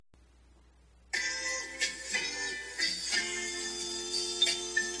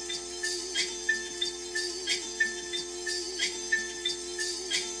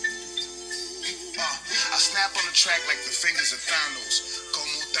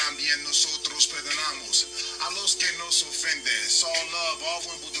que nos ofenden. Saw love, all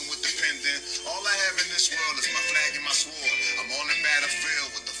Wimbledon with the pendant. All I have in this world is my flag and my sword. I'm on the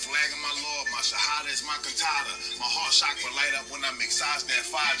battlefield with the flag of my Lord. My shahada is my cantata. My heart chakra light up when I make size that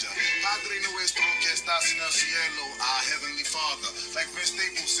faja. Padre nuestro que estás en el cielo, our heavenly Father. Like Vince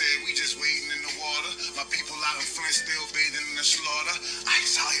Staples said, we just waiting in the water. My people out in Flint still bathing in the slaughter.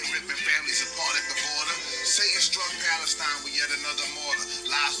 Ice out here ripping families apart at the border. Satan struck Palestine with yet another mortar.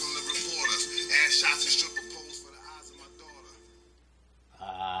 Lies from the reporters. Ass shots and stripper poles for the eyes of my daughter.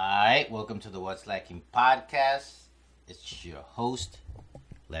 Alright, welcome to the What's Lacking podcast. It's your host,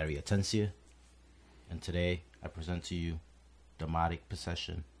 Larry Atencia. And today I present to you Demonic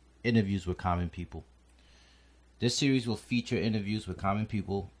Possession, Interviews with Common People. This series will feature interviews with common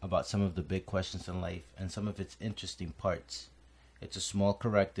people about some of the big questions in life and some of its interesting parts. It's a small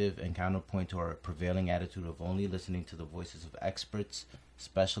corrective and counterpoint to our prevailing attitude of only listening to the voices of experts,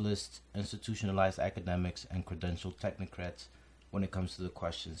 specialists, institutionalized academics, and credentialed technocrats when it comes to the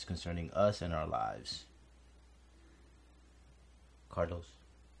questions concerning us and our lives. Carlos,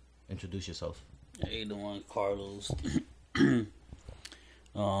 introduce yourself. How you doing, Carlos?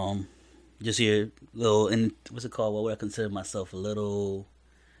 Just here, little, and what's it called? What would I consider myself? A little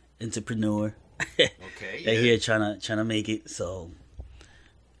entrepreneur. Okay. They here trying to make it. So,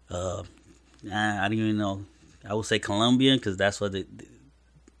 I don't even know. I would say Colombian because that's what the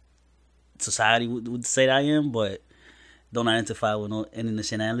society would say that I am, but don't identify with any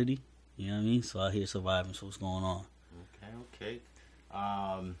nationality. You know what I mean? So out here surviving. So what's going on? Okay.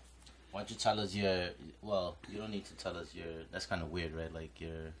 Why don't you tell us your? Well, you don't need to tell us your. That's kind of weird, right? Like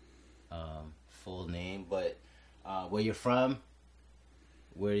your full name, but where you're from,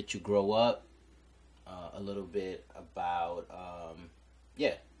 where did you grow up, a little bit about,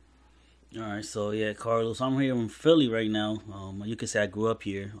 yeah. All right, so yeah, Carlos, I'm here in Philly right now. You can say I grew up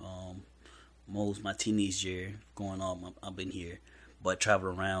here. Most my teenage year going on, I've been here, but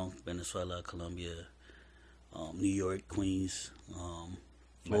traveled around Venezuela, Colombia, New York, Queens,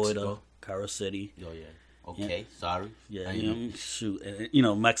 Florida, Mexico. Carlos City. Oh yeah. Okay. Sorry. Yeah, shoot,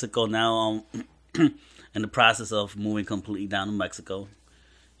 and, Mexico now. In the process of moving completely down to Mexico,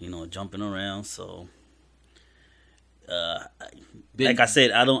 jumping around. So, like I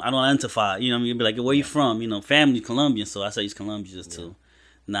said, I don't identify. You know what I mean? Be like, where you from? Family Colombian, so I say he's Colombian just to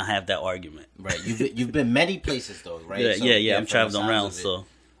not have that argument. Right. You've been many places though, right? Yeah, So, yeah. I'm traveling around, so.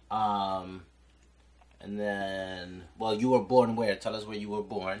 And then, well, you were born where? Tell us where you were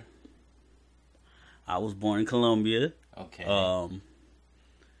born. I was born in Colombia. Okay.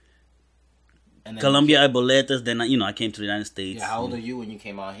 And Colombia, Boletas. Then I came to the United States. Yeah. How old are you when you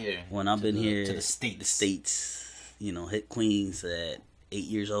came out here? When I've been here to the States. The States. Hit Queens at 8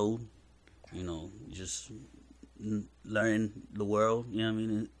 years old. Just learn the world. You know what I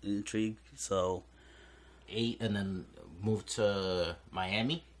mean? Intrigued. So 8, and then moved to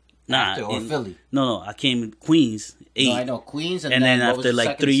Miami. Or Philly? No. I came in Queens, 8. No, I know Queens, and then what after was the like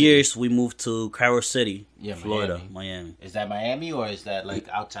second 3 city? years, we moved to Carlos City, Yeah, Florida, Miami. Is that Miami or is that like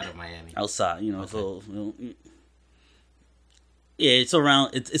outside of Miami? Outside, Okay. So yeah, it's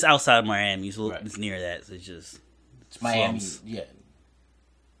around. It's outside Miami, so Right. it's near that. So it's Miami, slums. yeah.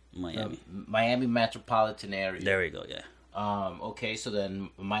 Miami. Miami metropolitan area. There we go. Yeah. Okay, so then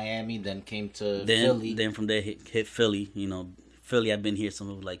Miami, then came to Then Philly. then from there hit Philly. Philly. I've been here since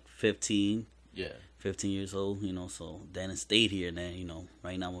I was like 15 Yeah. years old. So then I stayed here. And then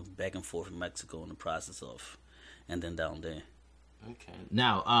right now I'm back and forth from Mexico in the process of, and then down there. Okay.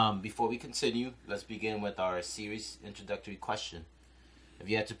 Now, before we continue, let's begin with our series introductory question. If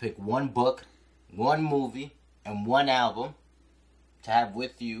you had to pick one book, one movie, and one album to have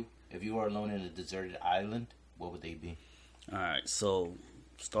with you if you were alone in a deserted island, what would they be? All right, so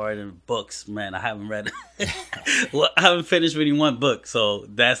starting books, man. I haven't read. Well, I haven't finished reading one book, so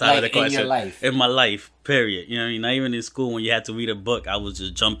that's out of the question. In your life, in my life, period. You know what I mean? Not even in school when you had to read a book, I was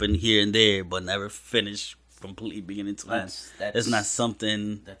just jumping here and there, but never finished completely beginning to end. It's not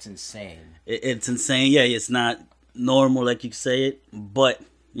something. That's insane. It's insane. Yeah, it's not normal like you say it, but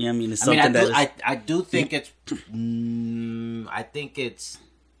you know what I mean. It's something I do think it's. I think it's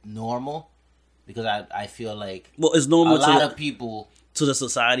normal because I feel like it's normal. A lot of people. To the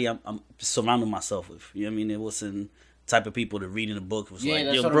society I'm surrounding myself with. You know what I mean? It wasn't type of people that reading a book was like,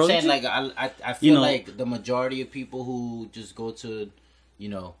 that's yo, what bro. I'm saying. Like I feel like the majority of people who just go to,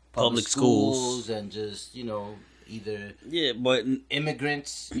 public schools and just, either but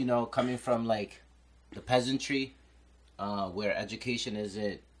immigrants, coming from like the peasantry, where education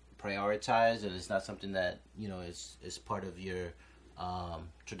isn't prioritized and it's not something that, is part of your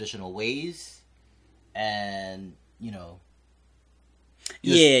traditional ways. And,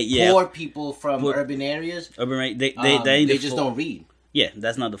 poor people from urban areas. Urban, right? They just don't read. Yeah,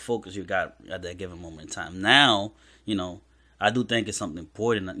 that's not the focus you got at that given moment in time. Now, I do think it's something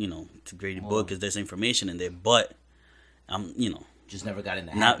important, to grade a book, because there's information in there. But I'm, just never got in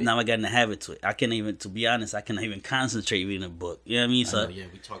the habit. Now I got in the habit to it. I can't even, to be honest, I can't even concentrate reading a book. You know what I mean? So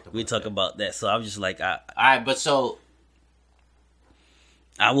we talked about that. So I was just like, all right, but so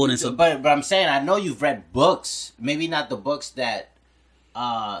I wouldn't. But I'm saying, I know you've read books. Maybe not the books that.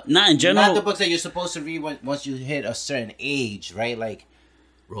 Not in general. Not the books that you're supposed to read once you hit a certain age, right? Like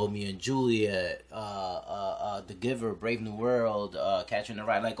Romeo and Juliet, The Giver, Brave New World, Catcher in the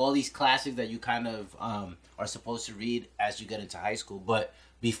Rye, like all these classics that you kind of are supposed to read as you get into high school. But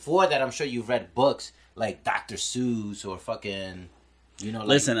before that, I'm sure you've read books like Dr. Seuss or fucking, like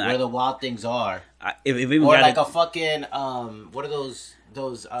Listen, Where the Wild Things Are, or like a fucking what are those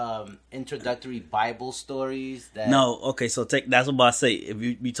introductory Bible stories that... No, okay, so that's what I'm about to say. If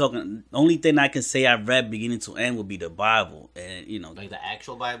you be talking, the only thing I can say I read beginning to end would be the Bible, and like the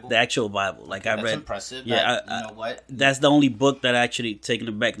actual Bible. The actual Bible, like I read. That's impressive. Yeah, you know what? That's the only book that I actually taken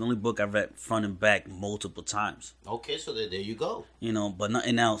it back. The only book I read front and back multiple times. Okay, so there you go. But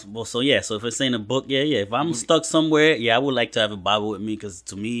nothing else. Well, so yeah, so if it's saying a book, yeah. If I'm stuck somewhere, I would like to have a Bible with me, because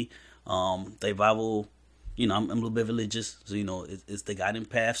to me, the Bible. I'm a little bit religious, so it's the guiding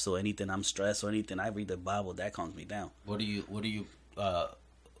path. So anything I'm stressed or anything, I read the Bible, that calms me down. Well,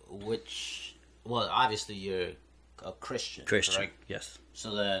 obviously you're a Christian. Correct? Yes.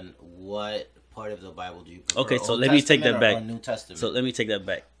 So then, what part of the Bible do you prefer? Okay, so Old let me take that Testament back. or New Testament? So let me take that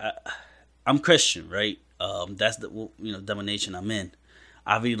back. I'm Christian, right? That's the denomination I'm in.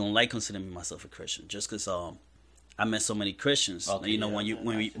 I really don't like considering myself a Christian, just because I met so many Christians. Okay,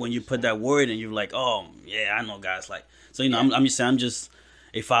 when you put that word and you're like, oh yeah, I know guys like. So I'm just saying, I'm just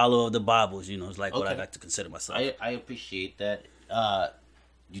a follower of the Bibles. It's like what I like to consider myself. I appreciate that.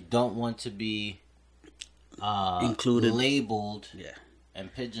 You don't want to be included, labeled,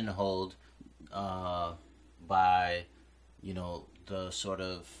 and pigeonholed by the sort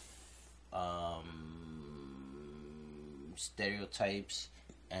of stereotypes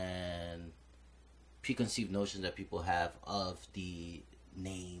and preconceived notions that people have of the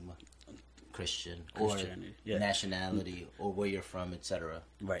name Christian or nationality or where you're from, etc.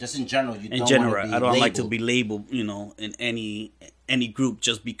 Right. Just in general, I don't like to be labeled, in any group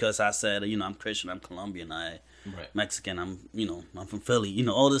just because I said, I'm Christian, I'm Colombian, Mexican, I'm from Philly,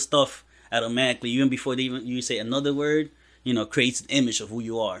 all this stuff automatically, even before you say another word, creates an image of who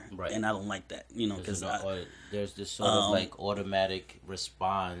you are, right? And I don't like that, because there's this sort of like automatic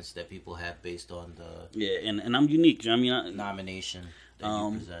response that people have based on the and I'm unique. I mean, nomination that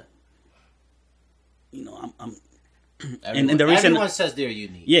you present. I'm and the reason everyone says they're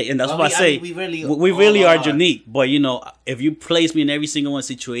unique. Yeah, and that's why I say we really are unique. But if you place me in every single one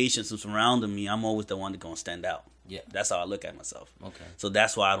situation surrounding me, I'm always the one that's gonna stand out. Yeah, that's how I look at myself. Okay, so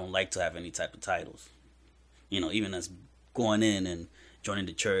that's why I don't like to have any type of titles. Even as going in and joining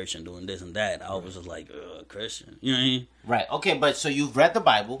the church and doing this and that, I was just like Christian. You know what I mean? Right. Okay, but so you've read the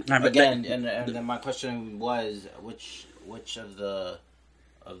Bible again, and then my question was, which of the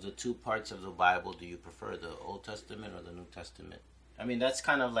two parts of the Bible do you prefer, the Old Testament or the New Testament? I mean, that's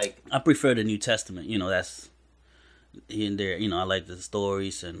kind of like... I prefer the New Testament. That's in there. I like the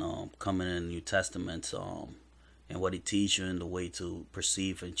stories and coming in the New Testament and what it teaches you and the way to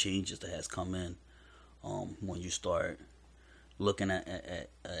perceive and changes that has come in when you start looking at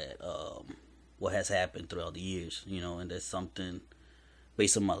what has happened throughout the years, and there's something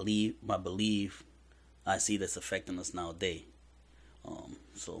based on my belief I see that's affecting us nowadays.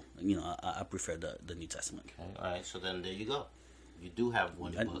 So I prefer the New Testament. Okay, all right. So then there you go. You do have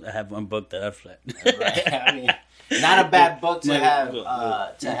one book. I have one book that I've read. Right. I mean, not a bad book to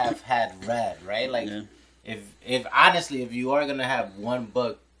have had read, right? Like, if honestly, if you are gonna have one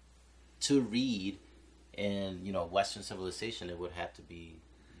book to read in Western civilization, it would have to be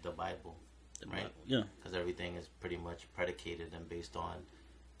the Bible, right? Yeah, because everything is pretty much predicated and based on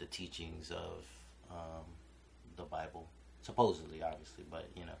the teachings of the Bible. Supposedly, obviously, but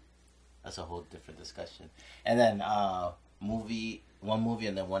that's a whole different discussion. And then one movie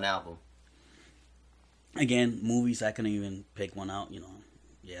and then one album. Again, movies, I couldn't even pick one out.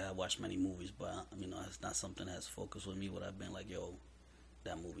 I watch many movies, but it's not something that's focused with me. What I've been like,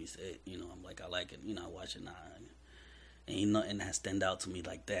 that movie's it. I'm like, I like it. I watch it now. Ain't nothing that stand out to me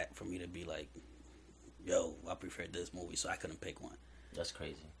like that for me to be like, I prefer this movie, so I couldn't pick one. That's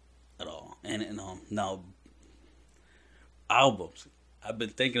crazy. At all. And now. Albums. I've been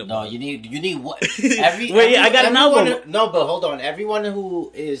thinking about. No, you need what? I got an album. No, but hold on. Everyone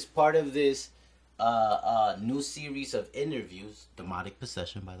who is part of this new series of interviews, Demonic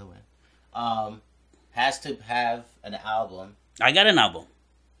Possession, by the way, has to have an album. I got an album.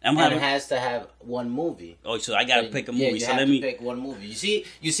 And it has to have one movie. Oh, so I gotta pick a movie. Yeah, you so have let to me pick one movie.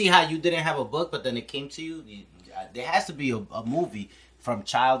 You see how you didn't have a book, but then it came to you. There has to be a movie from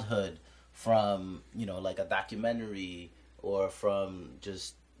childhood, from like a documentary, or from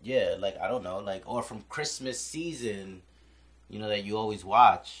just like I don't know, like or from Christmas season, that you always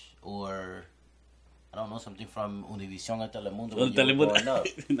watch, or I don't know, something from Univision and Telemundo when you were growing up.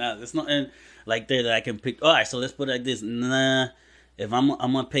 Nah, there's nothing like there that I can pick. All right, so let's put it like this. Nah, if I'm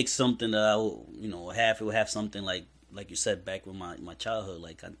gonna pick something that I will, it will have something like you said back with my childhood,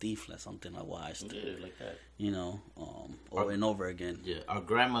 like Cantinflas, something I watched. Yeah, like that. Over and over again. Yeah, our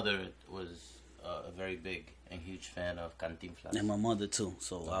grandmother was a very big and huge fan of Cantinflas. And my mother too,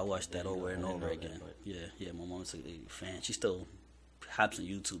 so I watched that over and over again. Yeah, my mom's a fan. She still hops on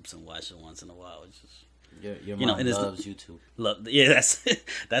YouTube and watch it once in a while. It's just, your mom loves YouTube. Yeah,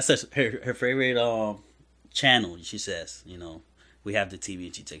 that's her favorite channel. She says, we have the TV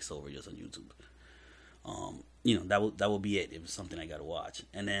and she takes over just on YouTube. That will be it. It was something I gotta watch.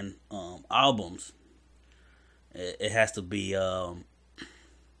 And then albums, it has to be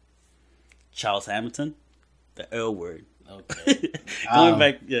Charles Hamilton, the L Word. Okay. Going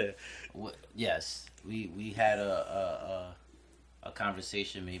back, yeah. Yes, we had a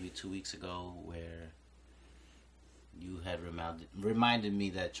conversation maybe 2 weeks ago where you had reminded me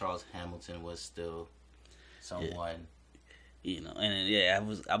that Charles Hamilton was still someone. I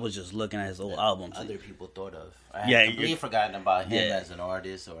was just looking at his old albums. Other people thought of. I had completely forgotten about him as an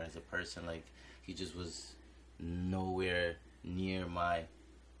artist or as a person. Like he just was nowhere near my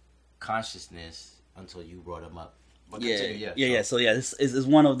consciousness until you brought him up. But So this is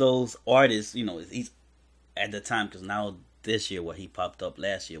one of those artists. He's at the time, because now this year what he popped up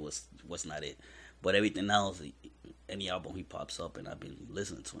last year was not it, but everything else, any album he pops up and I've been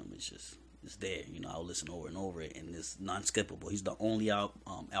listening to him, it's there. I'll listen over and over it, and it's non-skippable. He's the only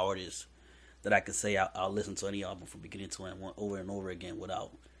artist that I could say I'll listen to any album from beginning to end over and over again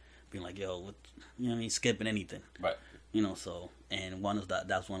without being like, yo, skipping anything. Right. So, and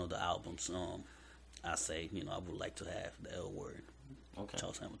that's one of the albums. I say, I would like to have the L Word. Okay.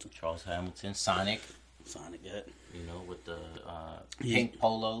 Charles Hamilton. Sonic, yeah. With the pink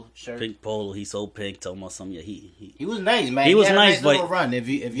polo shirt. Pink polo. He's so pink. Talking about something. Yeah, he was nice, man. He was had nice, a nice little run. If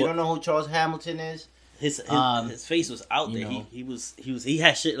you don't know who Charles Hamilton is, his face was out there. He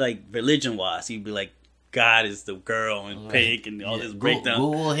had shit like religion wise. He'd be like, God is the girl in pink and all this breakdown.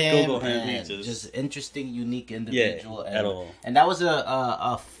 Google him. Just interesting, unique individual. At all. And that was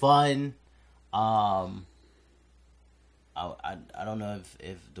a fun. I don't know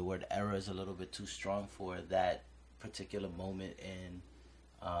if the word era is a little bit too strong for that particular moment in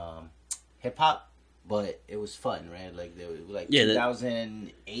hip hop, but it was fun, right? Like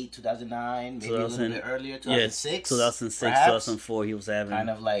 2008, 2009, maybe a little bit earlier, 2006, 2006, perhaps. 2004. He was having kind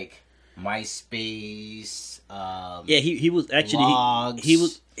of like MySpace. He was actually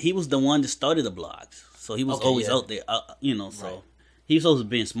blogs. he was the one that started the blogs, so he was always out there. So right. he was always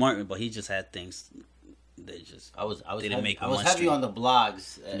being smart, but he just had things. I was heavy heavy on the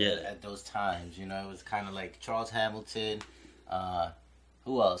blogs at those times. It was kind of like Charles Hamilton.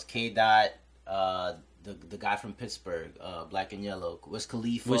 Who else? K. Dot. The guy from Pittsburgh. Black and Yellow. Wiz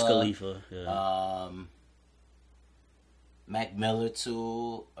Khalifa. Yeah. Mac Miller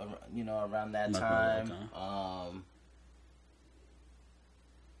too. Around that time.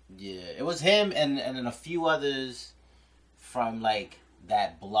 It was him and then a few others from like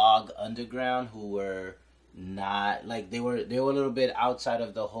that blog underground who were not like they were a little bit outside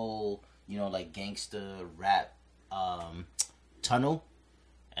of the whole like gangster rap tunnel,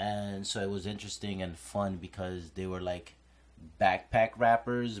 and so it was interesting and fun because they were like backpack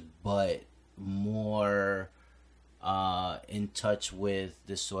rappers but more in touch with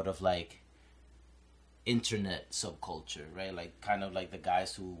this sort of like internet subculture, right? Like kind of like the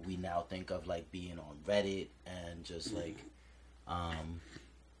guys who we now think of like being on Reddit and just like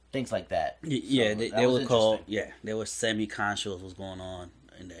things like that. Yeah, so they were called. Yeah, they were semi-conscious what's going on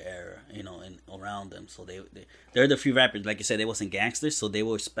in the era, and around them. So they're the few rappers, like you said, they wasn't gangsters, so they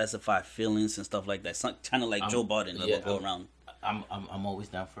would specify feelings and stuff like that. Kind of like Joe Budden that would go around. I'm always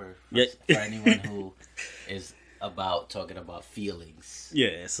down for anyone who is about talking about feelings.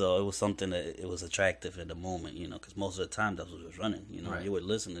 Yeah, so it was something that it was attractive at the moment, because most of the time that's what was running. Right. You would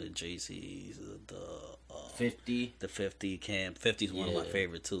listen to the JC's, the 50, the 50 Camp. 50 is one of my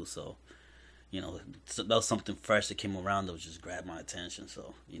favorite too. So, that was something fresh that came around that just grabbed my attention.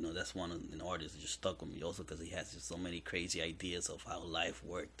 So, that's one of the artists that just stuck with me. Also, because he has just so many crazy ideas of how life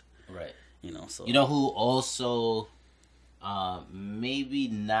worked. Right. So You know who also, maybe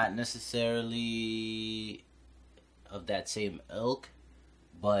not necessarily of that same ilk,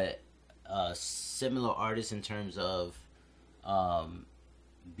 but similar artists in terms of um,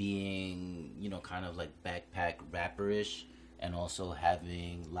 being, kind of like backpack rapperish, and also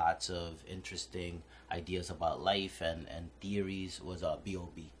having lots of interesting ideas about life and theories was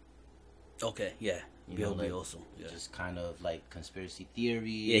B.O.B. okay, yeah, B.O.B. Like, also, yeah. just kind of like conspiracy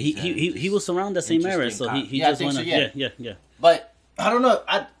theories. Yeah, he was around the same era, so he yeah, just went. so, Yeah. But I don't know.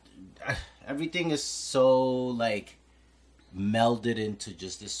 Everything is so like melded into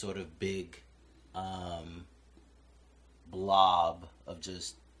just this sort of big blob of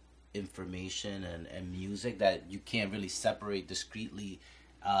just information and music that you can't really separate discreetly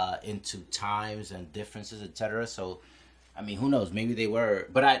into times and differences, etc. So, I mean, who knows? Maybe they were,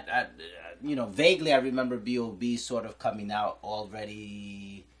 but vaguely I remember B.O.B. sort of coming out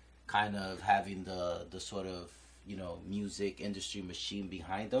already, kind of having the sort of music industry machine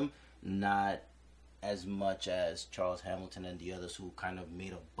behind them, not as much as Charles Hamilton and the others who kind of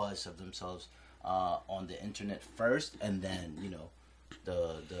made a buzz of themselves on the internet first, and then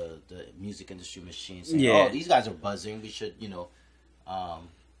the music industry machine saying, "Oh, these guys are buzzing. We should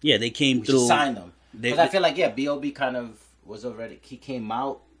they came we through. should sign them." Because I feel like B.O.B. kind of was already, he came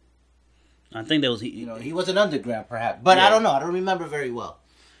out. I think that was he was an underground perhaps, but I don't know. I don't remember very well.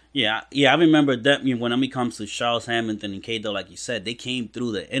 Yeah, I remember that. When it comes to Charles Hamilton and K-Dot, like you said, they came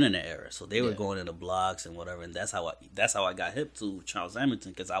through the internet era, so they were going into blogs and whatever, and that's how I got hip to Charles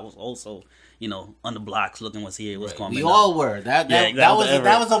Hamilton, because I was also on the blogs looking what's coming. We all were. That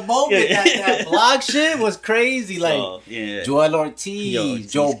was a moment. That blog shit was crazy. Like Joel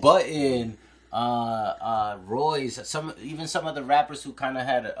Ortiz, Joe Budden, Royce, some of the rappers who kind of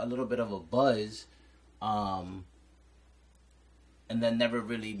had a little bit of a buzz. And then never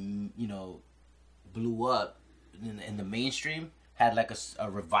really, blew up in the mainstream, had like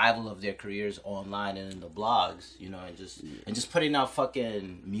a revival of their careers online and in the blogs, and just putting out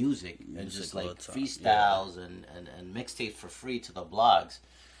fucking music and just like freestyles and mixtapes for free to the blogs.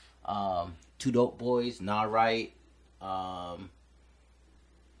 Two Dope Boys, Nah Right.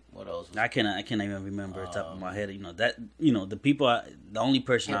 What else? I can't even remember the top of my head. The people. The only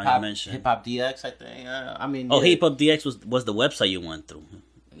person I mentioned. Hip Hop DX, I think. I mean. Hip Hop DX was the website you went through.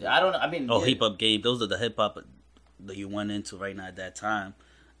 I don't know. I mean. Hip Hop Game. Those are the hip hop that you went into right now at that time.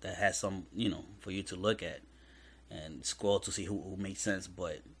 That has some, for you to look at and scroll to see who makes sense.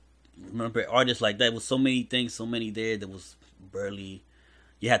 But remember, artists like that was so many things, so many there that was barely.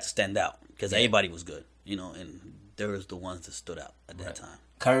 You had to stand out because everybody was good, and there was the ones that stood out at that time.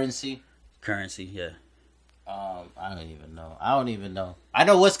 Currency, yeah. I don't even know. I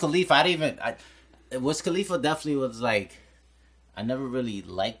know Wiz Khalifa. Wiz Khalifa definitely was like, I never really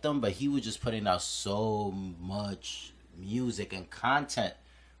liked him, but he was just putting out so much music and content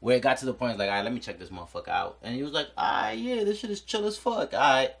where it got to the point like, all right, let me check this motherfucker out, and he was like, yeah, this shit is chill as fuck. All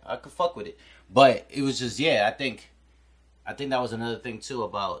right, I could fuck with it, but it was just I think that was another thing too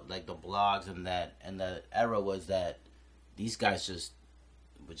about like the blogs and that era was that these guys just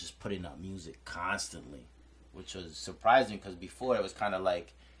were just putting out music constantly, which was surprising because before it was kind of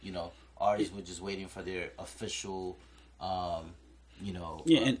like artists were just waiting for their official and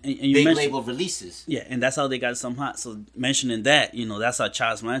big label releases. Yeah, and that's how they got some hot. So mentioning that, that's how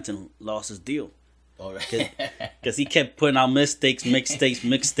Charles Manson lost his deal. All right. Because he kept putting out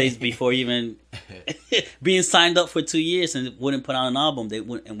mixtapes before even being signed up for 2 years, and wouldn't put out an album.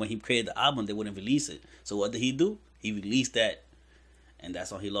 And when he created the album, they wouldn't release it. So what did he do? He released that, and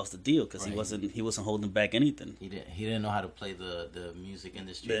that's how he lost the deal, because he wasn't holding back anything. He didn't know how to play the music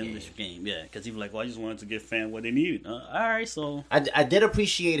industry game. Yeah, because he was like, well, I just wanted to give fans what they needed. All right, so I did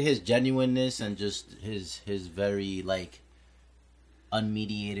appreciate his genuineness and just his very like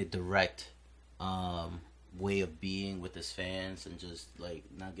unmediated, direct way of being with his fans, and just like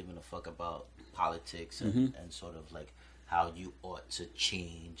not giving a fuck about politics and sort of like how you ought to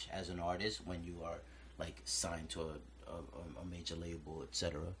change as an artist when you are like signed to a major label,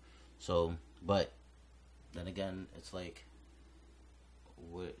 etc. So, but then again, it's like,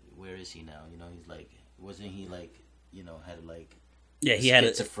 where is he now? He's like, wasn't he like, had like, he had a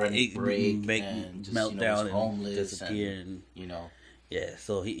schizophrenic break and just, meltdown, was homeless and disappeared, and Yeah,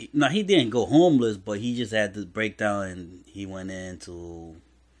 so he didn't go homeless, but he just had this breakdown, and he went into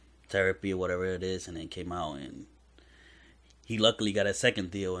therapy or whatever it is, and then came out, and he luckily got a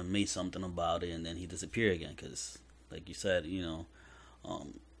second deal and made something about it, and then he disappeared again because, like you said, he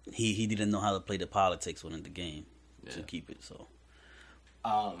didn't know how to play the politics within the game to keep it. So,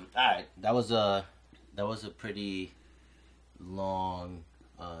 all right, that was a pretty long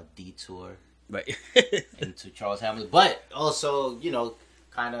detour Right. into Charles Hamilton, but also,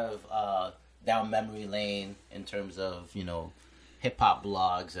 kind of down memory lane in terms of, hip hop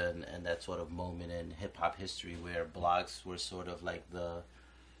blogs and that sort of moment in hip hop history where blogs were sort of like the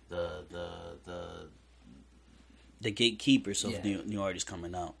The gatekeepers of Yeah. new artists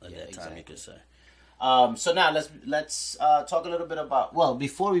coming out at Yeah, that time, you exactly. could say. So now let's talk a little bit about. Well,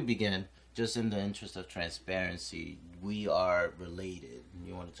 before we begin, just in the interest of transparency, we are related.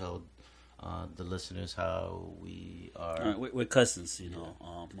 You want to tell the listeners how we are? We're cousins, you know.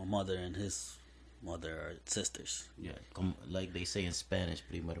 My mother and his mother are sisters. Yeah, like they say in Spanish,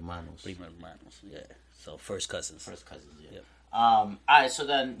 primo hermanos. Primo hermanos, yeah. So first cousins. First cousins. Yeah. Yep. All right. So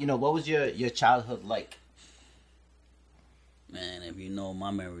then, what was your childhood like? Man, if you know, my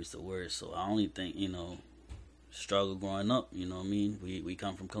memory's the worst. So I only think, struggle growing up. You know what I mean? We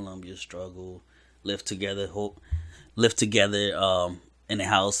come from Colombia, struggle, lived together, in the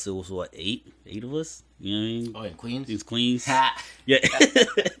house. It was what, eight of us. You know what I mean? Oh, in Queens. These Queens. Ha! Yeah.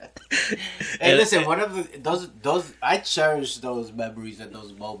 Hey, listen. One of those I cherish those memories and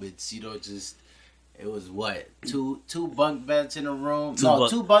those moments. Just it was what two bunk beds in a room.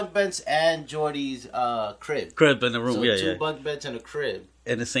 Two bunk beds and Jordy's crib. Crib in the room. So yeah, two yeah. bunk beds in a crib.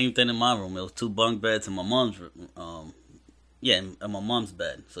 And the same thing in my room. It was two bunk beds in my mom's and my mom's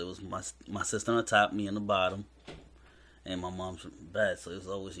bed. So it was my sister on the top, me on the bottom, and my mom's bed. So it was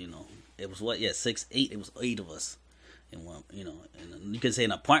always, it was what, 6, 8. It was 8 of us in one, and you could say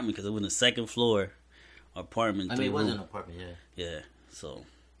an apartment because it was in the second floor apartment. I mean, it was an apartment, yeah. Yeah. So,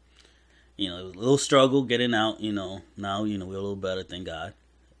 it was a little struggle getting out. Now we're a little better, thank God.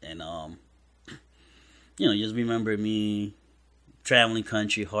 And just remember me traveling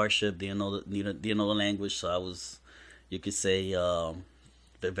country, hardship, didn't know the language, so I was, you could say,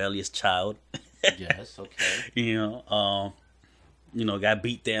 rebellious child. Yes, okay. Got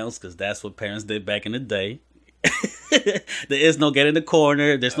beat downs because that's what parents did back in the day. There is no get in the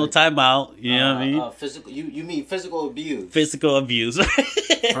corner. There's no timeout. You know what I mean? Physical. You mean physical abuse? Physical abuse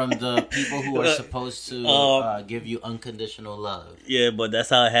from the people who are supposed to give you unconditional love. Yeah, but that's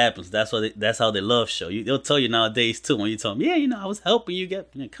how it happens. That's how they love show. They'll tell you nowadays too when you tell them, yeah, I was helping you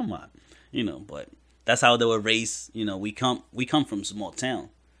get. Come on, but that's how they were raised. We come from a small town,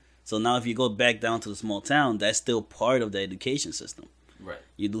 so now if you go back down to the small town, that's still part of the education system. Right.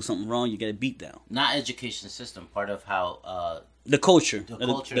 You do something wrong, you get a beat down. Not education system, part of how the culture,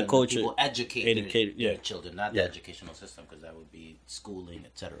 the culture, people educate their children, not the educational system, because that would be schooling,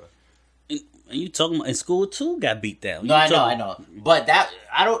 etc. And you talking about in school too? Got beat down. No, I know, but that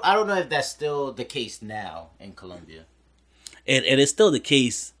I don't know if that's still the case now in Colombia. It is still the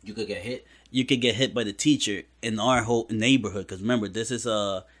case. You could get hit. You could get hit by the teacher in our whole neighborhood. Because remember, this is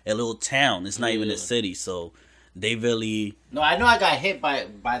a little town. It's not even a city, so. They really... No, I know I got hit by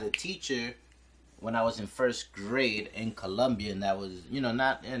the teacher when I was in first grade in Colombia, and that was,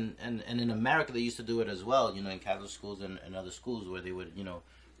 not... And in America, they used to do it as well, in Catholic schools and other schools where they would,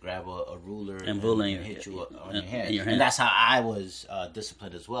 grab a ruler and hit you on your hand. And that's how I was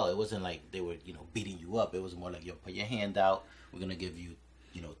disciplined as well. It wasn't like they were, beating you up. It was more like, put your hand out. We're going to give you,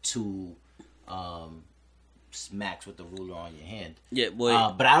 2... smacks with the ruler on your hand. Yeah, boy.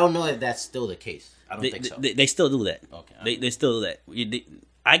 But I don't know if that's still the case. I don't think so. They still do that. Okay. They still do that.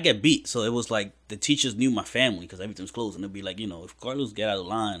 I get beat, so it was like the teachers knew my family because everything's closed, and they'd be like, if Carlos get out of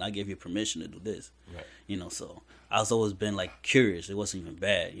line, I give you permission to do this. Right. So I was always been like curious. It wasn't even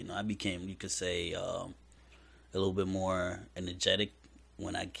bad. I became, you could say, a little bit more energetic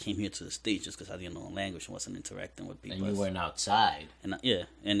when I came here to the States, just because I didn't know the language and wasn't interacting with people. And you weren't outside. And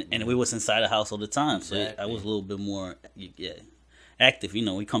and we was inside the house all the time, Exactly. So I was a little bit more active.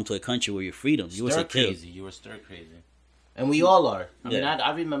 We come to a country where you're freedom. You were crazy. You were stir crazy. And we all are. I mean,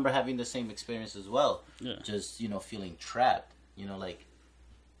 I remember having the same experience as well. Yeah. Just, feeling trapped.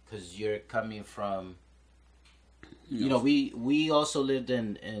 Because you're coming from... we also lived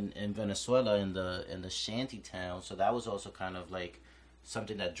in Venezuela in the shanty town, so that was also kind of like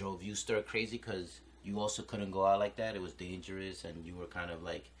something that drove you stir crazy because you also couldn't go out like that. It was dangerous, and you were kind of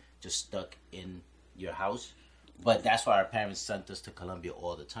like just stuck in your house. But that's why our parents sent us to Colombia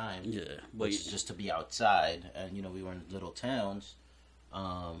all the time. Yeah, but just to be outside, and we were in little towns,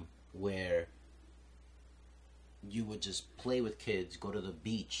 where you would just play with kids, go to the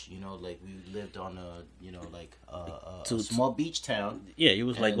beach. Like we lived on a small beach town. Yeah, it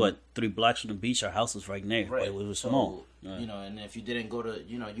was like what 3 blocks from the beach. Our house was right there. Right, but it was small. And if you didn't go to,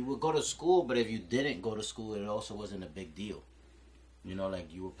 you would go to school, but if you didn't go to school, it also wasn't a big deal.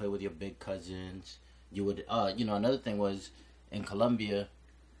 Like you would play with your big cousins. You would, another thing was in Colombia,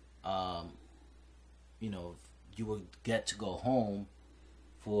 you would get to go home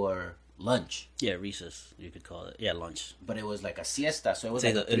for lunch. Yeah, recess, you could call it. Yeah, lunch. But it was like a siesta, so it was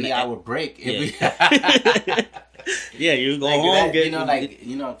Say like a the- in the- 3-hour break. Yeah. Yeah, you go Like home, that,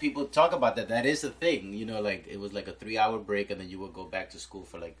 get people talk about that. That is a thing. Like it was like a 3-hour break, and then you would go back to school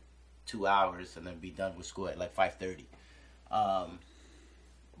for like 2 hours, and then be done with school at like 5:30.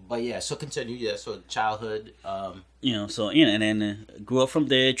 But yeah, so continue. Yeah, so childhood. And then grew up from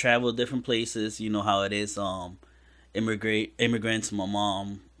there, traveled different places. You know how it is. Immigrants. My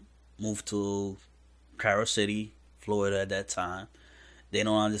mom moved to Carol City, Florida at that time. They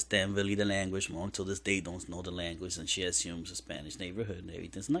don't understand really the language. Mom till this day don't know the language, and she assumes a Spanish neighborhood and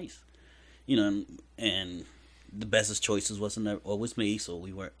everything's nice. And the best choices wasn't always made, so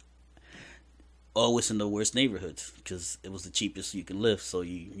we weren't always in the worst neighborhoods because it was the cheapest you can live. So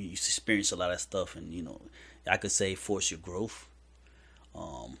you experience a lot of stuff, and I could say force your growth.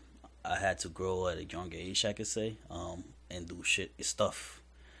 I had to grow at a younger age, I could say, and do stuff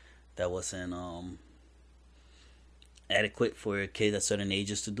that wasn't adequate for a kid at certain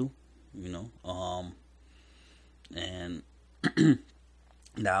ages to do, and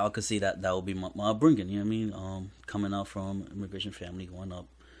now I could see that would be my upbringing. You know what I mean? Coming out from immigration family, growing up,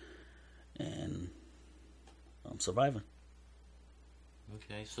 and surviving.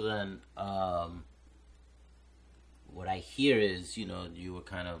 Okay, so then what I hear is, you were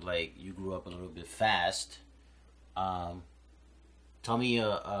kind of like you grew up a little bit fast. Tell me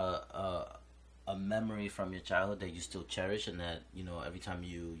a memory from your childhood that you still cherish, and that every time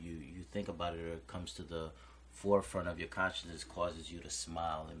you think about it or it comes to the forefront of your consciousness, causes you to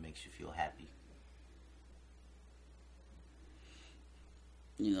smile and makes you feel happy.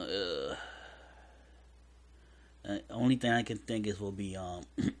 Only thing I can think is will be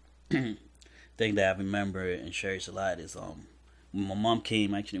thing that I remember and cherish a lot is when my mom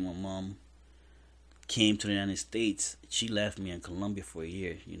came. Actually, my mom came to the United States. She left me in Colombia for a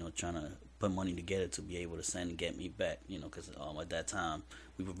year. Trying to put money together to be able to send and get me back. Because at that time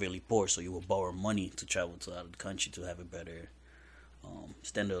we were really poor, so you would borrow money to travel to out of the country to have a better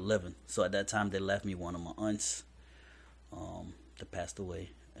standard of living. So at that time they left me one of my aunts that passed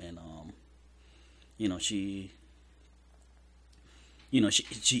away, and she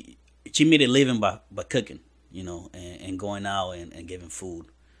she made a living by cooking, and going out and giving food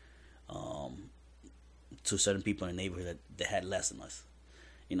to certain people in the neighborhood that had less than us.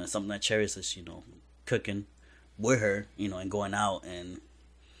 Something I cherish is, cooking with her, and going out and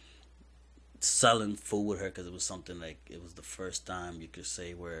selling food with her, because it was something like, it was the first time you could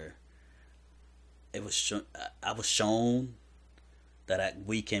say where it was I was shown that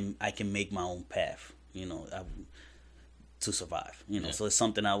I can make my own path, to survive, Yeah. So it's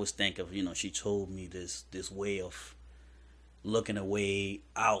something I always think of. She told me this way of looking a way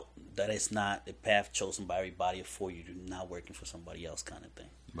out, that it's not a path chosen by everybody for you, to not working for somebody else, kind of thing.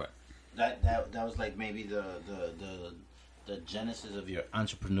 Right. That was like maybe the genesis of your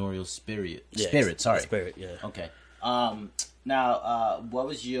entrepreneurial spirit. Yeah, Spirit, yeah. Okay. Now, what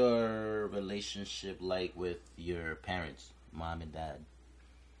was your relationship like with your parents, mom and dad?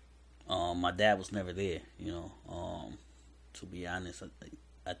 My dad was never there, to be honest.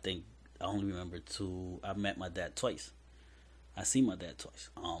 I think I only remember I met my dad twice. I seen my dad twice.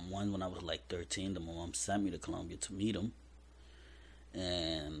 One when I was like 13, my mom sent me to Colombia to meet him,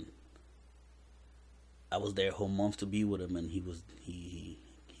 and I was there a whole month to be with him, and he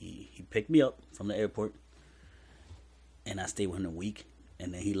picked me up from the airport, and I stayed with him a week,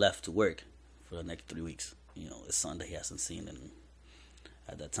 and then he left to work for the next 3 weeks. It's Sunday, he hasn't seen, and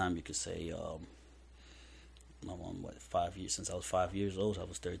at that time you could say, my mom, 5 years, since I was 5 years old, I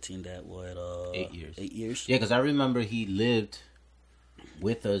was 13, that 8 years. 8 years. Yeah, because I remember he lived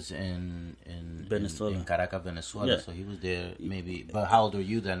with us in Venezuela. in Caracas, Venezuela. Yeah. So he was there maybe. But how old were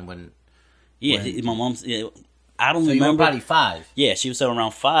you then when? Yeah, my mom's. Yeah, I don't So you were remember. probably 5. Yeah, she was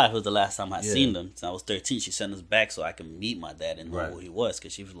around 5. Was the last time I Yeah. seen them. So I was 13. She sent us back so I could meet my dad and know Right. who he was.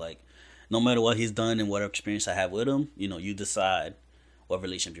 Because she was like, no matter what he's done and what experience I have with him, you decide what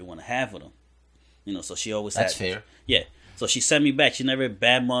relationship you want to have with him. So she always That's had. fair. Yeah. So she sent me back. She never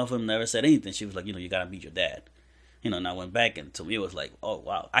badmouthed him, never said anything. She was like, you gotta meet your dad. And I went back, and to me it was like, oh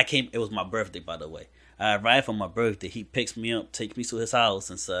wow. It was my birthday, by the way. I arrived on my birthday. He picks me up, takes me to his house,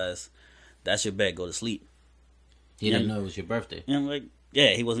 and says, "That's your bed. Go to sleep." He didn't know it was your birthday. And I'm like,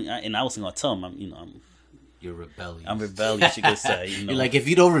 yeah, he wasn't, and I wasn't gonna tell him. You're rebellious. I'm rebellious, you could say. You're like, if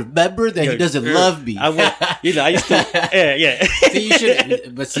you don't remember, then he doesn't love me. I used to, yeah. See, you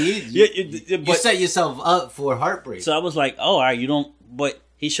should, but see, you But- set yourself up for heartbreak. So I was like, oh, all right, you don't, but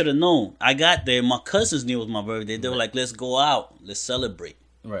he should have known. I got there, my cousins knew it was my birthday. They were like, let's go out, let's celebrate.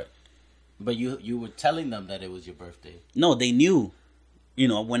 Right. But you were telling them that it was your birthday. No, they knew.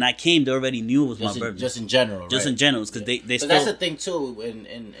 when I came, they already knew it was my birthday. Just in general, Just right? in general, because they But still. that's the thing too.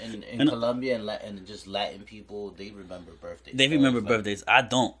 In Colombia and just Latin people, they remember birthdays. They remember birthdays. I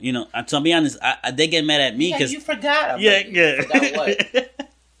don't. To be honest, they get mad at me because you forgot. yeah. Forgot what?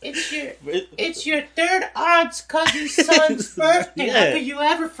 It's your third aunt's cousin's son's birthday. Yeah. How could you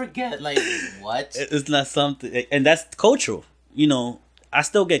ever forget? Like what? It's not something, and that's cultural. I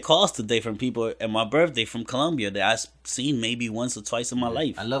still get calls today from people at my birthday from Colombia that I've seen maybe once or twice in my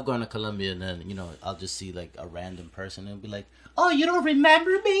life. I love going to Colombia, and then I'll just see like a random person and be like, "Oh, you don't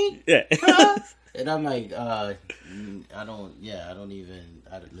remember me?" Yeah. Huh? And I'm like, I don't. Yeah, I don't even.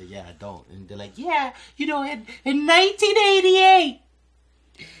 I don't. And they're like, "Yeah, in 1988,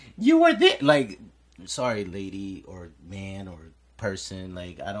 you were there." Like, sorry, lady or man or person.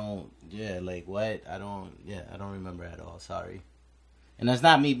 Like, I don't. Yeah, like what? I don't. Yeah, I don't remember at all. Sorry. And that's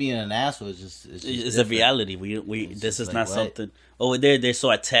not me being an asshole. It's a reality. This is not something over there. They're so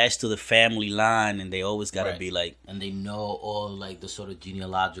attached to the family line, and they always gotta be like. And they know all like the sort of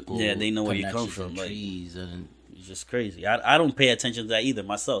genealogical. Yeah, they know where you come from. Trees and it's just crazy. I don't pay attention to that either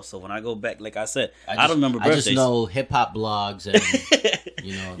myself. So when I go back, like I said, I don't remember birthdays. I just know hip hop blogs and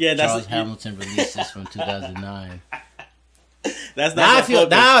Charles Hamilton releases from 2009. That's now I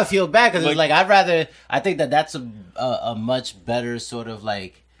feel bad because it's like I think that's a much better sort of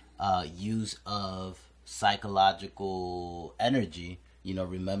like use of psychological energy,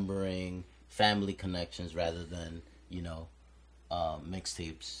 remembering family connections rather than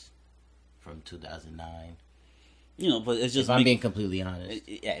mixtapes from 2009. But it's just if I'm being completely honest.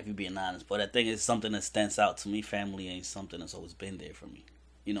 If you're being honest, but I think it's something that stands out to me. Family ain't something that's always been there for me,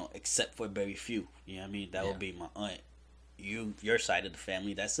 except for very few. You know what I mean? That would be my aunt. Your side of the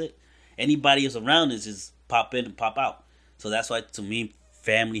family, that's it. Anybody else around is just pop in and pop out. So that's why, to me,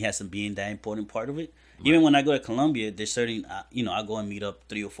 family has to be that important part of it. Right. Even when I go to Colombia, there's certain, I go and meet up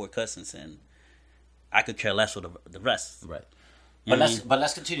 3 or 4 cousins, and I could care less with the rest. Right. But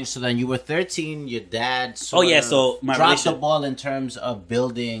let's continue. So then you were 13. Your dad so my dropped the ball in terms of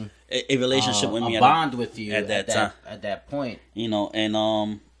building a relationship with me, a bond with you at that time. At that point,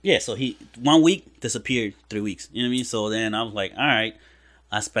 and yeah, so he 1 week disappeared 3 weeks. You know what I mean? So then I was like, all right,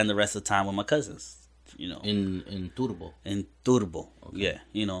 I spend the rest of the time with my cousins. In Turbo. In Turbo, okay.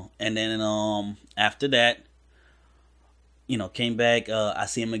 Yeah, and then after that, came back. I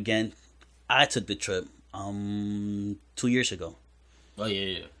see him again. I took the trip 2 years ago. Oh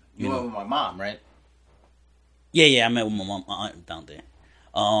yeah. You went with my mom, right? Yeah. I met with my aunt down there.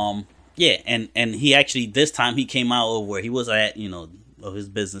 Yeah, and he actually this time he came out of where he was at, of his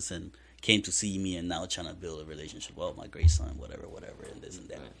business and came to see me and now trying to build a relationship. Well, my great son, whatever, and this and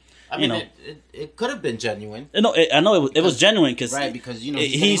that. I mean, it could have been genuine. No, I know it was genuine because he's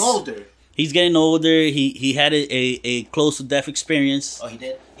getting older. He's getting older. He had a close to death experience. Oh, he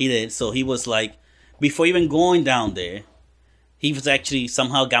did. He did. So he was like, before even going down there, he was actually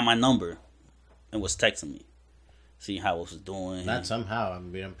somehow got my number and was texting me. See how I was doing. Not somehow. I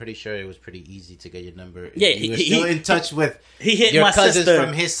mean, I'm pretty sure it was pretty easy to get your number. Yeah, you were still in touch with he hit your my cousins sister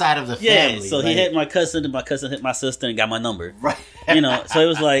from his side of the family. Yeah, so he hit my cousin, and my cousin hit my sister and got my number. Right. So it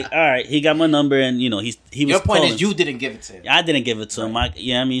was like, all right, he got my number, and he was. Your point calling. is you didn't give it to him. I didn't give it to him.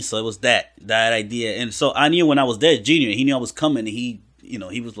 You know what I mean? So it was that idea, and so I knew when I was there, junior, he knew I was coming, and he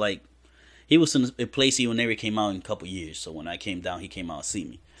was like, he was in a place he never came out in a couple years. So when I came down, he came out and see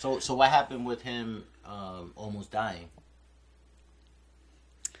me. So what happened with him almost dying?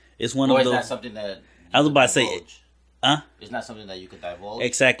 It's one of those. Is that something that I was about to say? It's not something that you could divulge.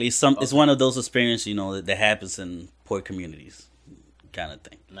 Exactly. It's one of those experiences, that happens in poor communities, kind of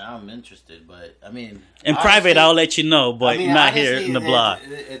thing. Now I'm interested, but I mean, in private, I'll let you know, but not here in the blog.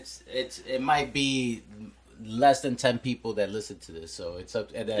 It might be less than 10 people that listen to this, so it's up.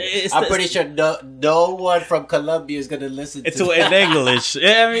 And I'm pretty sure no one from Colombia is gonna listen to it in English.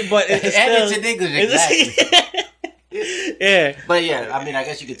 Yeah, I mean, but it's in English, exactly. Yeah, but yeah, I mean, I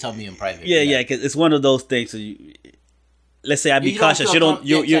guess you could tell me in private. Yeah, because it's one of those things. So let's say I be cautious.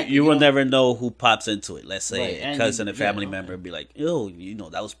 You will never know who pops into it. Let's say a cousin, a family member, be like, "Yo,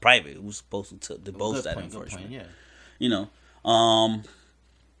 that was private. Who's supposed to divulge that information?" Yeah,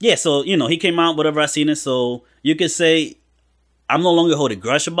 yeah. So he came out, whatever I seen it. So you could say I'm no longer holding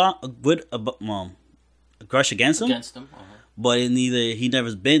grudge against him. But he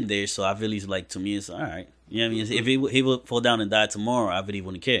never's been there. So I really to me, it's all right. You know what I mean? If he would fall down and die tomorrow, I really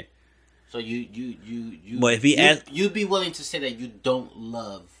wouldn't care. So you. But if you'd be willing to say that you don't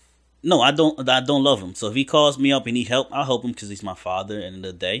love. No, I don't love him. So if he calls me up and need help, I'll help him because he's my father at the end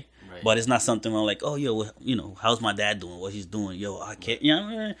of the day. Right. But it's not something where I'm like, oh, yo, how's my dad doing? What he's doing? Yo, I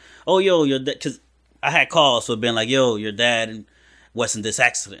can't. Oh, yo, your dad. Because I had calls for being like, yo, your dad, and wasn't this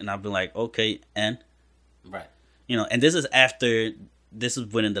accident? And I've been like, okay, and Right. and this is after. This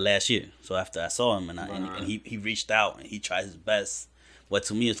is within the last year. So after I saw him Right. and he reached out and he tried his best. But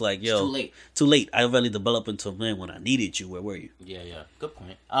to me, it's like, It's too late. Too late. I really developed into a man when I needed you. Where were you? Yeah. Good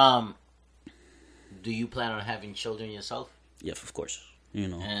point. Do you plan on having children yourself? Yes, of course.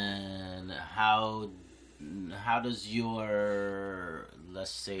 And how does your,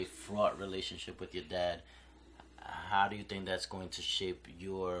 let's say, fraught relationship with your dad, how do you think that's going to shape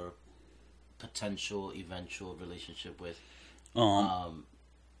your potential eventual relationship with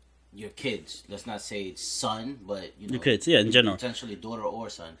your kids? Let's not say son, but your kids, yeah, in general, potentially daughter or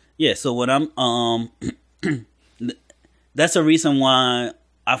son. Yeah. So what I'm that's the reason why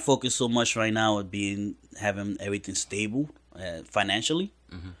I focus so much right now on having everything stable financially.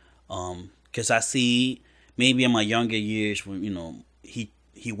 Because I see maybe in my younger years when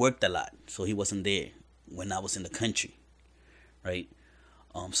he worked a lot, so he wasn't there when I was in the country, right?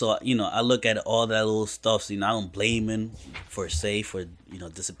 So I look at all that little stuff. So, I don't blame him for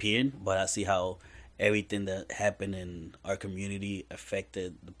disappearing, but I see how everything that happened in our community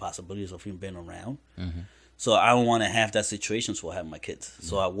affected the possibilities of him being around. So I don't want to have that situation. So I have my kids.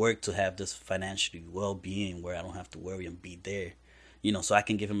 So I work to have this financially well-being where I don't have to worry and be there, so I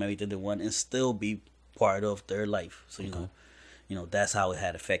can give them everything they want and still be part of their life. So that's how it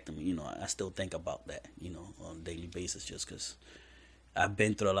had affected me. I still think about that, on a daily basis, just because I've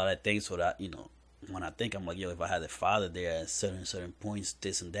been through a lot of things. So that when I think, I'm like, yo, if I had a father there at certain points,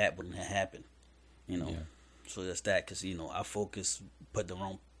 this and that wouldn't have happened. So that's that, because I put the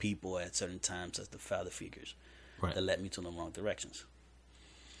wrong people at certain times as the father figures, right, that led me to the wrong directions.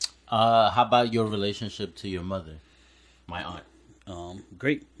 How about your relationship to your mother, my aunt?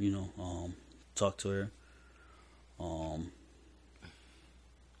 Great. Talk to her. Well,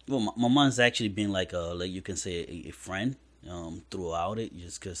 my mom's actually been like you can say a friend throughout it,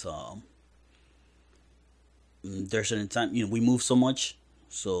 just because there's certain time we move so much.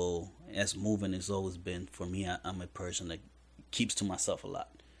 So as moving has always been for me, I'm a person that keeps to myself a lot.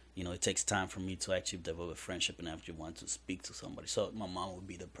 It takes time for me to actually develop a friendship and actually want to speak to somebody. So my mom would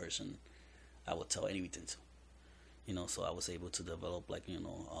be the person I would tell anything to. So I was able to develop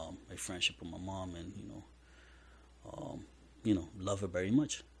a friendship with my mom and love her very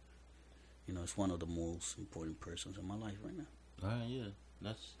much. It's one of the most important persons in my life right now. Yeah,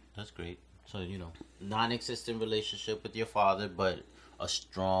 that's great. So non-existent relationship with your father, but a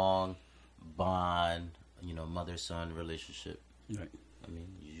strong bond. Mother-son relationship. Right. I mean,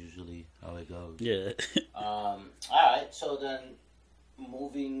 usually how it goes. Yeah. All right. So then,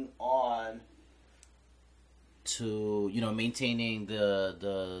 moving on to maintaining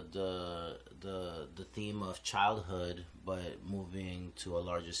the theme of childhood, but moving to a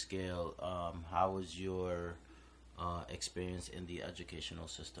larger scale. How was your experience in the educational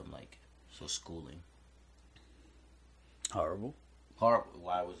system like? So schooling. Horrible. Horrible.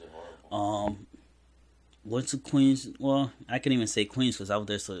 Why was it horrible? Went to Queens. Well, I can't even say Queens because I was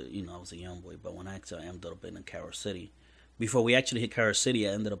there. So I was a young boy. But when I actually ended up in Carol City, before we actually hit Carol City,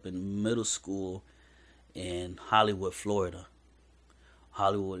 I ended up in middle school in Hollywood, Florida.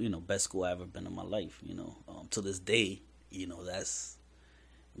 Hollywood, best school I ever been in my life. To this day, that's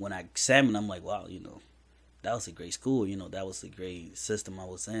when I examine. I'm like, wow, that was a great school. That was a great system I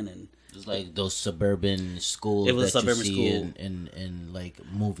was in, and it's like those suburban schools. It was that a suburban you see school in like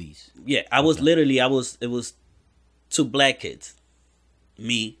movies. Yeah, I was literally. It was two black kids,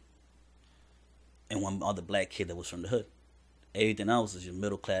 me, and one other black kid that was from the hood. Everything else was just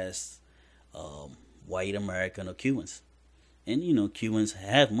middle class, white American or Cubans. And Cubans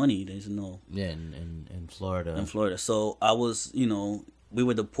have money. There's no in Florida. In Florida, so I was we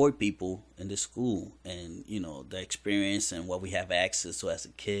were the poor people in the school, and the experience and what we have access to as a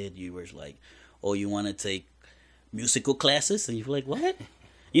kid. You were like, oh, you want to take musical classes, and you're like, what?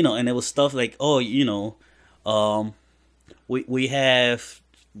 And it was stuff like, oh, we have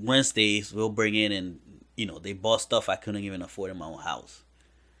Wednesdays we'll bring in, and they bought stuff I couldn't even afford in my own house.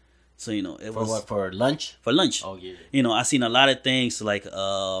 So it was what, for lunch? For lunch. Oh yeah. I seen a lot of things like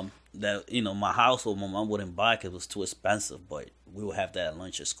that. My household, my mom wouldn't buy because it was too expensive, but we would have that at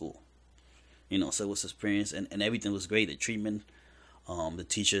lunch at school. So it was experience, and everything was great. The treatment, the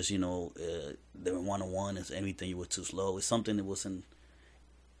teachers, they were one-on-one. It's everything. You were too slow. It's something that wasn't.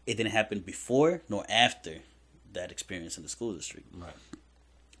 It didn't happen before nor after that experience in the school district. Right.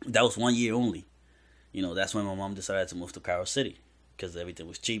 That was 1 year only. That's when my mom decided to move to Carol City because everything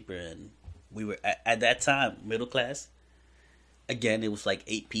was cheaper, and we were at that time middle class. Again, it was like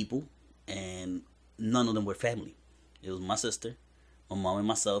 8 people, and none of them were family. It was my sister, my mom, and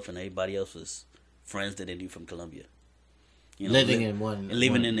myself, and everybody else was friends that they knew from Colombia. living in one,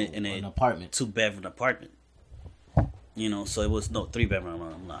 living one, in an apartment, 2-bedroom apartment. So it was 3-bedroom.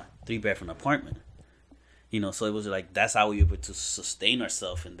 I'm not 3-bedroom apartment. So it was like that's how we were able to sustain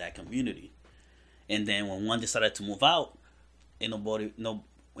ourselves in that community. And then when one decided to move out, and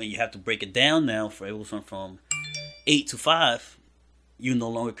when you have to break it down now, it was from 8 to 5, you no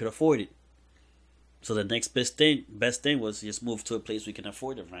longer could afford it. So the next best thing was just move to a place we can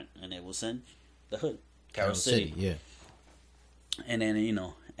afford to rent, and it was in the hood, Carlos City. Yeah. And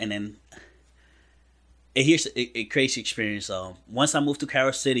then here's a crazy experience. Once I moved to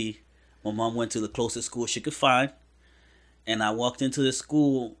Carol City, my mom went to the closest school she could find, and I walked into the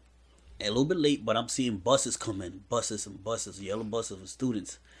school a little bit late, but I'm seeing buses coming, buses and buses, yellow buses with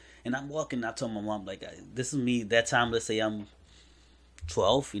students, and I'm walking. I told my mom, like, this is me. That time, let's say I'm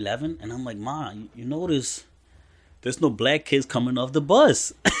 12, 11, and I'm like, Ma, you notice there's no black kids coming off the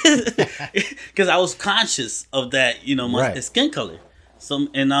bus, because I was conscious of that, my skin color. So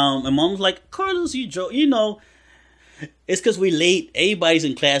and my mom was like, Carlos, you joke, it's because we late. Everybody's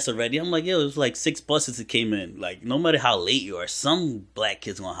in class already. I'm like, yo, it was like 6 buses that came in. Like, no matter how late you are, some black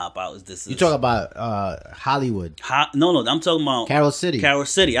kids gonna hop out. You talk about Hollywood? No, I'm talking about Carol City. Carol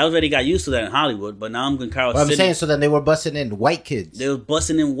City. I already got used to that in Hollywood, but now I'm going Carol City. I'm saying, so then they were busing in white kids. They were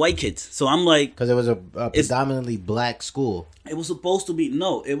busing in white kids. So I'm like, because it was a predominantly black school. It was supposed to be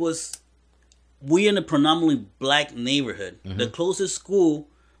we in a predominantly black neighborhood. Mm-hmm. The closest school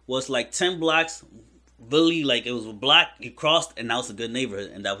was like 10 blocks. Really, like, it was a block, you crossed, and that was a good neighborhood,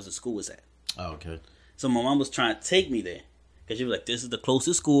 and that was the school was at. Oh, okay. So my mom was trying to take me there, because she was like, this is the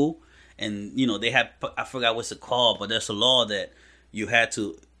closest school, and, they had, I forgot what's it called, but there's a law that you had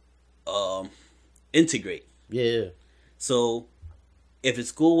to integrate. Yeah. So, if a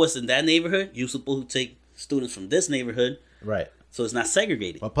school was in that neighborhood, you're supposed to take students from this neighborhood. Right. So it's not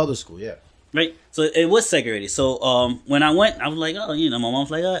segregated. A public school, yeah. Right. So it was segregated. So when I went, I was like, oh, my mom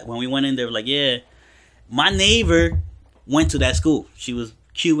was like, oh. When we went in, they were like, yeah. My neighbor went to that school. She was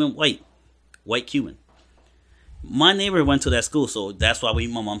Cuban, white Cuban. My neighbor went to that school, so that's why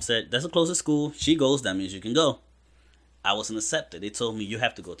my mom said, that's the closest school. She goes, that means you can go. I wasn't accepted. They told me, you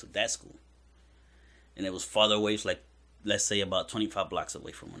have to go to that school. And it was farther away, like, let's say about 25 blocks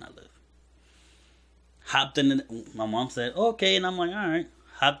away from when I live. Hopped in, my mom said, okay, and I'm like, all right.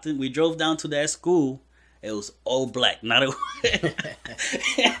 Hopped in, we drove down to that school. It was all black, not a...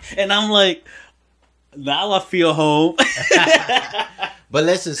 And I'm like... Now I feel home. But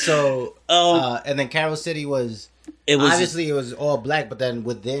listen, so and then Carol City was obviously it was all black, but then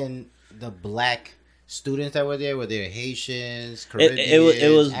within the black students that were there Haitians, Caribbean,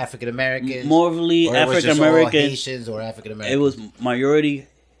 it was African Americans, morally African American, Haitians or African Americans. It was majority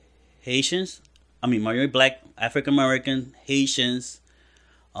Haitians. Majority black, African American, Haitians,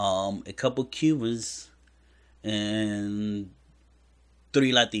 a couple Cubans, and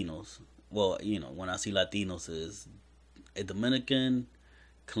 3 Latinos. Well, when I see Latinos, is a Dominican,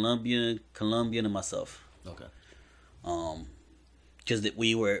 Colombian, and myself. Okay. Because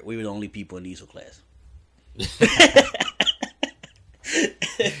we were the only people in the ESOL class.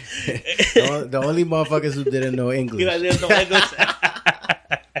 The only motherfuckers who didn't know English. Didn't know English.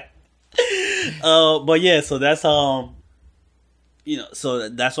 But yeah, so that's so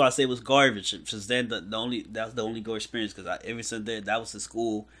that's why I say it was garbage. Since then, that's the only good experience, because ever since then, that was the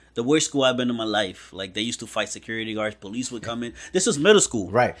school. The worst school I've been in my life. Like, they used to fight security guards. Police would come in. This was middle school.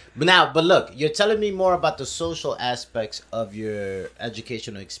 Right. But look, you're telling me more about the social aspects of your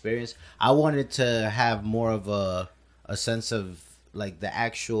educational experience. I wanted to have more of a sense of, like, the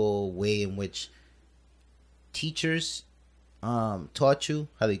actual way in which teachers taught you,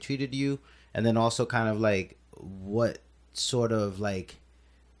 how they treated you, and then also kind of, like, what sort of, like,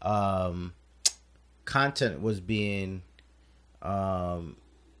 content was being...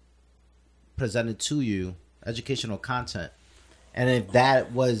 presented to you, educational content, and if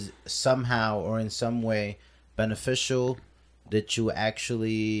that was somehow or in some way beneficial, that you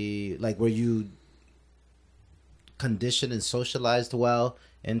actually, like, were you conditioned and socialized well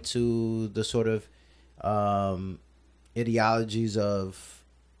into the sort of ideologies of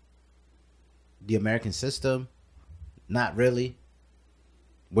the American system? Not really.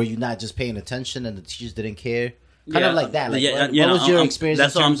 Were you not just paying attention and the teachers didn't care? Kind of like that. Like, what was your experience in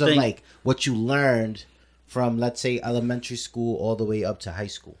terms of, like, what you learned from, let's say, elementary school all the way up to high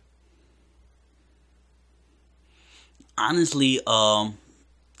school? Honestly, I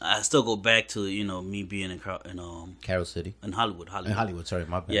still go back to, me being in Carol City, in Hollywood. In Hollywood, sorry,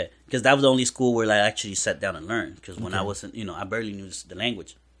 my bad. Yeah, because that was the only school where I actually sat down and learned. Because when I wasn't, I barely knew the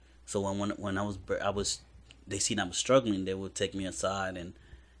language. So when I was, they seen I was struggling, they would take me aside, and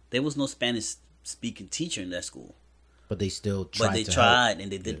there was no Spanish speaking teacher in that school. But they still tried. But they tried,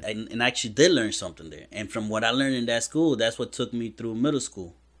 and they did, and actually did learn something there. And from what I learned in that school, that's what took me through middle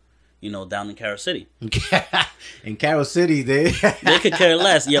school. Down in Carol City. In Carol City, they could care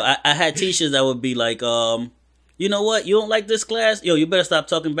less. Yo, I had teachers that would be like, you know what? You don't like this class? Yo, you better stop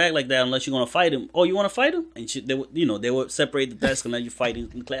talking back like that unless you're gonna fight him. Oh, you want to fight him? And they would separate the desk and let you fight in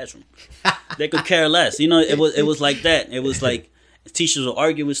the classroom. They could care less. It was like that. It was like teachers would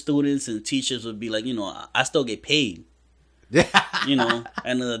argue with students, and teachers would be like, I still get paid. End of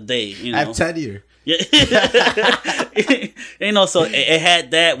the day, I have tenure. Yeah. So it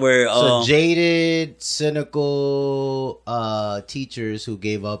had that where so jaded, cynical teachers who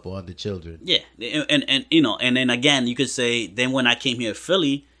gave up on the children. Yeah, and then again you could say then when I came here to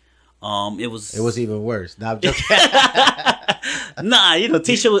Philly, it was even worse. Now I'm joking. Nah,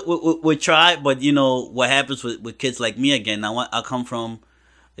 teacher would try, but what happens with kids like me again. Now I come from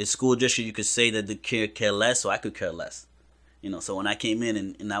a school district, you could say that the kid care less, so I could care less. So when I came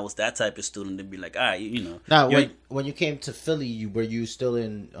in and I was that type of student, they'd be like, all right, Now, when you came to Philly, were you still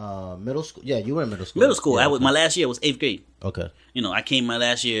in middle school? Yeah, you were in middle school. Middle school. Yeah, My last year was 8th grade. Okay. I came my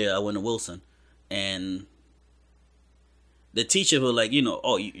last year, I went to Wilson. And the teacher was like,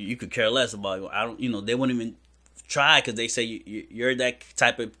 oh, you could care less about it. I don't, they wouldn't even try because they say you're that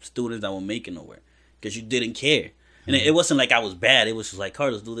type of student that won't make it nowhere because you didn't care. And it wasn't like I was bad. It was just like,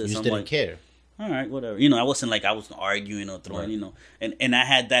 Carlos, do this. You just didn't care. All right, whatever. I wasn't like I was arguing or throwing, right. And I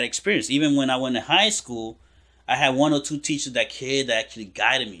had that experience. Even when I went to high school, I had one or two teachers that actually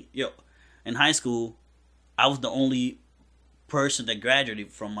guided me. In high school, I was the only person that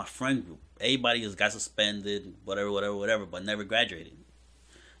graduated from my friend group. Everybody just got suspended, whatever, but never graduated.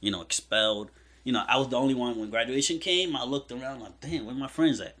 Expelled. I was the only one when graduation came. I looked around like, damn, where my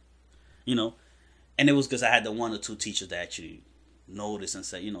friends at? And it was because I had the one or two teachers that actually notice and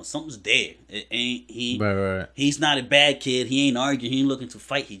say, something's there. It ain't he. Right. He's not a bad kid. He ain't arguing. He ain't looking to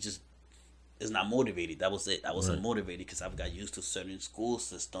fight. He just is not motivated. That was it. I wasn't motivated because I've got used to a certain school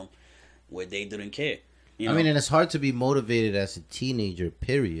system where they didn't care. I mean, and it's hard to be motivated as a teenager.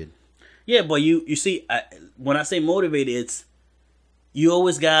 Period. Yeah, but you see, when I say motivated, it's you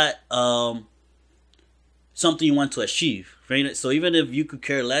always got something you want to achieve, right? So even if you could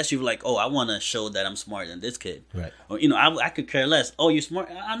care less, you're like, oh, I want to show that I'm smarter than this kid. Right. Or, I could care less. Oh, you're smart.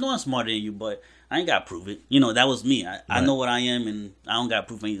 I know I'm smarter than you, but I ain't got to prove it. That was me. I know what I am, and I don't got to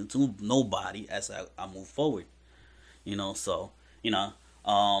prove anything to nobody as I move forward. So,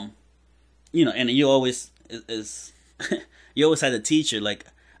 and you always you always had a teacher. Like,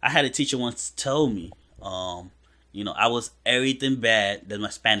 I had a teacher once tell me, I was everything bad that my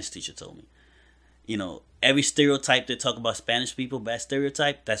Spanish teacher told me. Every stereotype they talk about Spanish people, bad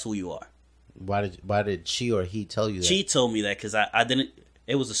stereotype, that's who you are. Why did she or he tell you that? She told me that because I didn't.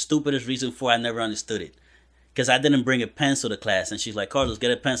 It was the stupidest reason for I never understood it. Because I didn't bring a pencil to class, and she's like, "Carlos,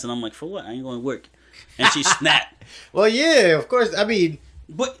 get a pencil." And I'm like, "For what? I ain't going to work." And she snapped. Well, yeah, of course. I mean,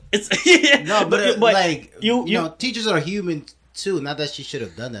 but it's no, but like teachers are human too. Not that she should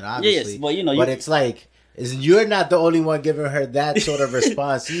have done that, obviously. Yes, but but it's like. You're not the only one giving her that sort of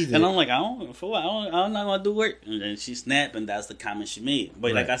response either. And I'm like, I'm not gonna do work. And then she snapped, and that's the comment she made.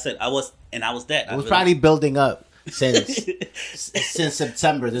 But like I said, I was that. It was probably building up since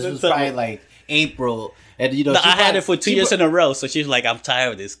September. This was probably like April, and I had it for 2 years in a row. So she's like, I'm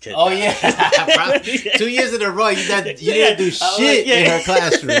tired of this kid. Oh yeah, probably 2 years in a row. You didn't do shit in her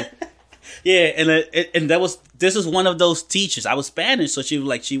classroom. Yeah, and this is one of those teachers. I was Spanish, so she was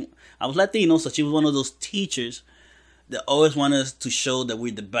like I was Latino, so she was one of those teachers that always wanted us to show that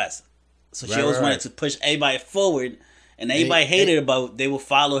we're the best. So she always wanted to push everybody forward, and everybody hated her, but they would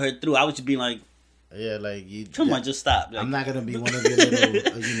follow her through. I would just be like, yeah, like come on, just stop. Like, I'm not gonna be one of your little,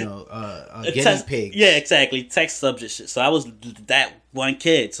 guinea pigs. Yeah, exactly. Text subject shit. So I was that one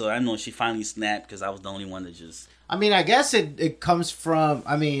kid. So I know she finally snapped because I was the only one that just. I mean, I guess it comes from.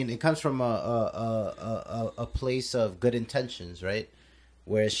 I mean, it comes from a place of good intentions, right?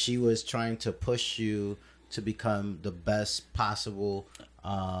 Where she was trying to push you to become the best possible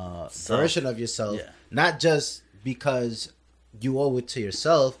version of yourself, not just because you owe it to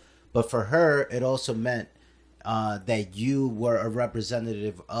yourself, but for her, it also meant that you were a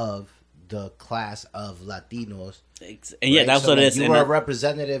representative of the class of Latinos. And yeah, that's so what it is. You were a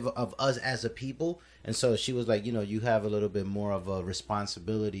representative of us as a people. And so she was like, you have a little bit more of a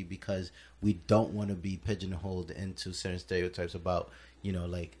responsibility because we don't want to be pigeonholed into certain stereotypes about,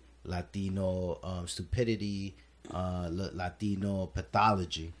 like Latino stupidity, Latino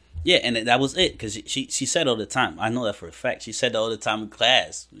pathology. Yeah, and that was it because she said all the time. I know that for a fact. She said that all the time in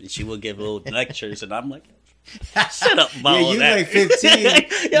class. She would give little lectures, and I'm like, Shut up, Bob. Yeah, you like 15. Yeah,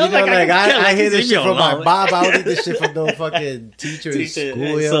 you know, like, I hear this leave shit me from my alone. mom. I don't need this shit from no fucking teacher in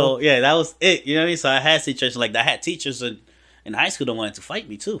school, yo. So yeah, that was it. You know what I mean? So I had situations like that. I had teachers in high school that wanted to fight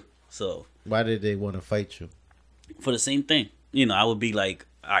me too. So Why did they want to fight you? for the same thing, you know, I would be like,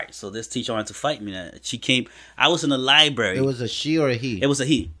 all right, so this teacher wanted to fight me. She came. I was in the library. It was a she or a he? It was a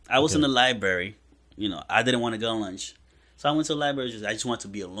he. I was Okay. in the library. You know, I didn't want to go on lunch, so I went to the library. I just wanted to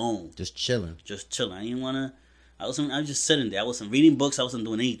be alone, Just chilling. just chilling. I didn't want to. I was just sitting there. I wasn't reading books. I wasn't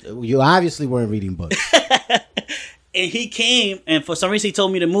doing anything. You obviously weren't reading books. And he came, and for some reason he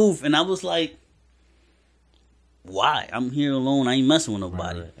told me to move, and I was like, "Why? I'm here alone. I ain't messing with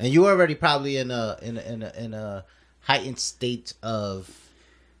nobody." Right. And you were already probably in a heightened state of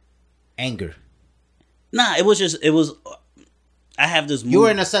anger. Nah, it was. I have this. You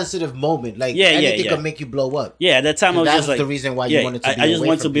were in a sensitive moment, like anything could make you blow up. Yeah, at that time I was that's just like the reason why you wanted to be I just away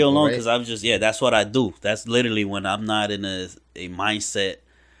wanted to from be people, alone right? because I was just that's what I do. That's literally when I'm not in a mindset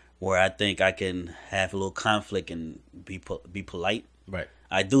where I think I can have a little conflict and be polite. Right.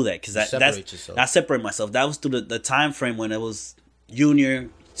 I do that because Separate yourself. I separate myself. That was through the time frame when it was senior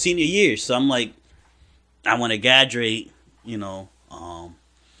year. So I'm like, I want to graduate, you know,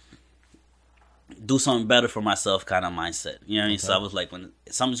 do something better for myself kind of mindset. You know what I mean? So I was like, when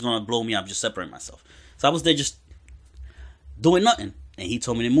something's going to blow me, I'm just separating myself. So I was there just doing nothing. And he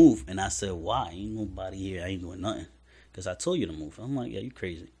told me to move. And I said, why? Ain't nobody here. I ain't doing nothing. Because I told you to move. I'm like, yeah, you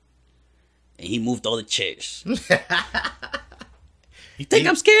crazy. And he moved all the chairs. You think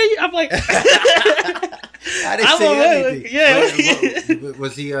I'm scared? I'm like... I didn't say anything. Yeah.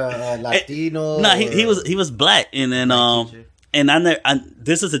 Was he a Latino? No, he was black. And then...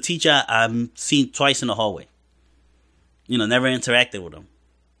 this is a teacher I've seen twice in the hallway. You know, never interacted with him.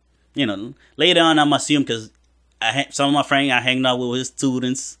 You know, later on I must see him because some of my friends I hanging out with his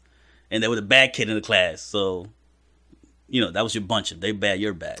students, and they were the bad kid in the class. So, you know, that was your bunch. If they bad,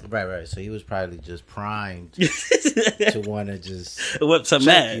 you're bad. Right. So he was probably just primed to want to just whip some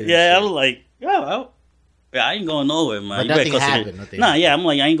mad. Yeah, I was like, I ain't going nowhere, man. But nothing happened. Yeah, I'm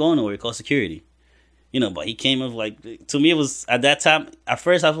like, I ain't going nowhere. Call security. You know, but he came of like, to me it was, at that time, at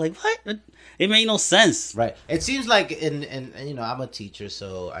first I was like, what? It made no sense. Right. It seems like, and you know, I'm a teacher,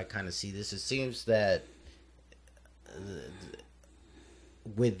 so I kind of see this. It seems that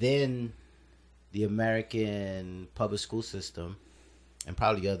within the American public school system, and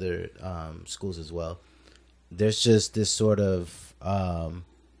probably other schools as well, there's just this sort of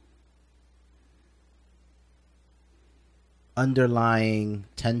underlying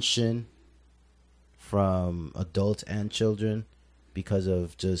tension from adults and children because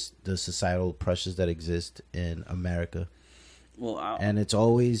of just the societal pressures that exist in America. Well, and it's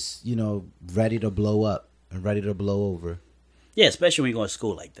always, you know, ready to blow up and ready to blow over. Yeah, especially when you go to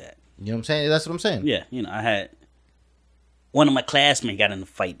school like that. You know what I'm saying? That's what I'm saying. Yeah, you know, I had one of my classmates got in a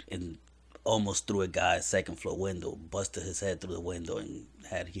fight and almost threw a guy's second floor window, busted his head through the window, and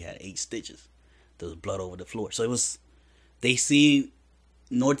he had 8 stitches. There was blood over the floor. So it was, they see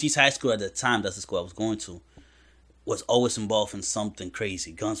Northeast High School at the time, that's the school I was going to, was always involved in something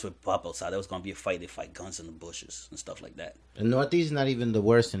crazy. Guns would pop outside. There was going to be a fight. They fight guns in the bushes and stuff like that. And Northeast is not even the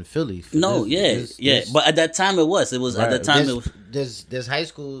worst in Philly. No, but at that time it was. It was right. At that time it was. There's high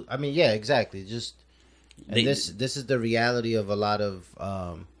school. I mean, yeah, exactly. Just and this is the reality of a lot of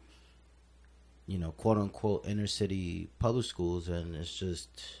you know, quote unquote inner city public schools, and it's just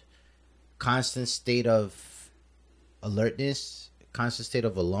constant state of alertness, constant state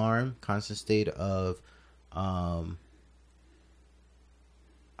of alarm, constant state of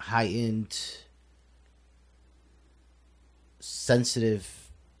heightened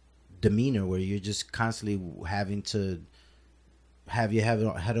sensitive demeanor where you're just constantly having to have your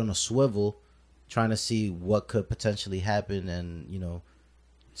head on a swivel trying to see what could potentially happen and, you know,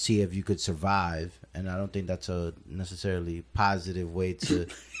 see if you could survive. And I don't think that's a necessarily positive way to,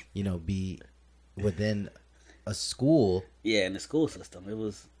 you know, be within a school. Yeah, in the school system. It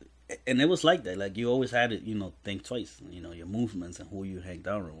was like that. Like, you always had to, you know, think twice, you know, your movements and who you hang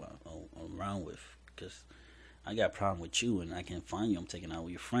down around with. Because I got a problem with you and I can't find you, I'm taking out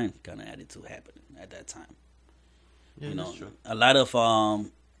with your friend kind of attitude happening at that time. Yeah, you know, that's true. A lot of, so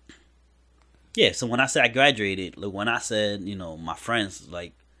when I said I graduated, look, when I said, you know, my friends,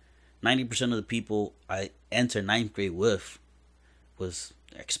 like, 90% of the people I entered 9th grade with was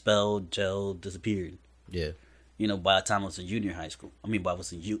expelled, jailed, disappeared. Yeah. You know, by the time I was in junior in high school.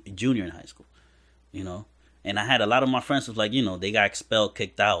 Junior in high school, you know. And I had a lot of my friends was like, you know, they got expelled,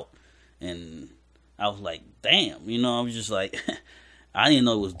 kicked out. And I was like, damn, you know, I was just like, I didn't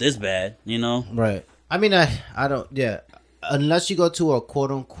know it was this bad, you know. Right. I mean, I don't, yeah. Unless you go to a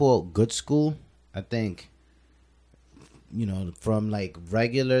quote-unquote good school, I think from like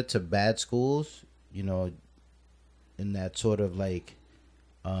regular to bad schools, in that sort of like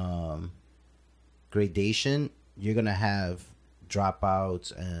gradation, you're gonna have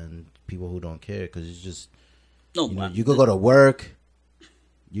dropouts and people who don't care because it's just you could go to work,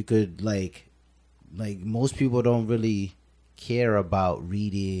 you could like most people don't really care about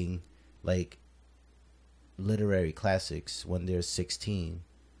reading like literary classics when they're 16.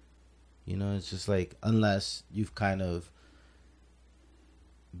 It's just like unless you've kind of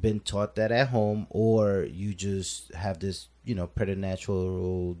been taught that at home or you just have this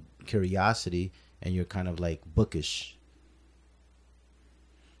preternatural curiosity and you're kind of like bookish.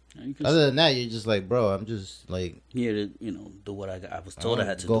 Other than that, you're just like, bro, I'm just like here to do what I was told I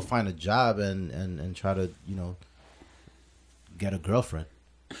had to go do. find a job and try to get a girlfriend.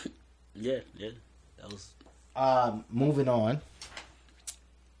 Yeah, that was. Moving on.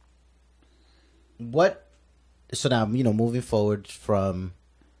 So now moving forward from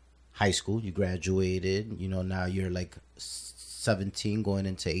high school, you graduated. Now you're like 17, going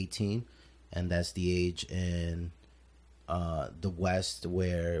into 18, and that's the age in the West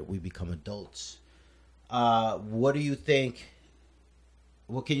where we become adults. What do you think?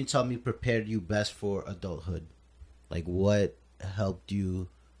 What can you tell me prepared you best for adulthood? Like, what helped you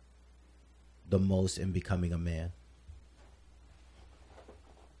the most in becoming a man?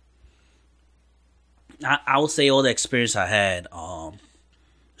 I would say all the experience I had,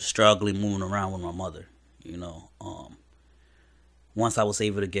 struggling moving around with my mother. Once I was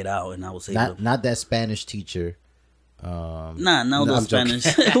able to get out and I was able not that Spanish teacher. No, I'm those Spanish.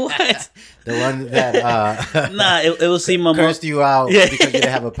 What? The one that it was see my cursed you out because you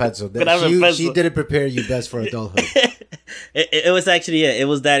didn't have a pencil. She didn't prepare you best for adulthood. It was actually it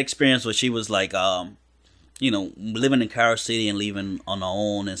was that experience where she was like living in Carlos City and leaving on her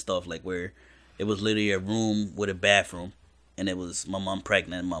own and stuff, like where it was literally a room with a bathroom and it was my mom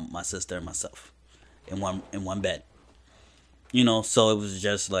pregnant, my sister and myself in one bed. So it was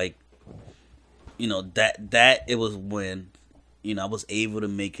just like that it was when I was able to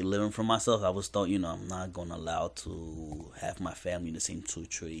make a living for myself. I was thought I'm not gonna allow to have my family in the same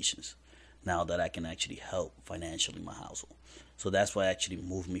situations now that I can actually help financially my household. So that's what actually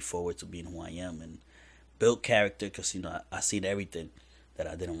moved me forward to being who I am and build character, because I seen everything that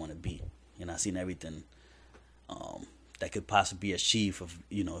I didn't want to be, and I seen everything that could possibly be achieved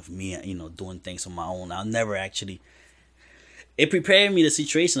of me doing things on my own. I never actually. It prepared me the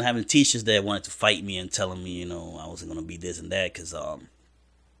situation of having teachers that wanted to fight me and telling me, I wasn't going to be this and that. Because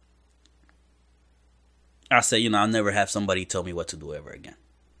I said, I'll never have somebody tell me what to do ever again.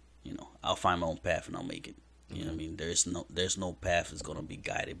 I'll find my own path and I'll make it. You know what I mean? There's no path that's going to be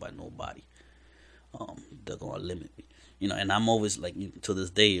guided by nobody. They're going to limit me. And I'm always like, to this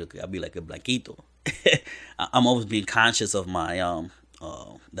day, I'll be like a blanquito. I'm always being conscious of my,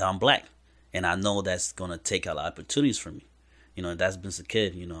 that I'm black. And I know that's going to take a lot of opportunities from me. That's been as a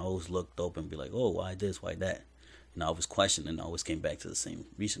kid, I always looked up and be like, oh, why this, why that? I always questioned and I always came back to the same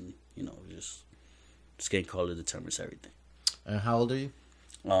reason, just getting color determines everything. And how old are you?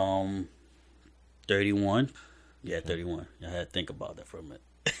 31. Yeah, 31. I had to think about that for a minute.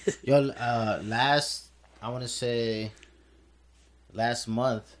 Yo, I want to say last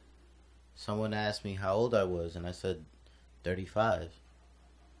month, someone asked me how old I was, and I said 35.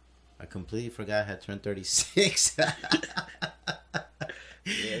 I completely forgot I had turned 36.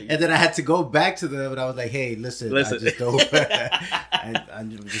 And then I had to go back to them, and I was like, "Hey, listen. I just don't.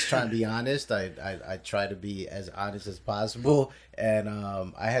 I'm just trying to be honest. I try to be as honest as possible. And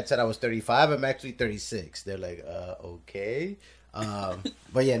I had said I was 35. I'm actually 36. They're like, okay.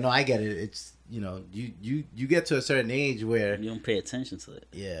 But yeah, no, I get it. It's you get to a certain age where you don't pay attention to it.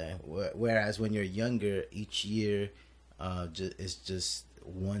 Yeah. Whereas when you're younger, each year, is just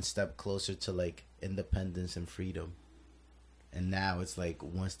one step closer to like independence and freedom. And now it's like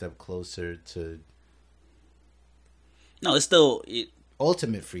one step closer to. No, it's still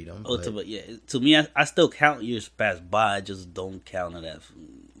ultimate freedom. Ultimate, yeah. To me, I still count years passed by. I just don't count it as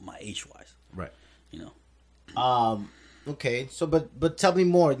my age wise. Right. Okay. So, but tell me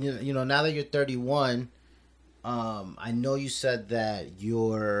more. Now that you're 31, I know you said that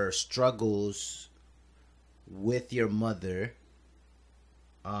your struggles with your mother,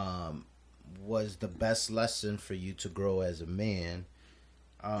 was the best lesson for you to grow as a man.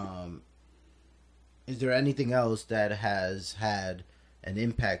 Is there anything else that has had an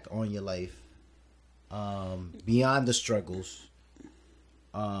impact on your life beyond the struggles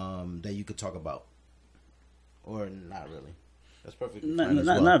that you could talk about, or not really? That's perfectly fine as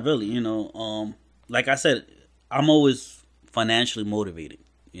well. Not really. Like I said, I'm always financially motivated.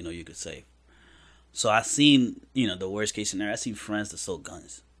 You could say. So I seen, the worst case scenario. I seen friends that sold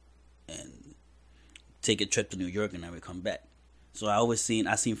guns and take a trip to New York and never come back. So I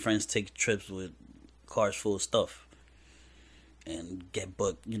seen friends take trips with cars full of stuff and get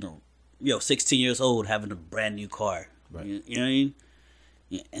booked. 16 years old having a brand new car. Right. You know what I mean?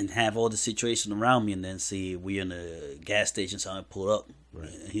 Yeah, and have all the situation around me, and then see we in a gas station, so I pull up, Right.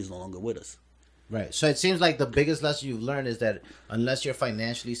 and he's no longer with us. Right. So it seems like the biggest lesson you've learned is that unless you're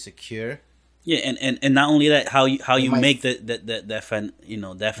financially secure. Yeah, and not only that, how you might- make that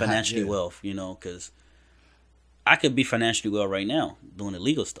financially yeah. wealth, because I could be financially well right now doing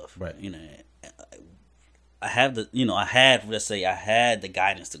illegal stuff. Right. I have I had the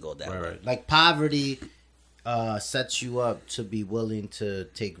guidance to go that way. Right. Like poverty sets you up to be willing to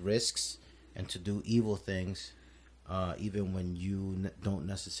take risks and to do evil things, even when you don't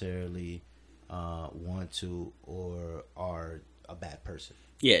necessarily want to or are a bad person.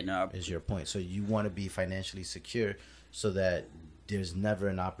 Yeah, no, Is your point. So you want to be financially secure so that there's never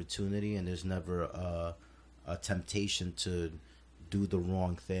an opportunity and there's never a temptation to do the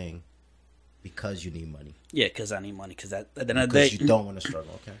wrong thing because you need money. yeah, because I need money. Because at the end of the day, Because you don't want to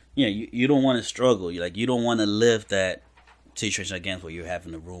struggle, okay? yeah, you don't want to struggle. You don't want to live that situation again where you're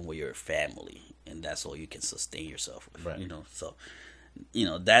having a room where you're a family and that's all you can sustain yourself with. Right. So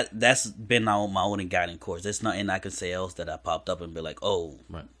that's been my only guiding course. There's nothing I can say else that I popped up and be like, oh,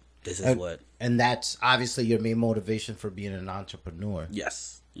 Right. this is what. And that's obviously your main motivation for being an entrepreneur.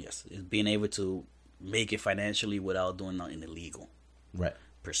 Yes, is being able to make it financially without doing nothing illegal Right.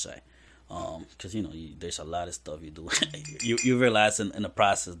 per se. Because there's a lot of stuff you do. you realize in the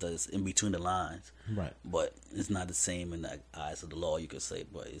process that it's in between the lines, Right. but it's not the same in the eyes of the law. You could say,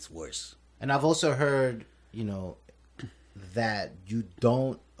 but it's worse. And I've also heard, that you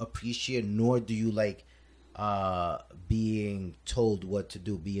don't appreciate nor do you like being told what to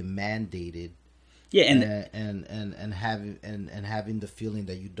do, being mandated. Yeah, and having the feeling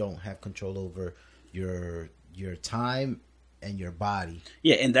that you don't have control over your time and your body.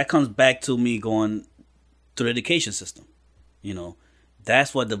 yeah, and that comes back to me going through the education system.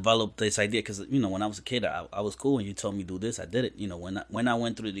 That's what developed this idea. Because when I was a kid, I was cool, and you told me do this, I did it. When I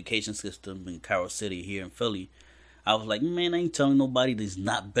went through the education system in Carol City here in Philly, I was like, man, I ain't telling nobody that's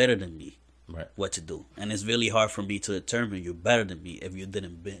not better than me Right. what to do. And it's really hard for me to determine you're better than me if you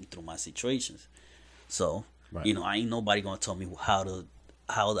didn't been through my situations. So, Right. I ain't nobody gonna tell me how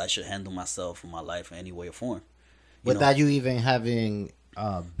I should handle myself in my life in any way or form. Without you even having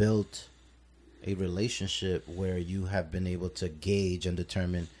built a relationship where you have been able to gauge and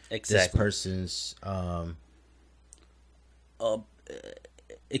determine this person's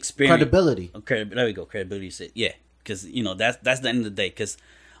Experience. credibility There we go. Credibility. Yeah, because that's the end of the day. Because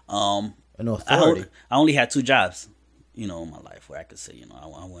and authority. I only had 2 jobs, in my life where I could say,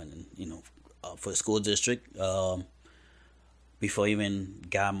 I went and for the school district before I even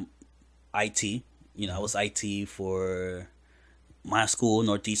got IT. I was IT for my school,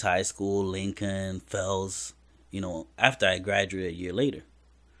 Northeast High School, Lincoln, Fells. After I graduated a year later,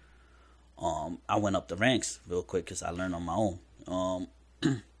 I went up the ranks real quick because I learned on my own.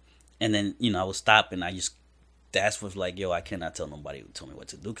 And then I was stopping. That's was like, yo, I cannot tell nobody who told me what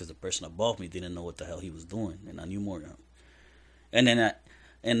to do because the person above me didn't know what the hell he was doing, and I knew more than him. And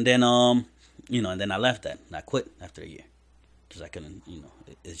then I left that. And I quit after a year because I couldn't.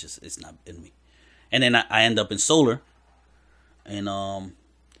 It's not in me. And then I end up in solar, and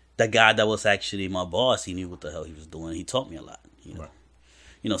the guy that was actually my boss, he knew what the hell he was doing. He taught me a lot. Right.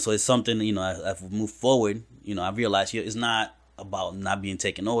 So it's something. I've moved forward. I realized it's not about not being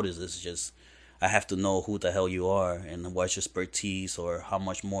taken orders. It's just I have to know who the hell you are and what's your expertise or how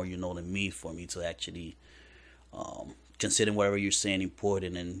much more you know than me for me to actually consider whatever you're saying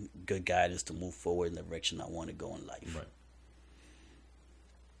important and good guidance to move forward in the direction I want to go in life. Right.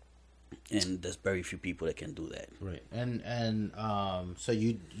 And there's very few people that can do that. Right. And so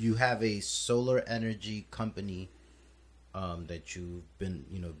you have a solar energy company that you've been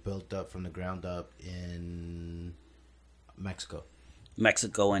built up from the ground up in Mexico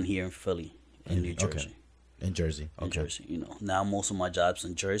and here in Philly, in New Jersey. Okay. In Jersey. Okay. In Jersey, now most of my jobs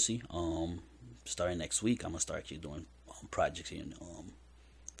in Jersey. Starting next week, I'm gonna start actually doing projects here in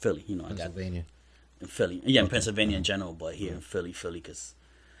Philly. Pennsylvania. In Philly, yeah, in Pennsylvania in general, but here in Philly, because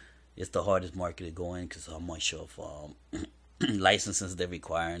it's the hardest market to go in because how much of licenses they're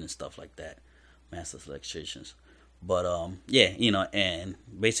requiring and stuff like that, master's electricians. But and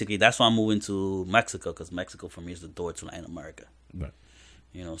basically that's why I'm moving to Mexico because Mexico for me is the door to Latin America. Right.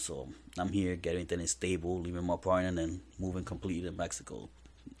 So I'm here getting things stable, leaving my partner, and then moving completely to Mexico.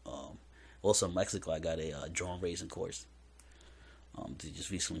 Also in Mexico, I got a drone racing course. They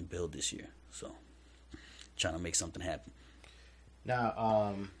just recently built this year. So trying to make something happen.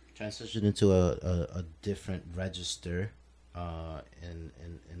 Now, transition into a different register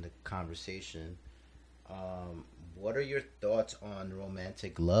in the conversation. What are your thoughts on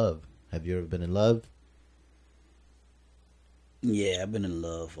romantic love? Have you ever been in love? Yeah, I've been in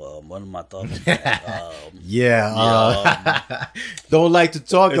love. One of my thoughts is that, don't like to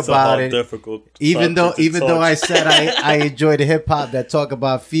talk it's about a it. difficult Even though subject to I touch. said I enjoy the hip hop that talk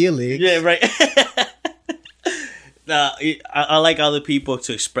about feelings. Yeah, right. Nah, I like other people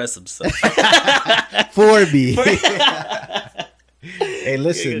to express themselves. For me. Hey,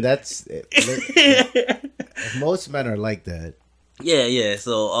 listen, most men are like that. Yeah.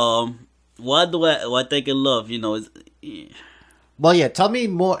 So, why do I think in love? You know, Well, yeah, tell me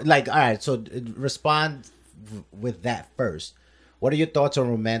more. Like, all right, so respond with that first. What are your thoughts on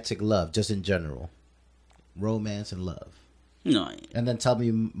romantic love, just in general? Romance and love. you know, And then tell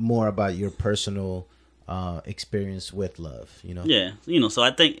me more about your personal experience with love, you know? yeah. You know, so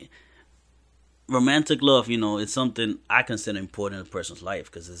I think romantic love, you know, it's something I consider important in a person's life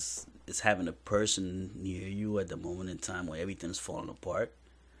because it's having a person near you at the moment in time where everything's falling apart.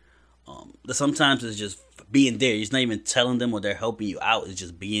 Sometimes it's just being there. It's not even telling them or they're helping you out. It's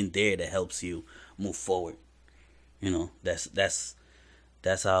just being there that helps you move forward. You know, that's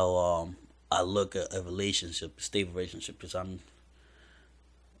how I look at a relationship, a stable relationship. Because I'm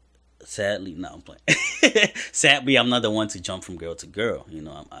I'm playing. Sadly, I'm not the one to jump from girl to girl. You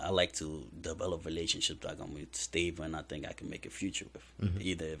know, I like to develop relationships that I'm gonna be stable and I think I can make a future with. Mm-hmm.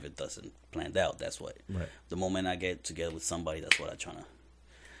 Either if it doesn't planned out, that's what. Right. The moment I get together with somebody, that's what I'm trying to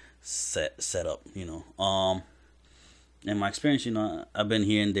set up. You know, in my experience, you know, I've been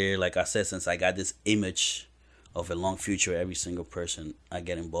here and there. Like I said, since I got this image of a long future, every single person I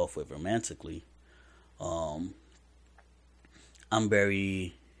get involved with romantically, I'm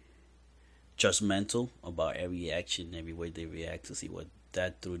very judgmental about every action, every way they react to see what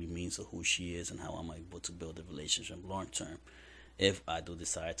that truly means of who she is and how I'm able to build a relationship long term if I do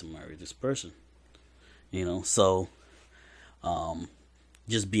decide to marry this person. You know, so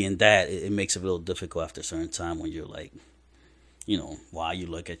just being that, it makes it a little difficult after a certain time when you're like, you know, why you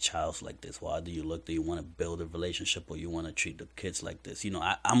look at childs like this? Why do you want to build a relationship or you want to treat the kids like this? You know,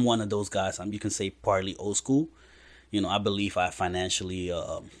 I'm one of those guys. You can say partly old school. You know, I believe I financially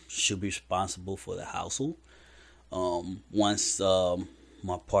should be responsible for the household. Once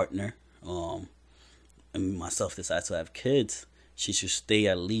my partner and myself decide to have kids, she should stay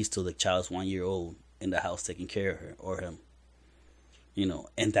at least till the child's 1 year old in the house taking care of her or him. You know,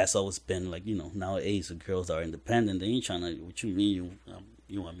 and that's always been like, you know, nowadays the girls are independent. They ain't trying to, what you mean,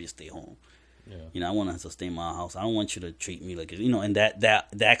 you want me to stay home. Yeah. You know, I want her to stay in my house. I don't want you to treat me like, you know, and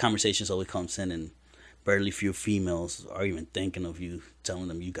that conversation always comes in and barely few females are even thinking of you telling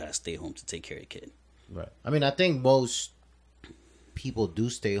them you gotta stay home to take care of your kid. Right. I mean, I think most people do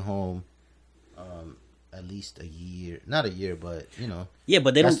stay home at least a year. Not a year, but, you know. Yeah,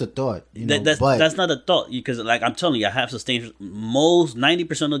 but that's the thought. You know, that's not a thought. Because, like, I'm telling you, I have sustained...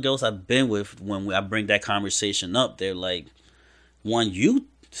 90% of the girls I've been with, when I bring that conversation up, they're like, you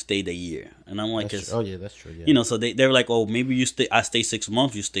stayed a year. And I'm like... Oh, yeah, that's true. Yeah. You know, so they're like, oh, maybe I stay 6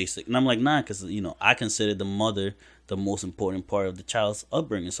 months, you stay 6. And I'm like, nah, because, you know, I consider the mother the most important part of the child's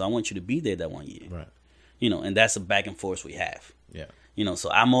upbringing. So I want you to be there that 1 year. Right. You know, and that's a back and forth we have. Yeah. You know, so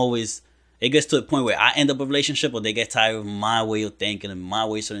I'm always... It gets to a point where I end up a relationship or they get tired of my way of thinking and my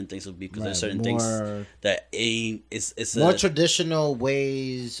way certain things will be because there's certain things that it's more traditional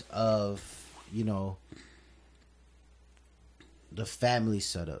ways of, you know, the family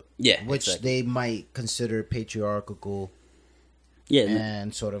setup. Yeah. Which they might consider patriarchal. Yeah.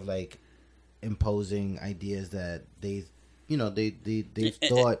 And sort of like imposing ideas that they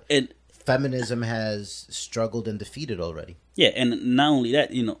thought feminism has struggled and defeated already. Yeah, and not only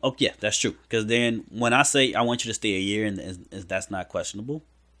that, you know, yeah, that's true. Because then when I say I want you to stay a year, and that's not questionable,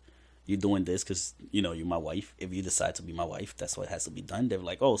 you're doing this because, you know, you're my wife. If you decide to be my wife, that's what has to be done. They're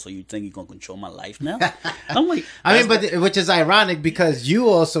like, oh, so you think you're going to control my life now? I'm like... which is ironic because you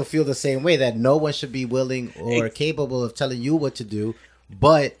also feel the same way, that no one should be willing or capable of telling you what to do.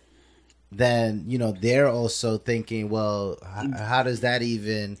 But then, you know, they're also thinking, well, how does that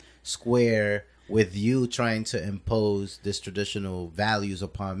even square with you trying to impose this traditional values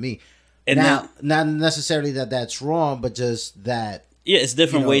upon me? And now, not necessarily that that's wrong, but just that... Yeah, it's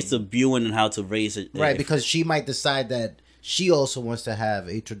different ways of viewing and how to raise it. Right, because she might decide that she also wants to have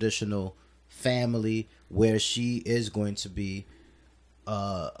a traditional family where she is going to be,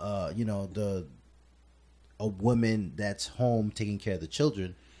 a woman that's home taking care of the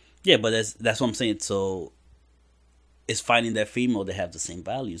children. Yeah, but that's what I'm saying. So it's finding that female that have the same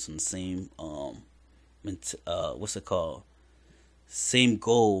values and the same what's it called? Same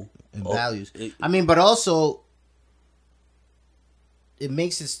goal and values. I mean, but also it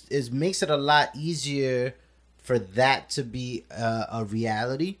makes it a lot easier for that to be a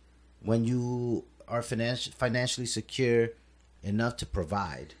reality when you are financially secure enough to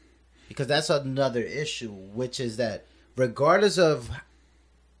provide, because that's another issue, which is that regardless of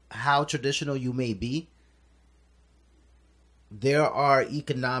how traditional you may be, there are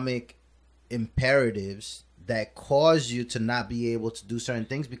economic imperatives that cause you to not be able to do certain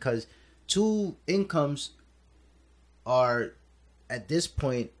things, because two incomes are at this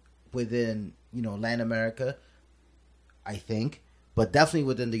point within, Latin America, I think, but definitely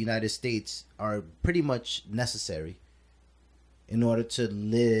within the United States, are pretty much necessary in order to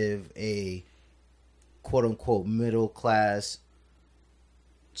live a quote unquote middle class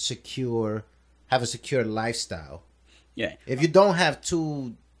have a secure lifestyle. Yeah. If you don't have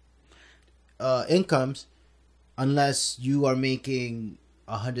two incomes, unless you are making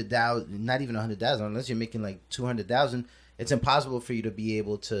 100,000, not even 100,000, unless you're making like 200,000, it's impossible for you to be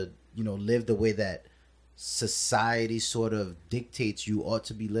able to, live the way that society sort of dictates you ought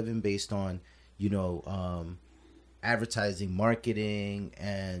to be living, based on, advertising, marketing,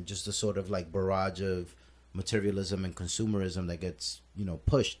 and just the sort of like barrage of materialism and consumerism that gets,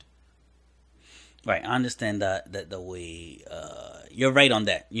 pushed. Right, I understand that the way you're right on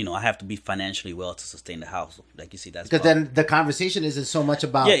that. I have to be financially well to sustain the household. Like you see, that's because then the conversation isn't so much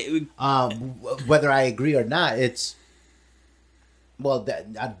about whether I agree or not. It's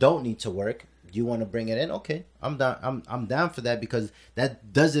I don't need to work. Do you want to bring it in? Okay, I'm down. I'm down for that, because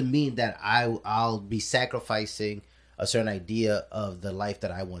that doesn't mean that I'll be sacrificing a certain idea of the life that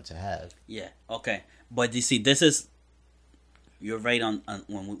I want to have. Yeah. Okay. But you see, you're right on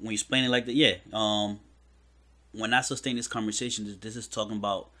when you explain it like that. Yeah. When I sustain this conversation, this is talking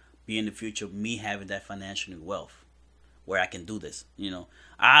about being the future, me having that financial wealth where I can do this.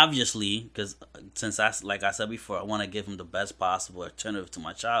 Obviously, because since like I said before, I want to give him the best possible alternative to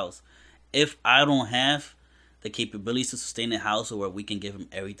my child. If I don't have the capabilities to sustain a household where we can give him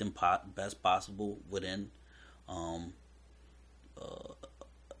everything best possible within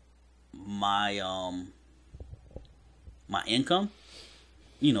my my income,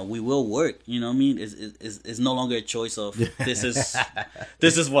 we will work. You know what I mean? It's no longer a choice of this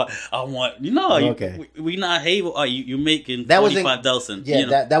is what I want. Okay. We not able. You making 25,000.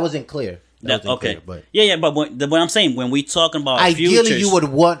 Yeah, that wasn't clear. Okay, clear, but yeah, but what I'm saying, when we talking about ideally, futures, you would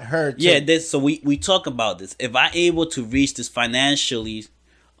want her to. Yeah, so we talk about this. If I able to reach this financially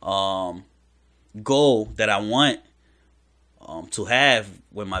goal that I want to have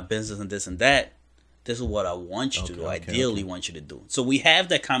with my business and this and that, this is what I want you to do. Ideally, want you to do. So we have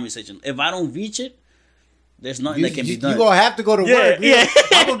that conversation. If I don't reach it, there's nothing that can be done. You're going to have to go to work. Yeah.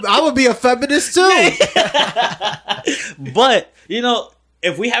 I would be a feminist too. But,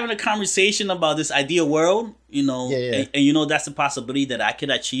 if we're having a conversation about this ideal world, and that's a possibility that I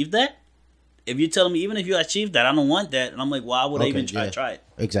could achieve that. If you're telling me, even if you achieve that, I don't want that, and I'm like, why would I even try it?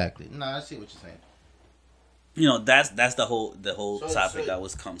 Exactly. No, I see what you're saying. That's the whole topic that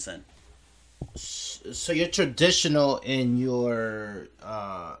was comes in. So you're traditional in your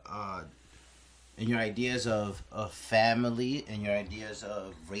ideas of family, and your ideas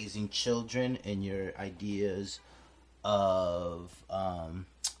of raising children, and your ideas of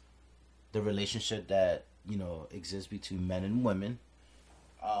the relationship that exists between men and women.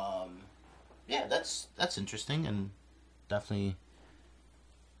 Yeah, that's interesting, and definitely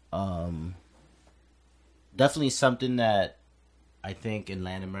something that I think in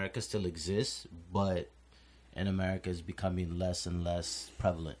Latin America still exists, but in America is becoming less and less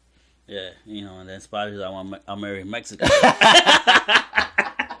prevalent. Yeah, and then Spanish, I'll marry Mexican.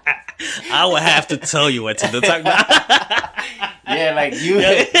 I would have to tell you what to do. Yeah, like you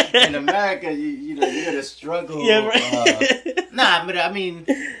in America, you're gonna struggle. Yeah, right. But I mean,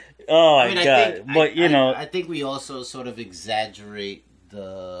 oh my God! I think we also sort of exaggerate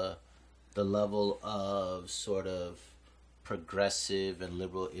the level of sort of progressive and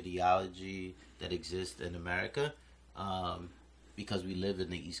liberal ideology that exists in America, because we live in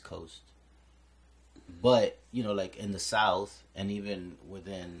the East Coast. But like in the South, and even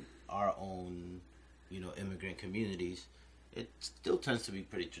within our own, immigrant communities, it still tends to be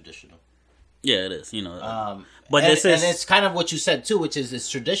pretty traditional. Yeah, it is. But and it's kind of what you said too, which is it's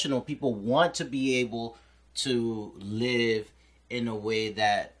traditional. People want to be able to live in a way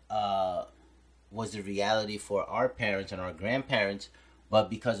that was the reality for our parents and our grandparents, but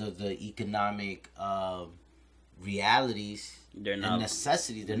because of the economic realities and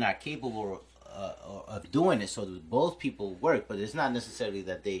necessities, they're not capable of doing it so that both people work, but it's not necessarily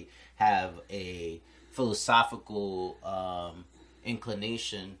that they have a philosophical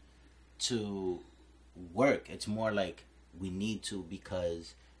inclination to work. It's more like we need to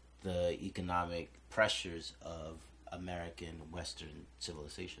because the economic pressures of American Western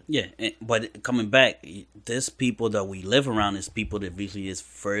civilization. Yeah, but coming back, this people that we live around is people that usually is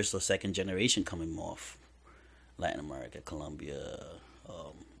first or second generation coming off Latin America, Colombia,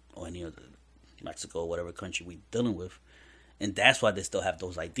 or any other Mexico, whatever country we dealing with, and that's why they still have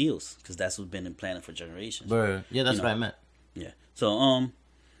those ideals because that's what's been implanted for generations. But yeah, that's what I meant. Yeah. So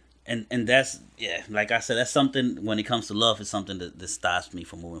and that's like I said, that's something when it comes to love, it's something that stops me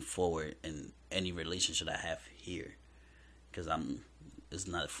from moving forward in any relationship I have here, because it's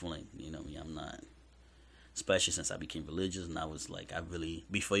not a fling. You know, I'm not, especially since I became religious and I was like, I really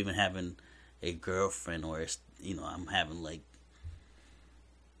before even having a girlfriend or I'm having like.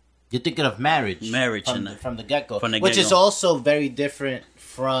 You're thinking of marriage from the get go, which is also very different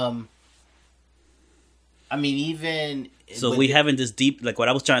from. I mean, even so, we having this deep, like what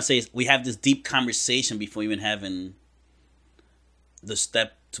I was trying to say is, we have this deep conversation before even having the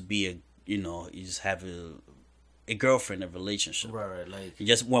step to be you just have a girlfriend, a relationship, right? Like you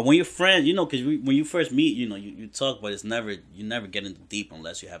just when you're friends, because when you first meet, you talk, but you never get into deep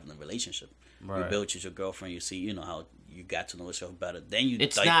unless you're having a relationship. Right. You build with your girlfriend, you see, how you got to know yourself better. Then you.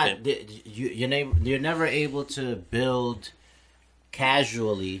 It's not you're never able to build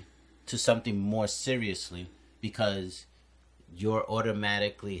casually to something more seriously because you're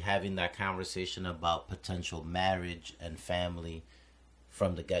automatically having that conversation about potential marriage and family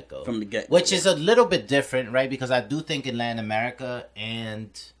from the get-go. Which is a little bit different, right? Because I do think in Latin America and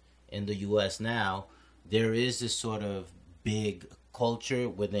in the U.S. now, there is this sort of big culture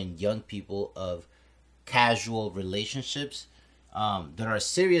within young people of casual relationships that are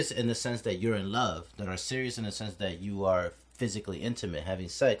serious in the sense that you're in love, that are serious in the sense that you are physically intimate, having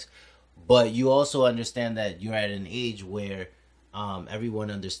sex. But you also understand that you're at an age where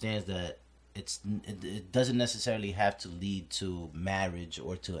everyone understands that it doesn't necessarily have to lead to marriage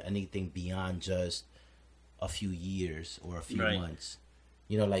or to anything beyond just a few years or a few months.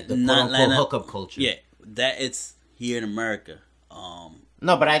 Like the quote-unquote hookup culture. Yeah, that it's here in America.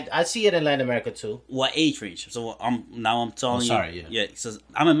 No, but I see it in Latin America too. What age range? So I'm telling you. Sorry, yeah. So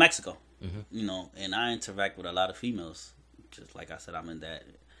I'm in Mexico, and I interact with a lot of females. Just like I said, I'm in that.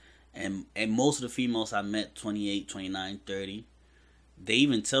 And most of the females I met, 28, 29, 30, they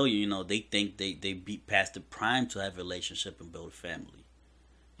even tell you, they think they beat past the prime to have a relationship and build a family.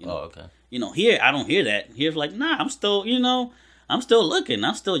 Oh, okay. Here, I don't hear that. Here's like, nah, I'm still, I'm still looking.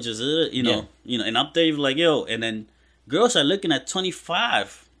 I'm still just, and up there, like, yo, and then girls are looking at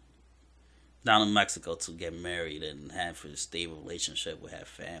 25 down in Mexico to get married and have a stable relationship, with have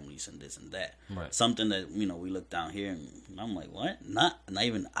families and this and that. Right. Something that we look down here and I'm like, what? Not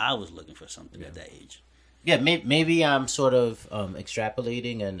even I was looking for something at that age. Yeah, maybe I'm sort of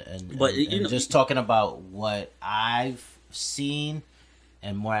extrapolating and just talking about what I've seen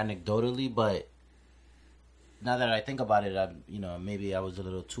and more anecdotally. But now that I think about it, maybe I was a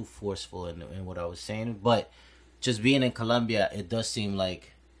little too forceful in what I was saying. But just being in Colombia, it does seem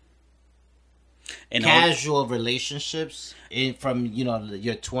like. And casual relationships from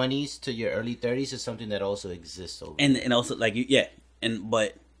your 20s to your early 30s is something that also exists over there. And also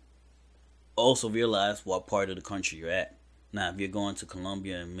but also realize what part of the country you're at. Now, if you're going to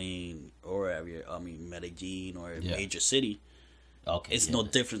Colombia, Medellin or a major city, okay, it's no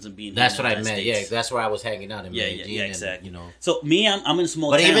difference in being. That's what I meant. States. Yeah, that's where I was hanging out in Medellin. Yeah, exactly. And, so me, I'm in a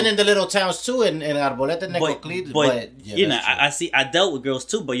small. But town. Even in the little towns too, in Arboleta, Necoclí. But I dealt with girls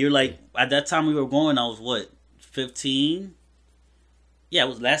too. But you're like, at that time we were going, I was 15. Yeah, it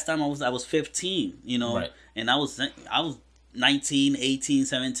was last time I was 15. Right. And I was 19, 18,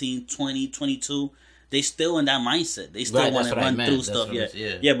 17, 20, 22. They still in that mindset. They still want to run through stuff.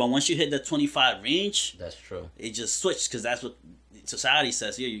 Yeah. But once you hit the 25 range, that's true. It just switched because that's what society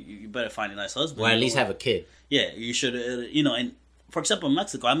says. Yeah, you better find a nice husband. Or at least have a kid. Yeah, you should. And for example, in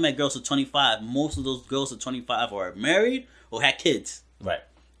Mexico, I met girls at 25. Most of those girls at 25 are married or had kids. Right.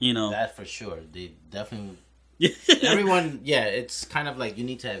 That for sure. They definitely. Everyone, it's kind of like you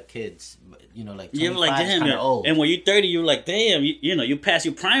need to have kids. Like 25 you're like, damn, is kind of old. And when you're 30, you're like, damn, you passed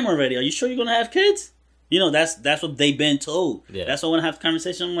your prime already. Are you sure you're gonna have kids? That's what they've been told. Yeah. That's why when I have a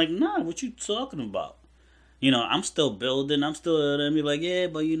conversation, I'm like, nah, what you talking about? I'm still building. I'm still and be like, yeah,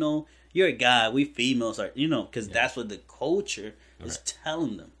 but you're a guy. We females are, because that's what the culture is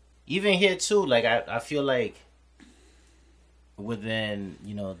telling them. Even here too, like I feel like within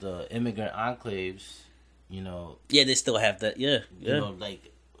the immigrant enclaves, yeah, they still have that. Yeah.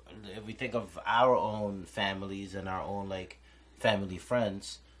 Like if we think of our own families and our own like family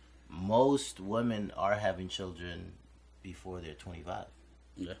friends, most women are having children before they're 25.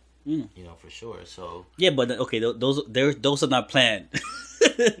 Yeah. You know, for sure. So Yeah, but okay, those are not planned.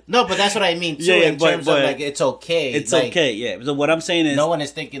 no, but that's what I mean too. Yeah, in terms of like, it's okay. It's like, okay. Yeah. So what I'm saying is, no one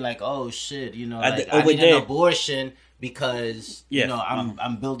is thinking like, oh shit, you know, like, I over need there- an abortion because Yeah, you know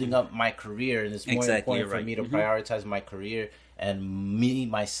I'm building up my career, and it's more Exactly, important you're for right. me to prioritize my career and me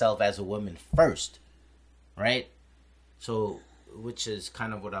myself as a woman first, right? So, which is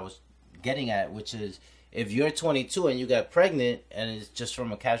kind of what I was getting at, which is if you're 22 and you got pregnant and it's just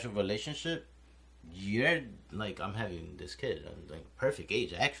from a casual relationship, you're like, I'm having this kid. I'm like perfect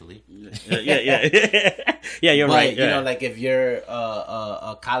age, actually. yeah. Yeah, you're But, right. Yeah. you know, like if you're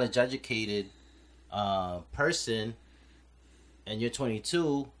a college educated person and you're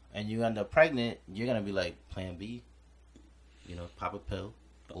 22 and you end up pregnant, you're gonna be like, Plan B, you know, pop a pill,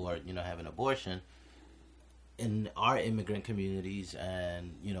 or you know, have an abortion. In our immigrant communities,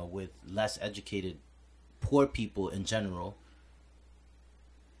 and you know, with less educated, poor people in general,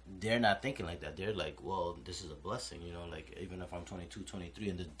 they're not thinking like that. They're like, well, this is a blessing, you know, like even if I'm 22, 23,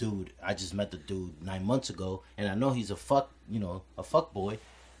 and the dude, I just met the dude 9 months ago, and I know he's a fuck boy,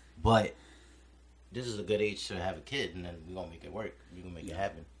 but this is a good age to have a kid, and then we're gonna make it work. We're gonna make it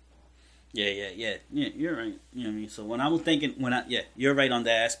happen. Yeah, you're right. You know what I mean? So when I was thinking, you're right on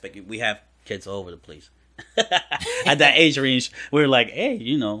that aspect. We have kids all over the place. At that age range, we're like, hey,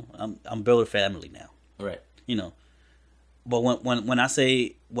 you know, I'm building a family now. Right. You know, but when I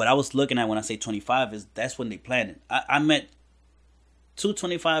say what I was looking at when I say 25 is that's when they planned it. I met two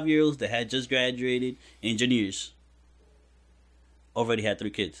 25-year-olds that had just graduated, engineers, already had 3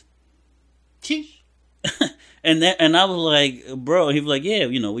 kids. Sheesh. And I was like, bro, he was like, yeah,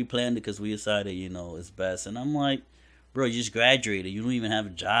 you know, we planned it because we decided, you know, it's best. And I'm like, bro, you just graduated. You don't even have a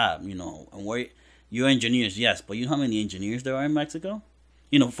job, you know. And you're engineers, yes, but you know how many engineers there are in Mexico?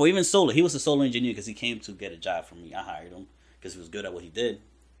 You know, for even solar, he was a solar engineer because he came to get a job from me. I hired him because he was good at what he did.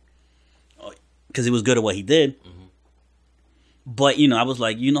 Mm-hmm. But, you know, I was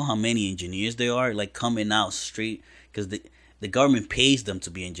like, you know how many engineers there are, like, coming out straight, because the government pays them to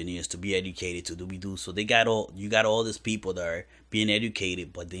be engineers, to be educated, to do. So you got all these people that are being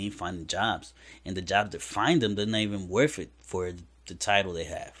educated, but they ain't finding jobs. And the jobs that find them, they're not even worth it for the title they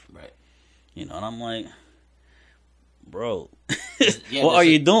have. Right. You know, and I'm like, bro, Yeah, what are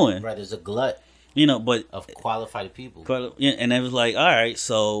you doing? Right, there's a glut, you know, but of qualified people. And I was like, all right,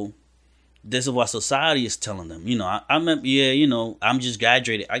 so this is what society is telling them. You know, I'm you know, I'm just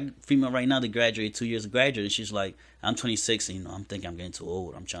graduated. Female right now, they graduated 2 years of graduate, and she's like, I'm 26, and you know, I'm thinking I'm getting too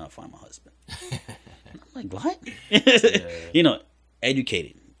old. I'm trying to find my husband. And I'm like, what? You know,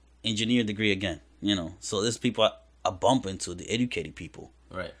 educated, engineer degree again. You know, so there's people I bump into, the educated people.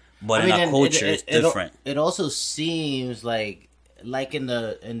 Right. But in our culture, it's different. It also seems like in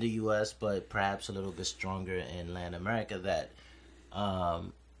the U.S., but perhaps a little bit stronger in Latin America, that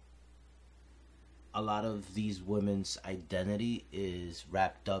a lot of these women's identity is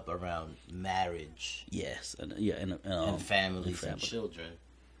wrapped up around marriage. Yes, and families and children,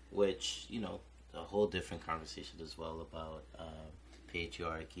 which, you know, a whole different conversation as well about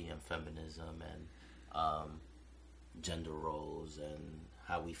patriarchy and feminism and gender roles and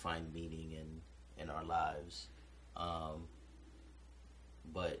how we find meaning in our lives.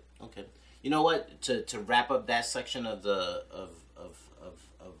 But okay, you know what? To wrap up that section of the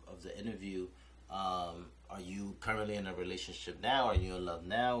interview, are you currently in a relationship now? Are you in love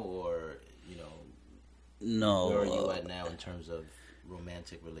now, or you know? No. Where are you at now in terms of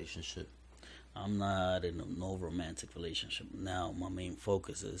romantic relationship? I'm not in no romantic relationship now. My main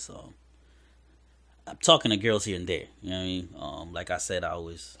focus is I'm talking to girls here and there. You know what I mean? Like I said,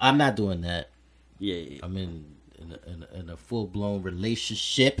 I'm not doing that. Yeah. I'm in a full blown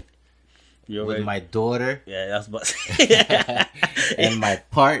relationship with my daughter. Yeah, that's about and my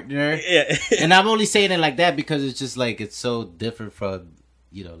partner. Yeah. And I'm only saying it like that because it's just like it's so different from,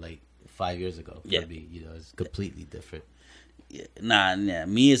 you know, like 5 years ago. Yeah. Me, you know, it's completely different. Yeah. Nah.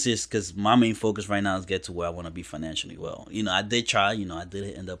 Me, it's just because my main focus right now is get to where I want to be financially well. You know, I did try. You know, I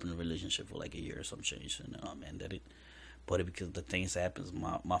did end up in a relationship for like a year or some change, and ended it. But because the things happens,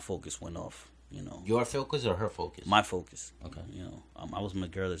 my focus went off. You know, your focus or her focus? My focus. Okay. You know, I was with my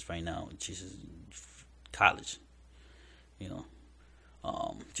girl that's right now. She's in college. You know,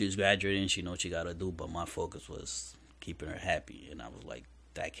 she was graduating. She knows what she got to do. But my focus was keeping her happy, and I was like,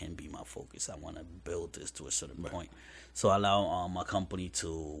 that can be my focus. I want to build this to a certain point. So I allow my company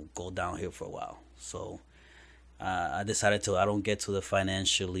to go downhill for a while. So I decided I don't get to the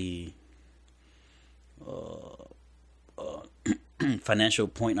financially financial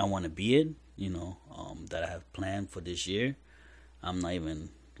point I want to be in, that I have planned for this year, I'm not even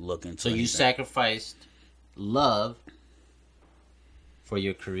looking to So you anything. sacrificed love for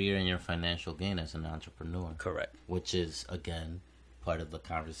your career and your financial gain as an entrepreneur. Correct. Which is, again, part of the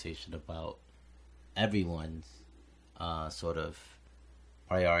conversation about everyone's sort of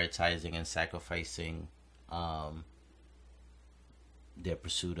prioritizing and sacrificing their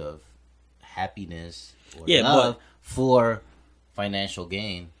pursuit of happiness or love for financial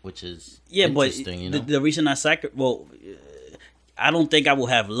gain, which is interesting. But the reason I don't think I will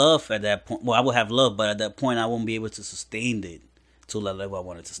have love at that point. Well, I will have love, but at that point, I won't be able to sustain it to the level I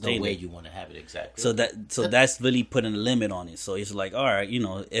wanted to sustain the way it. you want to have it, exactly. So that's really putting a limit on it. So it's like, all right,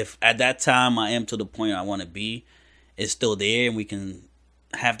 if at that time I am to the point I want to be, it's still there, and we can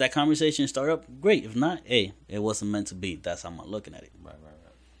have that conversation and start up. Great. If not, hey, it wasn't meant to be. That's how I'm looking at it. Right.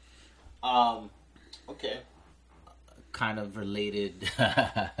 Okay. Kind of related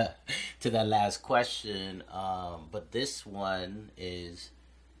to that last question, but this one is: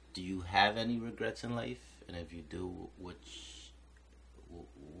 do you have any regrets in life? And if you do,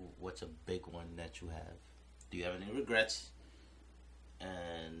 what's a big one that you have? Do you have any regrets?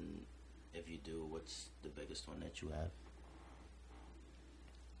 And if you do, what's the biggest one that you have?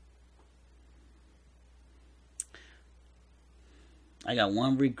 I got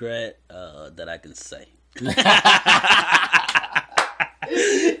one regret that I can say.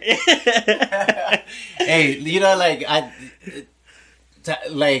 Hey,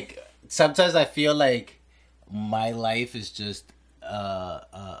 sometimes I feel like my life is just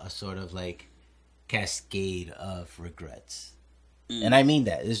a sort of like cascade of regrets, and I mean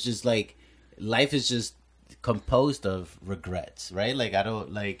that it's just like life is just composed of regrets, right? Like I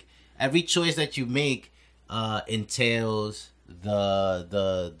don't like every choice that you make entails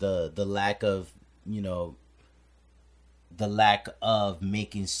the lack of the lack of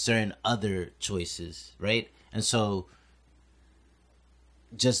making certain other choices, right? And so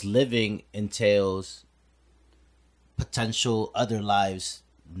just living entails potential other lives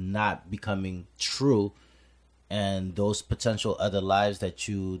not becoming true, and those potential other lives that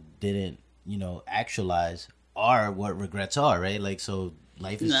you didn't actualize are what regrets are, right? Like, so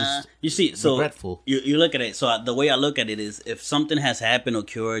life is just you see, so regretful. You look at it. So the way I look at it is, if something has happened or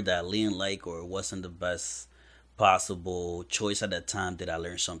occurred that I didn't like or wasn't the best possible choice at that time, did I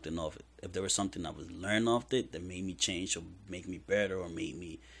learn something of it? If there was something I was learning off it that made me change or make me better or made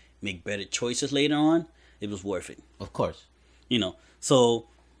me make better choices later on, it was worth it. Of course. So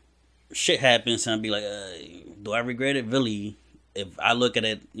shit happens and I'll be like, do I regret it? Really? If I look at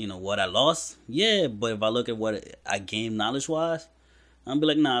it, what I lost, yeah. But if I look at what I gained knowledge-wise, I'll be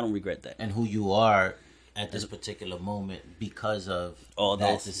like, nah, I don't regret that. And who you are at this particular moment because of all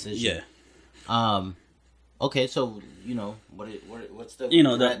that decision. Yeah. Okay, so what's the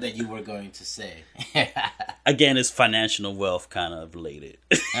regret that you were going to say? Again, it's financial wealth kind of related.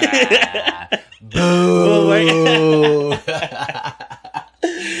 Boo!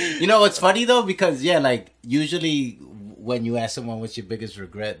 What's funny though, because usually when you ask someone what's your biggest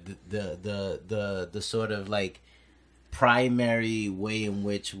regret, the sort of like primary way in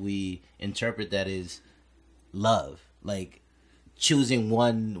which we interpret that is love, like choosing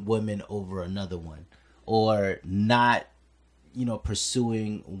one woman over another one, or not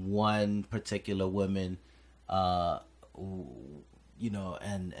pursuing one particular woman and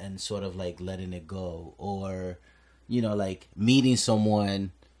sort of like letting it go, or like meeting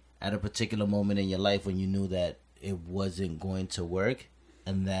someone at a particular moment in your life when you knew that it wasn't going to work,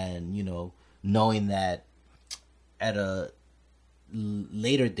 and then knowing that at a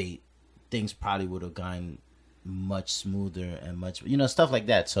later date things probably would have gone much smoother and much stuff like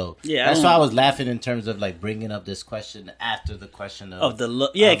that. So yeah, that's why I was laughing in terms of like bringing up this question after the question of the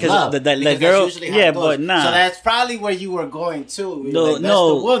because the girl, but nah. So that's probably where you were going to. No, that's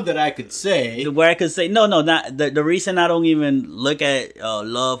the one that I could say. Where I could say not the reason I don't even look at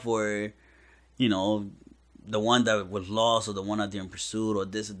love or the one that was lost or the one I didn't pursue or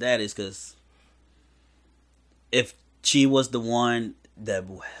this or that is because if she was the one that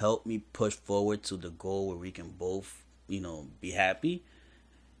will help me push forward to the goal where we can both, be happy,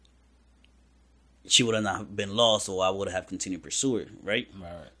 she would have not been lost, or I would have continued to pursue her, right?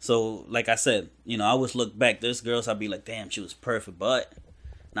 Right. So, like I said, I always look back. There's girls I'd be like, damn, she was perfect, but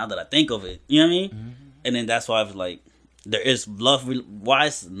now that I think of it, you know what I mean? Mm-hmm. And then that's why I was like, there is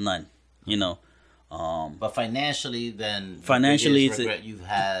love-wise, none, But financially, then financially, the regret you've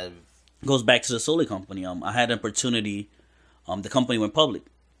had goes back to the solar company. I had an opportunity. The company went public.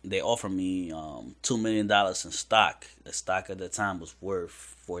 They offered me $2 million in stock. The stock at the time was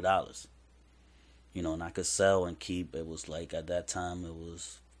worth $4. And I could sell and keep. It was like at that time, it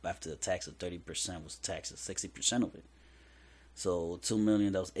was after the tax of 30% was taxed at 60% of it. So $2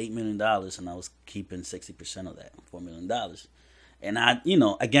 million, that was $8 million, and I was keeping 60% of that, $4 million. And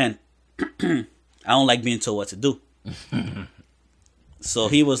again, I don't like being told what to do. So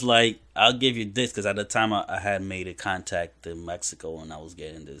he was like, "I'll give you this," because at the time I had made a contact in Mexico, and I was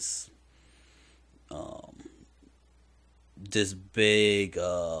getting this big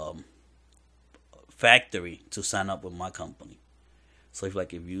factory to sign up with my company. So if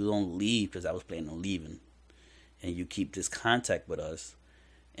you don't leave, because I was planning on leaving, and you keep this contact with us,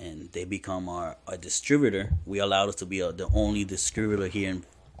 and they become our distributor, we allowed us to be the only distributor here in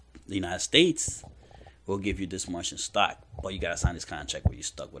the United States. We'll give you this much in stock, but you gotta sign this contract where you're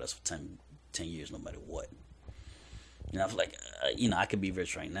stuck with us for 10 years, no matter what. I was like, I could be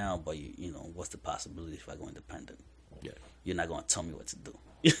rich right now, but what's the possibility if I go independent? Yeah. You're not gonna tell me what to do.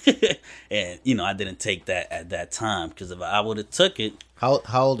 And I didn't take that at that time, because if I would have took it. How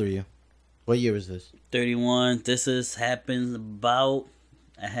old are you? What year is this? 31. This is happened about.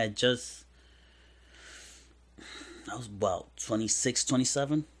 I was about 26,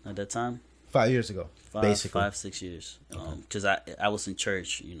 27 at that time. 5 years ago, basically. 5, 6 years. Because I was in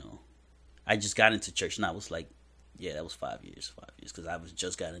church, I just got into church, and I was like, yeah, that was 5 years, because I was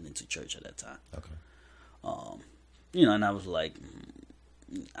just gotten into church at that time. Okay. And I was like,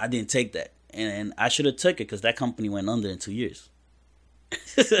 I didn't take that, and I should have took it, because that company went under in 2 years.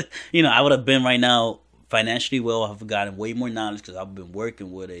 I would have been right now financially well. I've gotten way more knowledge, because I've been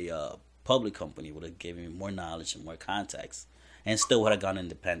working with a public company, would have given me more knowledge and more contacts, and still would have gone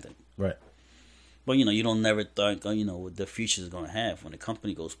independent. Right. But you don't never think what the future is gonna have. When the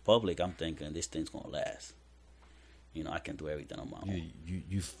company goes public, I'm thinking this thing's gonna last. I can do everything on my own.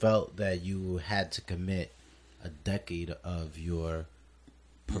 You felt that you had to commit a decade of your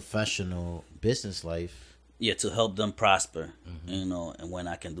professional business life. Yeah, to help them prosper. And when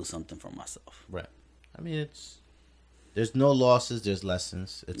I can do something for myself. Right. I mean, there's no losses, there's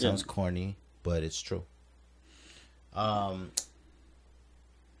lessons. It sounds corny, but it's true.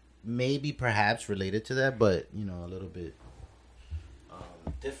 Maybe perhaps related to that, but a little bit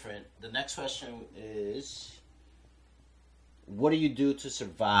different. The next question is, what do you do to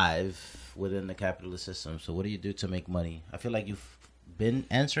survive within the capitalist system? So what do you do to make money? I feel like you've been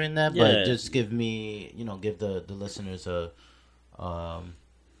answering that, but just give me, give the listeners a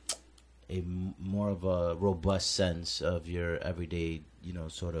more of a robust sense of your everyday,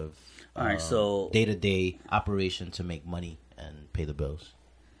 sort of all right, so day-to-day operation to make money and pay the bills.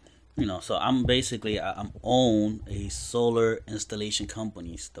 So I'm basically I'm own a solar installation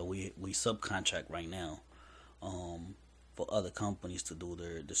companies that we subcontract right now, for other companies to do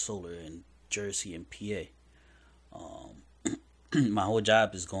the solar in Jersey and PA. My whole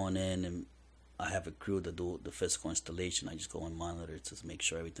job is going in, and I have a crew to do the physical installation. I just go and monitor to make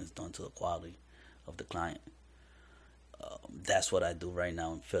sure everything's done to the quality of the client. That's what I do right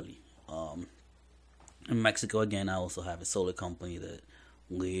now in Philly. In Mexico, again, I also have a solar company that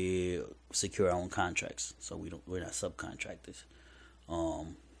we secure our own contracts, so we're not subcontractors.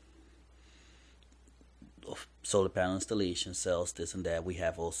 Solar panel installation, sales, this and that. We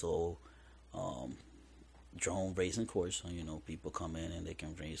have also drone raising course. So, people come in and they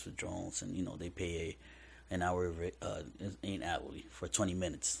can raise with drones, and they pay an hour, ain't hourly for 20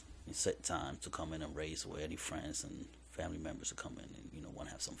 minutes in set time to come in and raise with any friends and family members to come in and want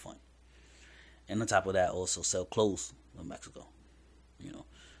to have some fun. And on top of that, also sell clothes in Mexico.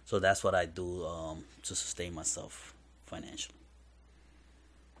 So that's what I do to sustain myself financially.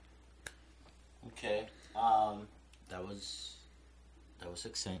 Okay, that was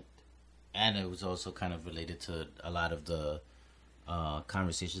succinct, and it was also kind of related to a lot of the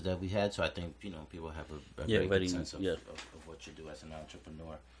conversations that we had. So I think people have a very good sense of what you do as an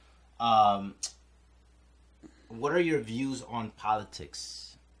entrepreneur. What are your views on politics?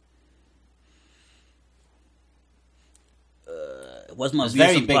 What's my views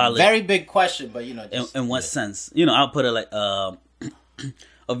very on big, politics? very big question, but just, in what sense? I'll put it like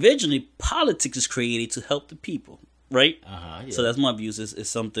originally politics is created to help the people, right? Yeah. So that's my views. Is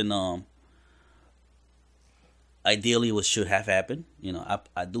something ideally what should have happened.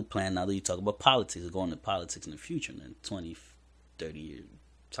 I do plan, now that you talk about politics, going to politics in the future, in 20, 30 year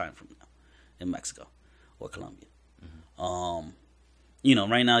time from now, in Mexico or Colombia.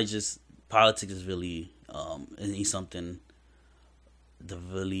 Right now it's just politics is really it's something.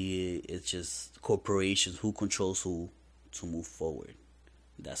 It's just corporations who controls who to move forward.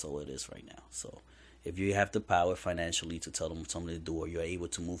 That's all it is right now. So if you have the power financially to tell them something to do, or you're able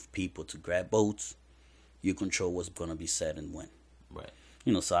to move people to grab boats, you control what's going to be said and when. Right.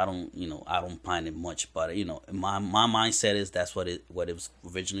 So I don't find it much, but my mindset is that's what it was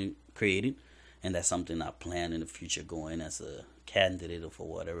originally created, and that's something I plan in the future going as a candidate or for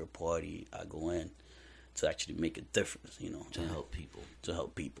whatever party I go in to actually make a difference. To help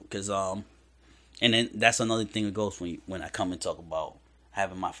people. Because and then that's another thing that goes when I come and talk about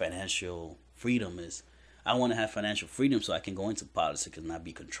having my financial freedom is I want to have financial freedom so I can go into politics and not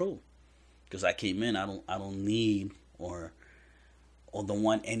be controlled. Because I came in, I don't need or don't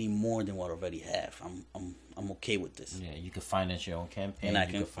want any more than what I already have. I'm okay with this. Yeah, you can finance your own campaign.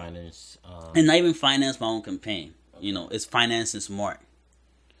 And you can finance, and not even finance my own campaign. Okay. It's financing smart.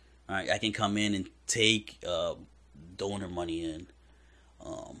 All right, I can come in and take donor money in,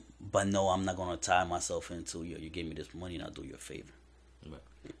 but no, I'm not gonna tie myself into you gave me this money and I'll do you a favor. Right.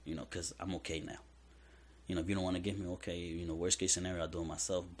 Because I'm okay now. If you don't want to give me, okay, worst case scenario, I'll do it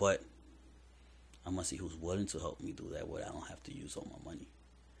myself. But I must see who's willing to help me do that where I don't have to use all my money.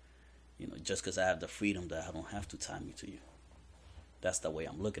 Just because I have the freedom that I don't have to tie me to you. That's the way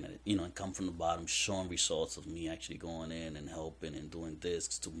I'm looking at it. And come from the bottom, showing results of me actually going in and helping and doing this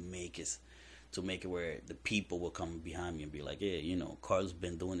to make it where the people will come behind me and be like, yeah, Carlos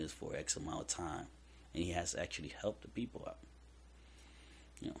been doing this for X amount of time, and he has actually helped the people out.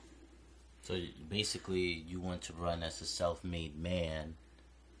 So basically, you want to run as a self-made man.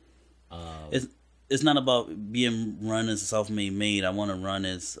 It's not about being run as a self-made man. I want to run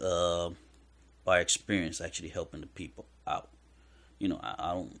as by experience, actually helping the people out. I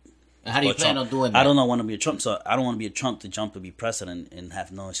don't. And how do you plan on doing that? I don't want to be a Trump, so I don't want to be a Trump to jump to be president and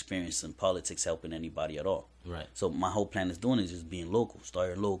have no experience in politics helping anybody at all. Right. So my whole plan is doing is just being local,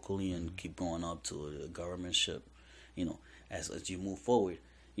 start locally, and keep going up to a governmentship. As you move forward.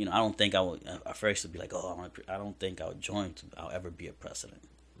 I don't think I would. At first, it'd be like, I don't think I'll ever be a president.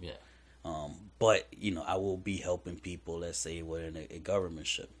 Yeah. But I will be helping people. Let's say we're in a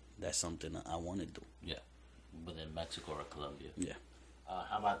governmentship. That's something that I want to do. Yeah. Within Mexico or Colombia. Yeah.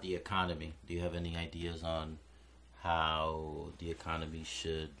 How about the economy? Do you have any ideas on how the economy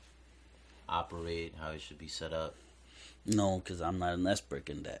should operate? How it should be set up? No, because I'm not an expert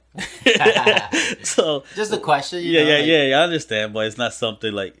in that. So just a question. Yeah. I understand, but it's not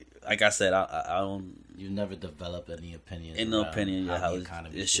something like I said. I don't. You've never developed any opinions. In no opinion, how the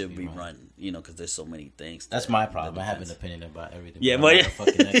economy it should be run. Because there's so many things. That's my problem. I have an opinion about everything. Yeah, but I'm not a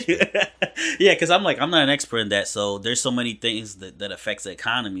fucking expert. Yeah, because I'm not an expert in that. So there's so many things that affects the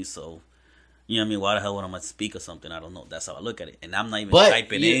economy. So. Why the hell would I speak or something? I don't know. That's how I look at it, and I'm not even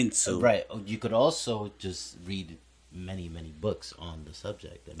typing into. Right. You could also just read many books on the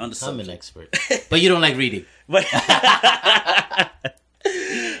subject and become an expert, but you don't like reading. But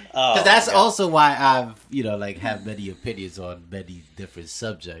that's also why I've have many opinions on many different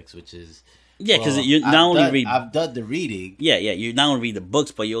subjects, which is because you not only read. I've done the reading. Yeah. You not only read the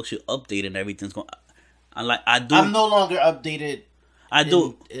books, but you also update and everything's going. I'm no longer updated. I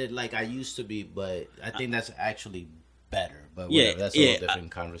do like I used to be, but I think that's actually better. But whatever, that's a little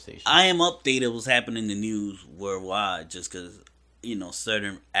different conversation. I am updated what's happening in the news worldwide, just because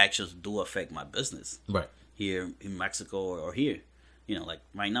certain actions do affect my business. Right here in Mexico or here, like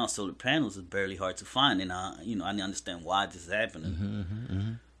right now, solar panels is barely hard to find, and I understand why this is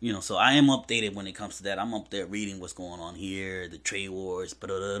happening. So I am updated when it comes to that. I'm up there reading what's going on here, the trade wars,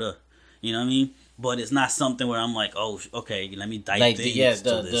 You know what I mean? But it's not something where I'm like, oh, okay, let me dive into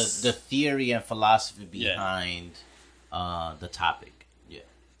this. The theory and philosophy behind the topic. Yeah.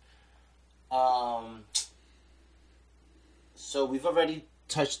 So we've already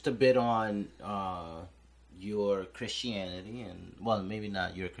touched a bit on your Christianity, and well, maybe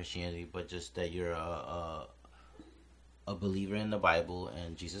not your Christianity, but just that you're a believer in the Bible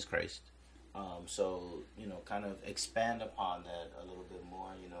and Jesus Christ. So kind of expand upon that a little bit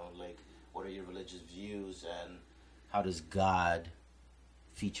more. Like, what are your religious views, and how does God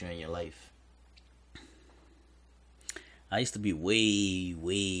feature in your life? I used to be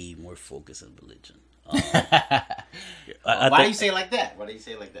way more focused on religion. Why do you say it like that? I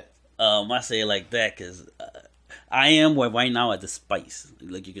say it like that because I am where right now I despise.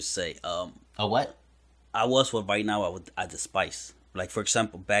 Like you could say. A what? I was where right now I despise. Like, for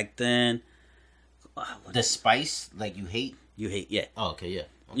example, back then. Despise? Like you hate? You hate, yeah. Oh, okay, yeah.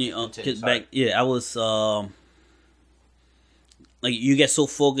 Cause back, I was like you get so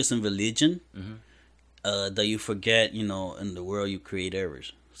focused in religion that you forget, in the world you create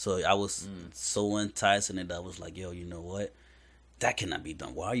errors. So I was so enticed in it that I was like, yo, you know what? That cannot be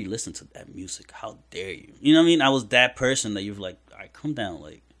done. Why are you listening to that music? How dare you? You know what I mean? I was that person that you're like, all right, come down,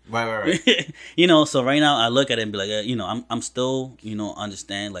 like. Right. So right now I look at it and be like, I'm still,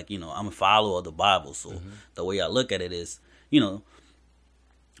 understand, like, I'm a follower of the Bible. So the way I look at it is,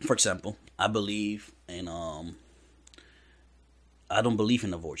 for example, I believe in I don't believe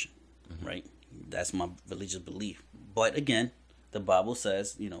in abortion, right? That's my religious belief. But again, the Bible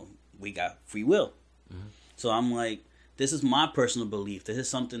says, we got free will. So I'm like, this is my personal belief. This is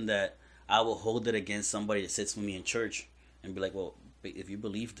something that I will hold it against somebody that sits with me in church and be like, well, if you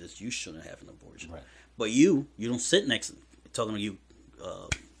believe this, you shouldn't have an abortion. Right. But you don't sit next to me, talking to you,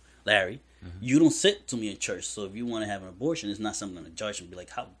 Larry. You don't sit to me in church. So if you want to have an abortion, it's not something to judge and be like,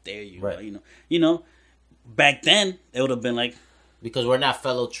 how dare you? Right. Back then it would have been like, because we're not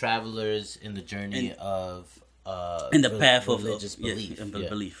fellow travelers in the journey of in the path of religious belief.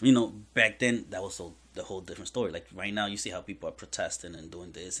 belief. Back then that was the whole different story. Like right now, you see how people are protesting and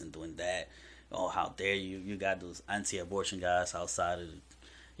doing this and doing that. Oh, how dare you! You got those anti-abortion guys outside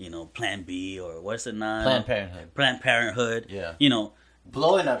of, Plan B or what's it now? Planned Parenthood. Planned Parenthood. Yeah.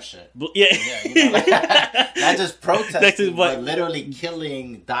 Blowing up shit. Yeah. Not just protesting, but literally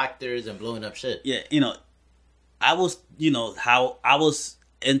killing doctors and blowing up shit. Yeah, I was, how I was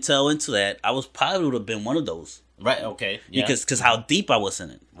into that, I was probably would have been one of those. Right, okay. Yeah. Because how deep I was in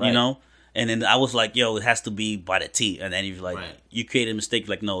it, Right. And then I was like, yo, it has to be by the T. And then you're like, Right. you created a mistake.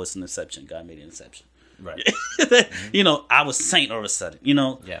 Like, no, it's an exception. God made an exception. Right. I was saint all of a sudden,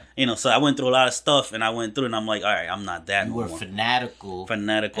 Yeah. So I went through a lot of stuff and I went through and I'm like, all right, I'm not that You no were more.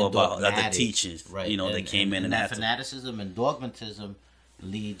 fanatical About the dogmatic, teachings, right. that came in and that after. fanaticism and dogmatism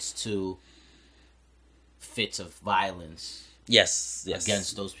leads to fits of violence. Yes.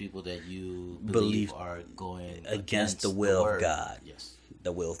 Against those people that you believe are going against the will of God. Yes.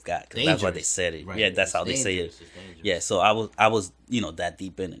 The will of God. 'Cause that's Dangerous. why they said it. Right. Yeah, that's It's how they say it. dangerous. It's dangerous. Yeah, so I was that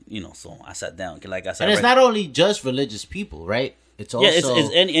deep in it. So I sat down. Like I said, And it's not only just religious people, right? It's also it's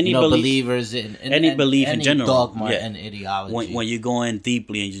any belief, believers in any belief in general, dogma and ideology. When you go in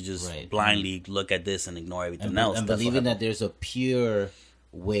deeply and you just Right. blindly look at this and ignore everything else, and that's what believing that happens. there's a pure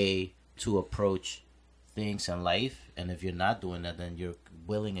way to approach things in life, and if you're not doing that, then you're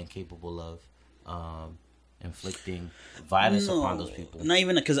willing and capable of inflicting violence upon those people. Not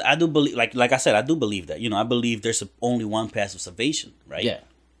even because I do believe, like I said, I do believe that. I believe there's only one path of salvation, right? Yeah,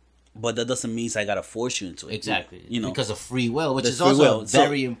 But that doesn't mean I gotta force you into it. exactly. Because of free will, which There's is free also will. a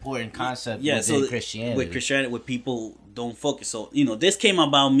very important concept within Christianity. With Christianity, with people don't focus. So this came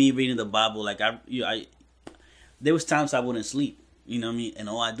about me reading the Bible. Like I there was times I wouldn't sleep. You know what I mean? And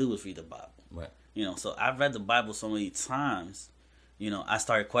all I do was read the Bible. Right. So I've read the Bible so many times. I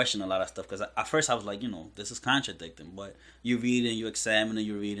started questioning a lot of stuff because at first I was like, this is contradicting. But you read and you examine and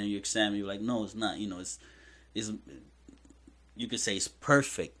you read and you examine. You're like, no, it's not. It's you could say it's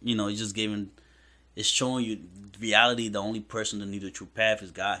perfect. It's just it's showing you reality. The only person that needs the true path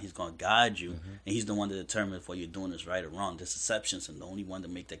is God. He's going to guide you, and He's the one that determines if what you're doing is right or wrong. There's exceptions, and the only one to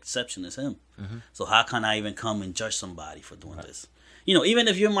make the exception is Him. So how can I even come and judge somebody for doing this? Even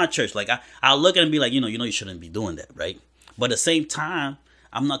if you're in my church, like I'll look at it and be like, you shouldn't be doing that, right? But at the same time,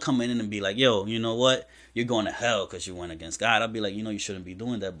 I'm not coming in and be like, yo, you know what? You're going to hell because you went against God. I'll be like, you shouldn't be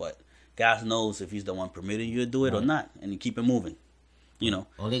doing that, but God knows if He's the one permitting you to do it or not, and you keep it moving.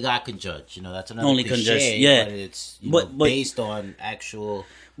 Only God can judge. That's another Only cliche, can judge, yeah. But it's But based on actual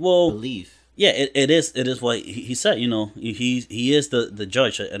belief. Yeah, it is. It is what he said. He is the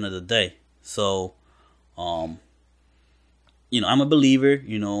judge at the end of the day. So, I'm a believer.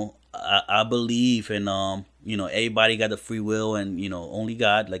 I believe in everybody got the free will, and only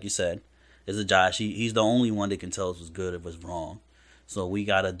God, like you said, is a judge. He's the only one that can tell us what's good and what's wrong. So we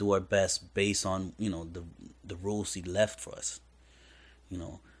gotta do our best based on the rules He left for us.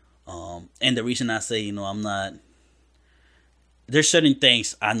 And the reason I say I'm not. There's certain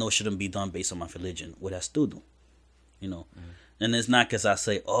things I know shouldn't be done based on my religion, what I still do. And it's not because I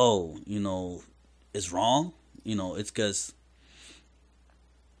say, oh, it's wrong. It's because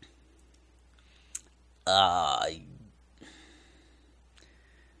I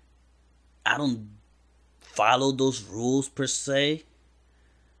don't follow those rules per se.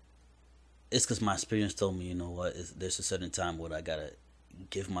 It's because my experience told me, there's a certain time where I gotta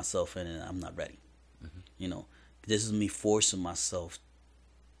give myself in, and I'm not ready. This is me forcing myself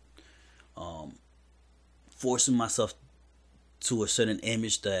to a certain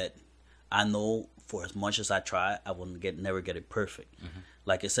image that I know for as much as I try, I will never get it perfect.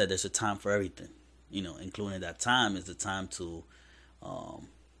 Like I said, there's a time for everything. Including that time is the time to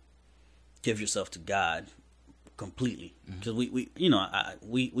give yourself to God completely. Because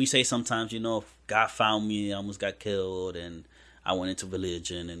we say sometimes, if God found me, I almost got killed, and I went into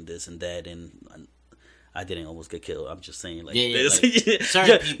religion and this and that, and I didn't almost get killed. I'm just saying, like,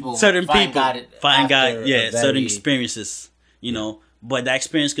 certain people find God, certain experiences, but that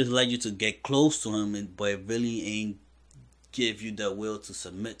experience could lead you to get close to Him, but it really ain't give you the will to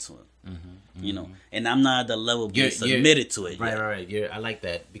submit to him. You know, and I'm not at the level of being submitted to it. Right. I like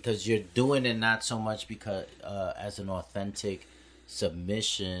that because you're doing it not so much because as an authentic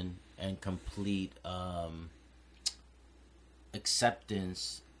submission and complete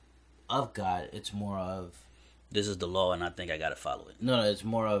acceptance of God. It's more of this is the law, and I think I gotta follow it. No, it's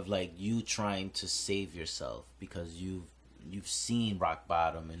more of like you trying to save yourself because you've seen rock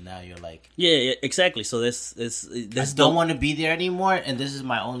bottom, and now you're like, yeah, exactly. So this I don't want to be there anymore, and this is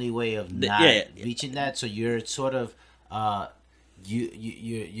my only way of not reaching that. So you're sort of you're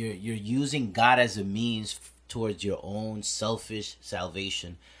using God as a means towards your own selfish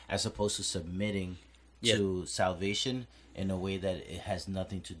salvation, as opposed to submitting to salvation in a way that it has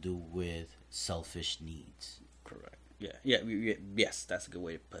nothing to do with selfish needs. Correct. Yes, that's a good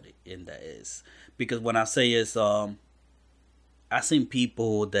way to put it. And that is because when I say is I seen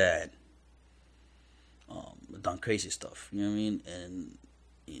people that done crazy stuff. You know what I mean? And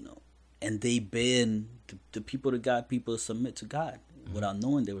you know, and they been the people that God people submit to God without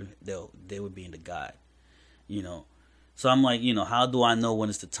knowing they were being the God. You know, so I'm like, you know, how do I know when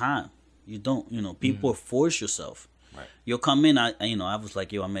it's the time? You don't. You know, people force yourself. Right. You'll come in. I was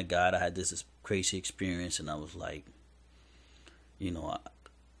like, yo, I met God. I had this crazy experience, and I was like, you know,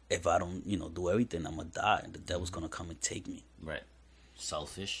 if I don't, you know, do everything, I'm gonna die, and the devil's gonna come and take me. Right.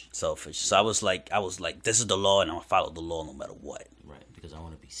 Selfish. So I was like, this is the law, and I'm gonna follow the law no matter what. Right. Because I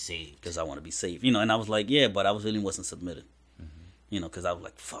want to be saved. Because I want to be saved. You know, and I was like, yeah, but I really wasn't submitted. You know, because I was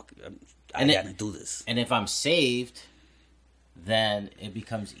like, fuck, I gotta do this. And if I'm saved, then it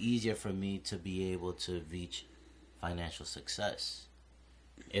becomes easier for me to be able to reach financial success.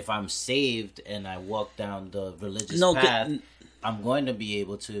 If I'm saved and I walk down the religious path, I'm going to be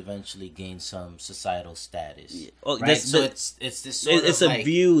able to eventually gain some societal status. Yeah. Oh, right? So it's this sort it's of a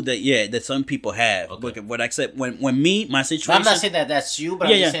view that some people have. Okay. But except when my situation, I'm not saying that that's you, but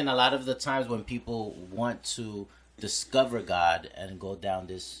I'm just saying a lot of the times when people want to discover God and go down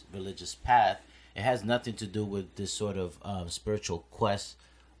this religious path, it has nothing to do with this sort of spiritual quest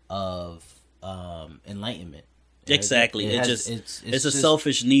of enlightenment. Exactly. It's a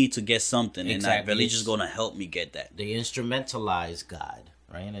selfish need to get something, exactly. And religion is going to help me get that. They instrumentalize God,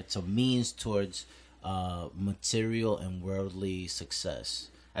 right? And it's a means towards material and worldly success,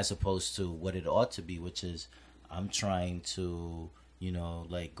 as opposed to what it ought to be, which is I'm trying to, you know,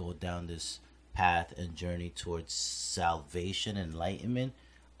 like go down this path and journey towards salvation, enlightenment,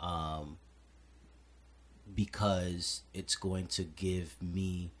 because it's going to give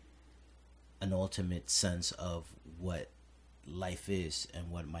me an ultimate sense of what life is and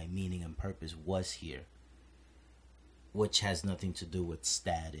what my meaning and purpose was here, which has nothing to do with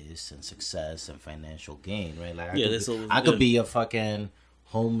status and success and financial gain, right? Like I could be a fucking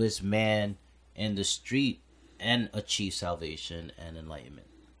homeless man in the street and achieve salvation and enlightenment.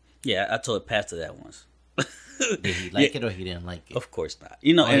 Yeah, I told Pastor that once. Did he like it or he didn't like it? Of course not.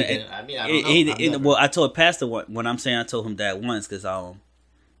 You know, well, I told Pastor when I'm saying I told him that once because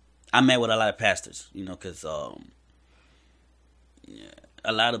I met with a lot of pastors, you know, because a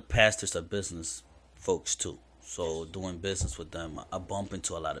lot of pastors are business folks too. So doing business with them, I bump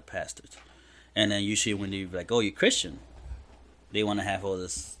into a lot of pastors, and then usually when they're like, "Oh, you're Christian," they want to have all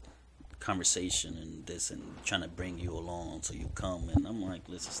this conversation and this and trying to bring you along so you come, and I'm like,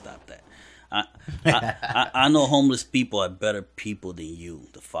 "Listen, stop that." I know homeless people are better people than you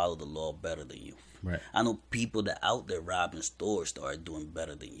to follow the law better than you. Right. I know people that out there robbing stores that are doing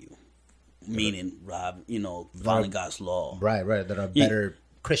better than you. Meaning following God's law. Right. That are better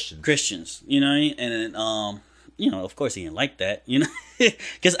Christians, you know what I mean? And then, you know, of course he didn't like that, you know,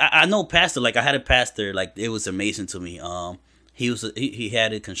 because I know pastor, like I had a pastor, like it was amazing to me. He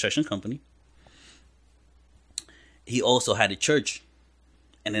had a construction company. He also had a church,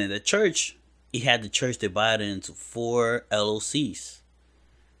 and then the church, he had the church divided into 4 LLCs.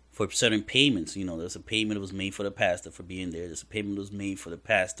 For certain payments, you know, there's a payment that was made for the pastor for being there. There's a payment that was made for the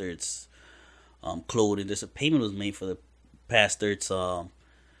pastor's clothing. There's a payment that was made for the pastor's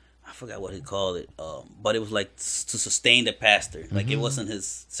I forgot what he called it, but it was like to sustain the pastor. Like it wasn't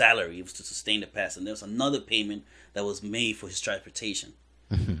his salary; it was to sustain the pastor. And there was another payment that was made for his transportation.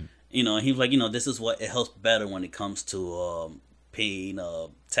 You know, and he was like, you know, this is what it helps better when it comes to paying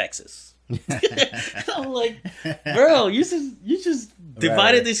taxes. I'm like, bro, you just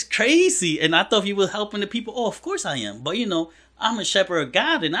divided this crazy, and I thought you were helping the people. Oh, of course I am, but you know, I'm a shepherd of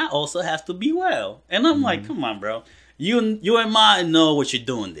God, and I also have to be well. And I'm like, come on, bro, you and I know what you're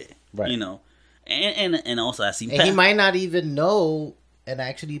doing there, right? You know, and also I see, and he might not even know and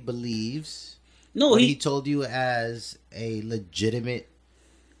actually believes. No, what he told you as a legitimate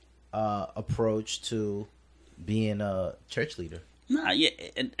approach to being a church leader. Nah, yeah,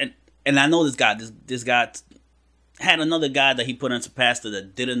 and I know this guy. This guy had another guy that he put into pastor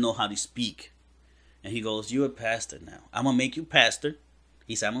that didn't know how to speak, and he goes, "You're a pastor now. I'm gonna make you pastor."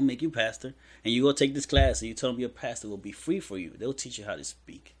 He said, "I'm gonna make you pastor, and you go take this class, and you tell them your pastor will be free for you. They'll teach you how to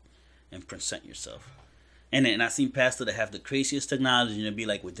speak and present yourself." And I seen pastors that have the craziest technology, and it'd be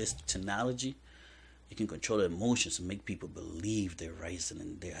like, with this technology, you can control their emotions and make people believe they're rising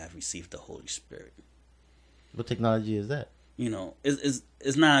and they have received the Holy Spirit. What technology is that? You know, it's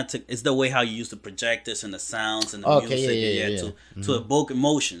not it's the way how you use the projectors and the sounds and the Okay, music to evoke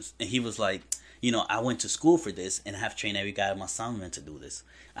emotions. And he was like, you know, I went to school for this and I have trained every guy in my soundman to do this.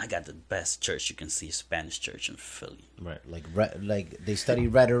 I got the best church you can see, a Spanish church in Philly. Right, like they study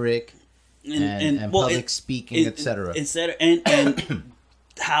rhetoric and public speaking, etc. And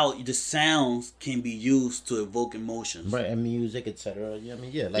how the sounds can be used to evoke emotions. Right, and music, etc. Yeah, I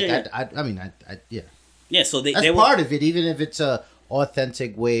mean, yeah, like yeah. Yeah, so that's part of it, even if it's a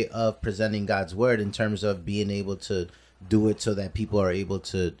authentic way of presenting God's word in terms of being able to do it so that people are able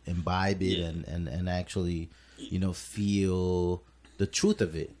to imbibe it and actually, you know, feel the truth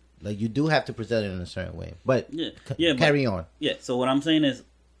of it. Like, you do have to present it in a certain way. But carry on. Yeah, so what I'm saying is,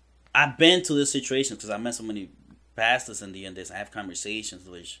 I've been to this situation because I met so many pastors in the end. I have conversations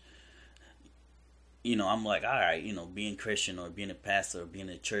which, you know, I'm like, all right, you know, being Christian or being a pastor or being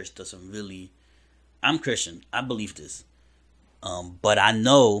in a church doesn't really. I'm Christian. I believe this. But I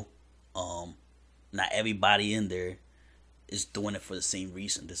know not everybody in there is doing it for the same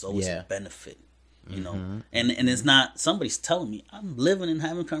reason. There's always a benefit, you know. And it's not, somebody's telling me. I'm living and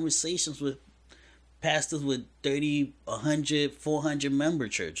having conversations with pastors with 30, 100, 400 member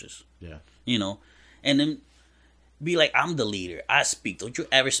churches. Yeah. You know. And then be like, I'm the leader. I speak. Don't you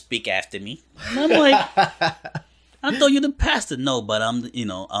ever speak after me. And I'm like... I thought you're the pastor. No, but I'm, you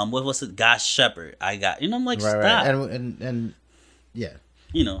know, what's it? God's shepherd. I got, you know, I'm like, stop. Right. And yeah.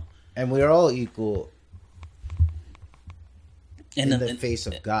 You know. And we're all equal in the face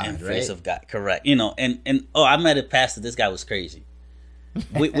of God, in the right? face of God, correct. You know, and I met a pastor. This guy was crazy.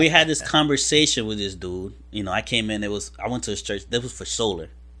 We had this conversation with this dude. You know, I came in. I went to his church. That was for solar.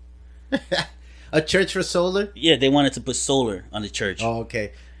 A church for solar? Yeah, they wanted to put solar on the church. Oh,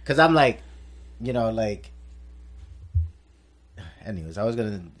 okay. Because I'm like, you know, like. Anyways, I was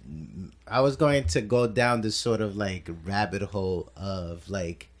going to go down this sort of like rabbit hole of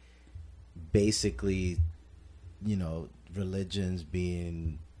like basically, you know, religions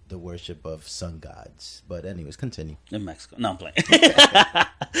being the worship of sun gods. But anyways, continue. In Mexico. No, I'm playing.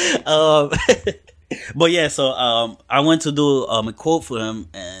 But yeah, so I went to do a quote for him,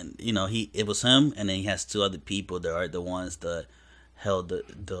 and you know, it was him, and then he has two other people that are the ones that held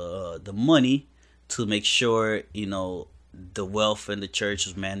the money to make sure, you know, the wealth in the church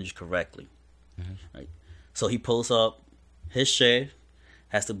is managed correctly. Right. So he pulls up. His chair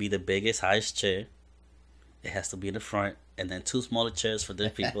has to be the biggest, highest chair. It has to be in the front, and then two smaller chairs for the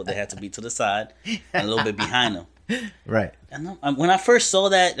people. They have to be to the side and a little bit behind them. Right. And when I first saw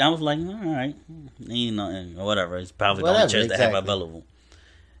that, I was like, all right, you know, and whatever. It's probably the only chairs they have available.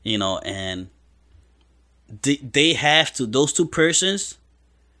 You know, and they have to. Those two persons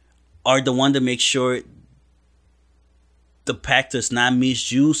are the one that make sure the pastor's not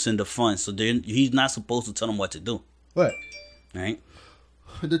misusing the funds. So he's not supposed to tell them what to do. What? Right?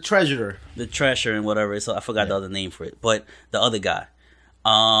 The treasurer. The treasurer and whatever. So I forgot the other name for it. But the other guy.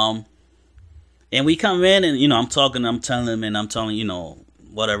 And we come in and, you know, I'm telling him, you know,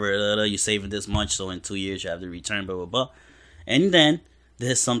 whatever, you're saving this much, so in 2 years you have to return, blah, blah, blah. And then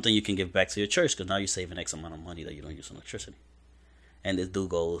there's something you can give back to your church because now you're saving X amount of money that you don't use on electricity. And this dude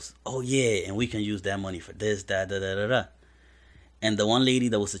goes, oh, yeah, and we can use that money for this, that, da, da, da, da. And the one lady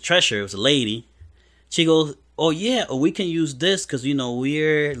that was the treasurer, was a lady, she goes, oh, yeah, or we can use this because, you know,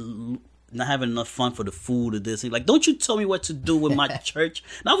 we're not having enough fun for the food or this. And like, don't you tell me what to do with my church.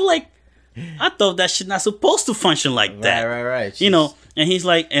 And I was like, I thought that shit not supposed to function like that. Right. You know, and he's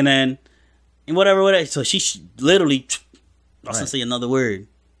like, and then, and whatever. So she literally, I was going to say another word.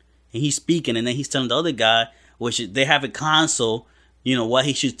 And he's speaking, and then he's telling the other guy, which they have a console, you know, what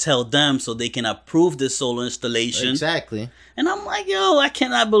he should tell them so they can approve this solar installation. Exactly. And I'm like, yo, I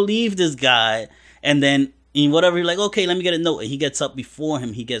cannot believe this guy. And then, in whatever, he's like, okay, let me get a note. And he gets up before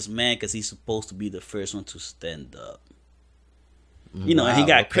him. He gets mad because he's supposed to be the first one to stand up. You know, and he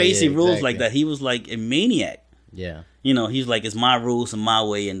got crazy rules like that. He was like a maniac. Yeah. You know, he's like, it's my rules and my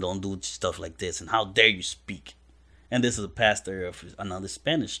way and don't do stuff like this. And how dare you speak? And this is a pastor of another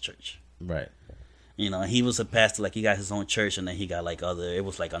Spanish church. Right. You know, he was a pastor, like he got his own church and then he got like it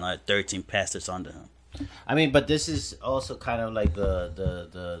was like another 13 pastors under him. I mean, but this is also kind of like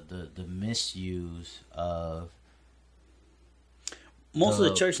the misuse of Most of the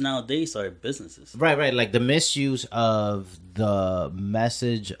the church nowadays are businesses. right, like the misuse of the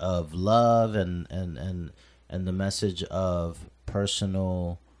message of love and the message of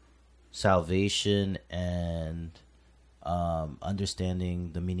personal salvation and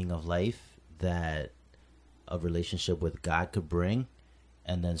understanding the meaning of life that a relationship with God could bring,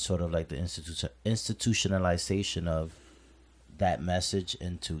 and then sort of like the institutionalization of that message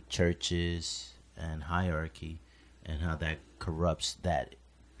into churches and hierarchy, and how that corrupts that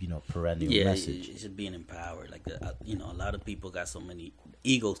perennial Yeah, message. it's just being empowered. Like a lot of people got so many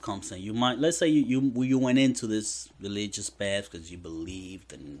egos comes in. You might let's say you went into this religious path because you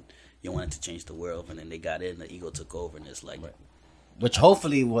believed and you wanted to change the world, and then they got in, the ego took over, and it's like, Which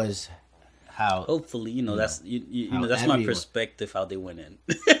hopefully was how. hopefully, that's how that's my everyone- perspective how they went in.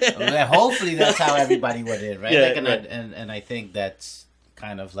 Well, hopefully that's how everybody went in, right? Yeah, Like, right. and I think that's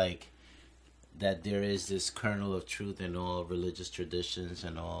kind of like that there is this kernel of truth in all religious traditions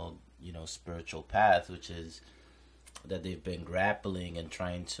and all spiritual paths, which is that they've been grappling and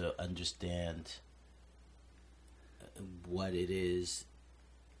trying to understand what it is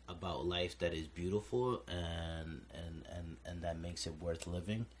about life that is beautiful and that makes it worth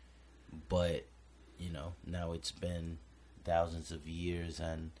living. But now it's been thousands of years,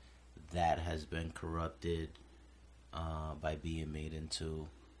 and that has been corrupted by being made into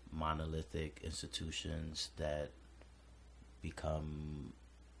monolithic institutions that become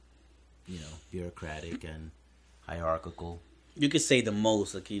bureaucratic and hierarchical. You could say the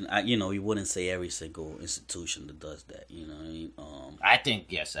most, like you wouldn't say every single institution that does that. You know what I mean? I think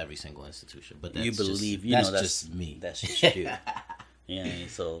yes, every single institution, but that's You believe, just, that's just me. That's just you. You know what I mean?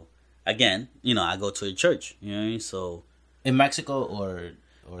 So again, I go to a church. You know what I mean? So In Mexico or here?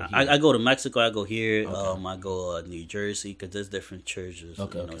 I go to Mexico. I go here. Okay. I go New Jersey because there's different churches.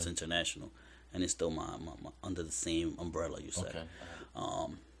 Okay, It's international, and it's still my under the same umbrella. You said.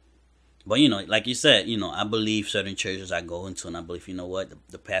 Okay. But like you said, I believe certain churches I go into, and I believe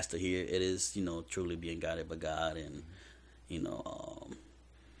the pastor here, it is truly being guided by God, and he's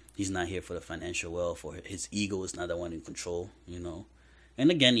not here for the financial wealth or his ego is not the one in control. And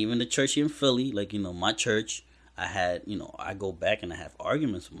again, even the church here in Philly, like my church, I had I go back and I have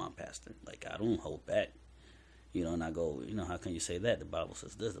arguments with my pastor. Like I don't hold back, and I go, how can you say that? The Bible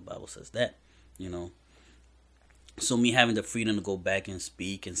says this, the Bible says that, So me having the freedom to go back and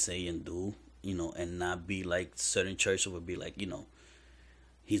speak and say and do, and not be like certain churches would be like,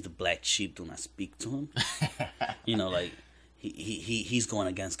 he's the black sheep. Do not speak to him. Like he's going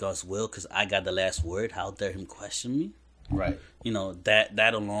against God's will because I got the last word. How dare him question me? Right.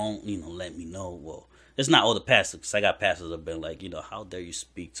 That alone, let me know. Well, it's not all the pastors. 'Cause I got pastors that have been like, how dare you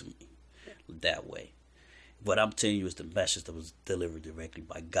speak to me that way? What I'm telling you is the message that was delivered directly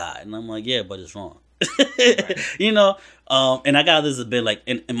by God, and I'm like, yeah, but it's wrong. Right. And I got others that been like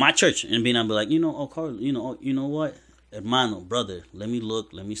in my church, and being I'll be like, Carl, you know what, hermano, brother, let me look,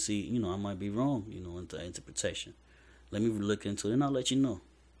 let me see, I might be wrong, into interpretation. Let me look into it, and I'll let you know.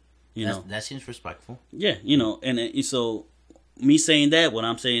 That seems respectful. Yeah, and so me saying that, what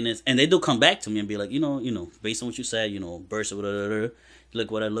I'm saying is, and they do come back to me and be like, based on what you said, verse, look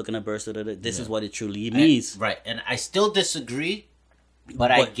what I'm looking at, verse, this is what it truly means. Right. And I still disagree,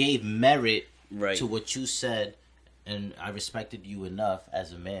 but I gave merit Right. to what you said, and I respected you enough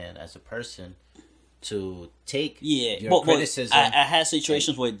as a man, as a person, to take your criticism. I had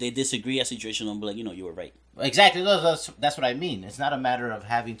situations where they disagree. A situation, I'm like, you were right. Exactly. That's what I mean. It's not a matter of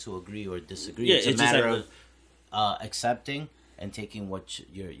having to agree or disagree. Yeah, it's a it's just matter like of accepting and taking what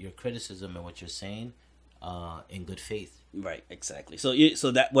your criticism and what you're saying in good faith. Right, exactly. So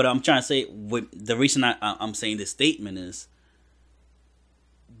that what I'm trying to say. The reason I'm saying this statement is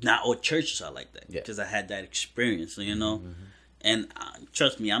not all churches are like that because I had that experience, Mm-hmm. And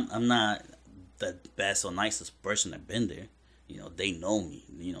trust me, I'm not the best or nicest person that been there. They know me.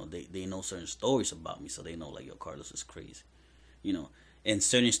 They know certain stories about me, so they know like, yo, Carlos is crazy. And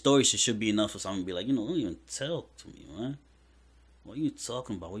certain stories should be enough for someone to be like, don't even tell to me, man. What are you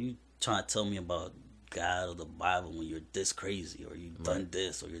talking about? What are you trying to tell me about God or the Bible when you're this crazy or you've done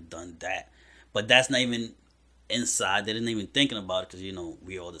this or you've done that? But that's not even inside. They didn't even thinking about it because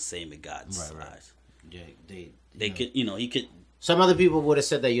we're all the same in God's eyes. Yeah, They could, he could. Some other people would have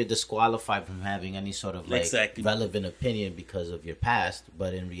said that you're disqualified from having any sort of relevant opinion because of your past,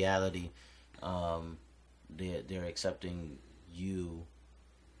 but in reality, they're accepting you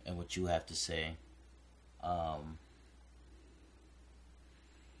and what you have to say.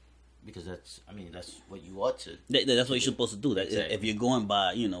 because that's what you ought to. That's what you're supposed to do. That Exactly. if you're going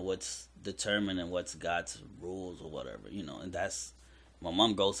by, what's determined and what's God's rules or whatever, and that's my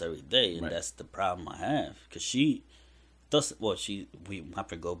mom goes every day, and Right. that's the problem I have because she does. Well, we have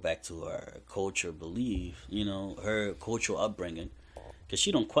to go back to her culture, belief, her cultural upbringing, because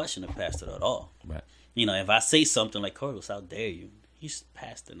she don't question the pastor at all. Right. If I say something like, Carlos, how dare you? He's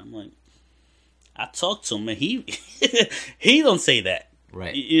pastor, and I'm like, I talked to him, and he he don't say that.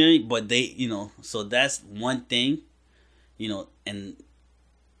 Right. But they, so that's one thing, and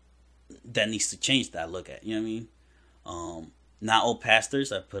that needs to change that I look at. You know what I mean? Not all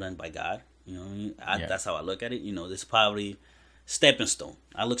pastors are put in by God. You know what I mean? Yeah. That's how I look at it. This probably stepping stone.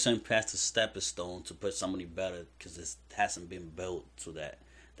 I look certain pastors stepping stone to put somebody better because it hasn't been built to that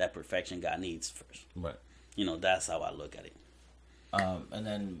perfection God needs first. Right. That's how I look at it. And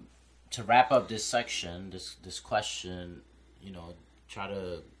then to wrap up this section, this question, try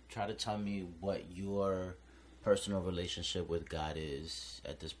to tell me what your personal relationship with God is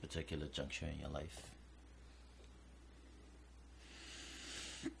at this particular juncture in your life.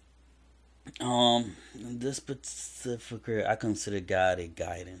 In this specific career, I consider God a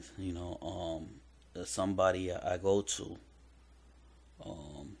guidance. Somebody I go to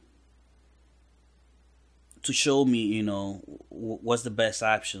show me, what's the best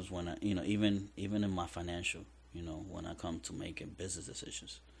options when I, even in my financial, when I come to making business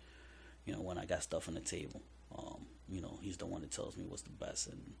decisions, when I got stuff on the table, he's the one that tells me what's the best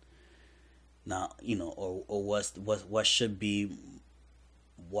and not, or what should be,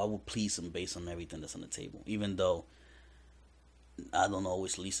 what will please him based on everything that's on the table. Even though I don't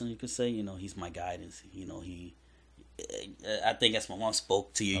always listen, you could say, he's my guidance. I think as my mom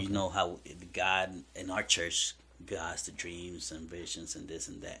spoke to you, Okay. How God in our church guides the dreams and visions and this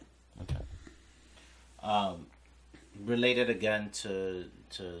and that. Okay. Related again to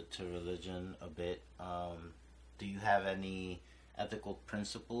religion a bit. Do you have any ethical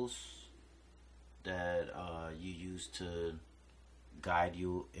principles that you use to guide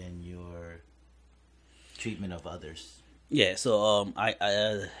you in your treatment of others? Yeah. So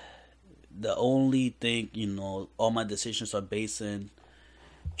I the only thing, all my decisions are based in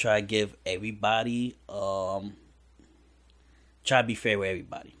try to give everybody, try to be fair with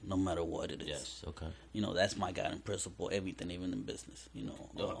everybody, no matter what it is. Yes. Okay. That's my guiding principle. Everything, even in business.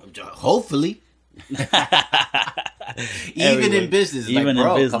 Hopefully. Even Everywhere. in business, Even in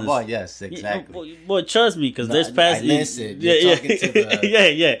bro, business. come on, yes, exactly. Well, trust me, because No, there's past. I listen, Yeah, you're yeah, talking to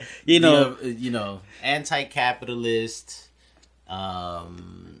the- yeah. Anti-capitalist,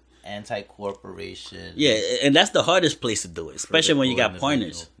 anti-corporation. Yeah, and that's the hardest place to do it, especially when you got critical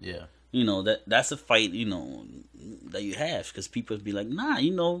partners. individual. Yeah. That's a fight. That you have because people be like, nah,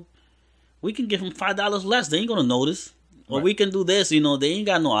 we can give them $5 less. They ain't gonna notice. Or Right. we can do this. They ain't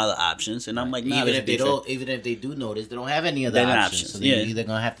got no other options. And I'm like, nah, even let's if be they fair. don't, even if they do notice, they don't have any other They're not options. options, So they're yeah. either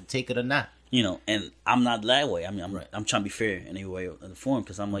gonna have to take it or not. And I'm not that way. I mean, Right. I'm trying to be fair in any way in the form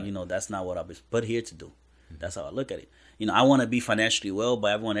because I'm like, that's not what I was put here to do. That's how I look at it. I want to be financially well,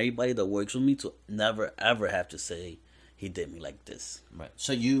 but I want everybody that works with me to never ever have to say he did me like this. Right.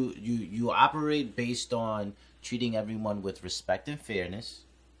 So you operate based on treating everyone with respect and fairness,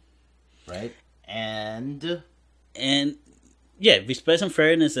 right? And Yeah, respect and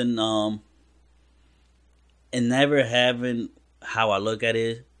fairness, and never having, how I look at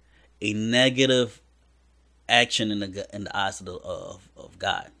it, a negative action in the eyes of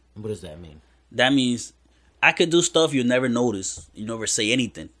God. what does that mean? That means I could do stuff you never notice, you never say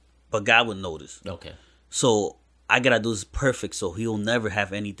anything, but God would notice. Okay. So I gotta do this perfect, so He'll never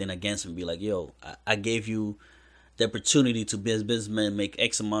have anything against me. Be like, yo, I gave you the opportunity to be a businessman, make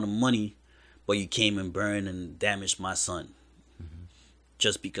X amount of money, but you came and burned and damaged my son.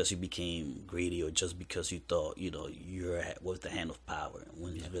 Just because you became greedy, or just because you thought, you're with the hand of power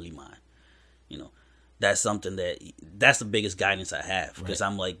when it's really mine. That's something that's the biggest guidance I have. Because Right.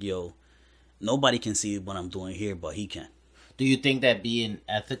 I'm like, yo, nobody can see what I'm doing here, but he can. Do you think that being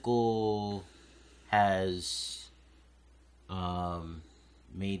ethical has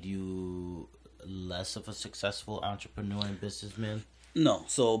made you less of a successful entrepreneur and businessman? No.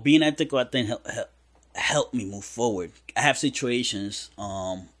 So being ethical, I think, helped me move forward. I have situations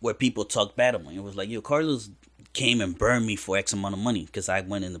where people talk bad of me. It was like, yo, Carlos came and burned me for X amount of money because I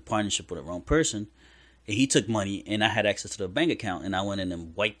went in the partnership with the wrong person. And he took money, and I had access to the bank account, and I went in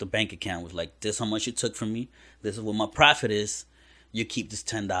and wiped the bank account. Was like, this is how much you took from me. This is what my profit is. You keep this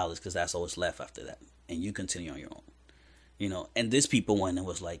 $10 because that's all that's left after that, and you continue on your own. And this people went and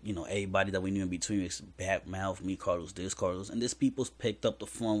was like, everybody that we knew in between was bad mouth me, Carlos, this, Carlos. And this people picked up the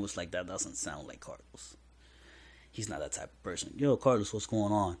phone, was like, that doesn't sound like Carlos. He's not that type of person. Yo, Carlos, what's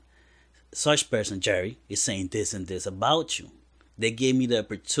going on? such person, Jerry, is saying this and this about you. They gave me the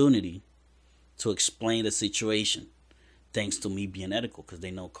opportunity to explain the situation, thanks to me being ethical, because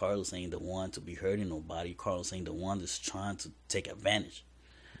they know Carlos ain't the one to be hurting nobody. Carlos ain't the one that's trying to take advantage.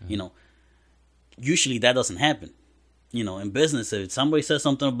 You know, usually that doesn't happen. You know, in business, if somebody says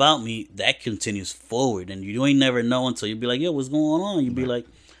something about me, that continues forward, and you ain't never know until you be like, "Yo, what's going on?" You be like,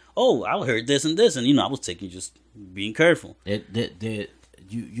 "Oh, I heard this and this," and I was just being careful.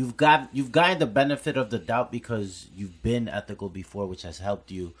 You've gotten the benefit of the doubt because you've been ethical before, which has helped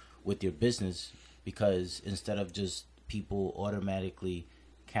you with your business. Because instead of just people automatically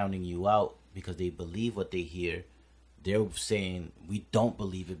counting you out because they believe what they hear, they're saying we don't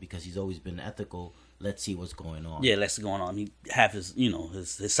believe it because he's always been ethical. Let's see what's going on. Yeah, let's go on. He have his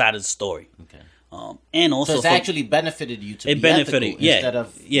his side of the story. Okay. And also, so it's actually benefited you to be ethical instead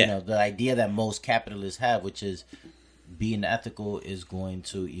of the idea that most capitalists have, which is being ethical is going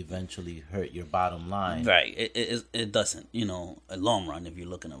to eventually hurt your bottom line. Right. It doesn't. A long run if you're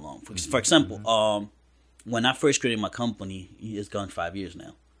looking at long. For example, when I first created my company, it's gone 5 years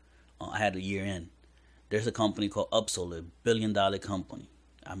now. I had a year in. There's a company called Upsol, a $1 billion company.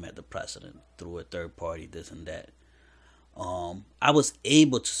 I met the president through a third party, this and that. I was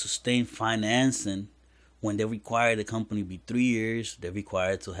able to sustain financing when they required the company to be 3 years. They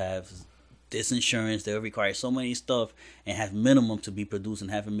required to have this insurance. They require so many stuff and have minimum to be producing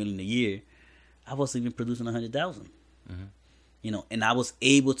 $500,000 a year. I wasn't even producing 100,000. And I was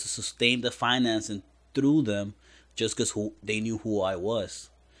able to sustain the financing through them just because they knew who I was,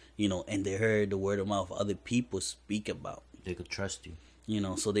 and they heard the word of mouth other people speak about. They could trust you.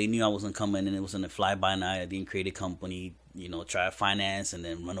 So they knew I wasn't coming and it wasn't a fly-by-night. I didn't create a company, try to finance and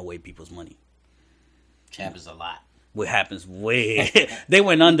then run away people's money. Which happens a lot. What happens way... They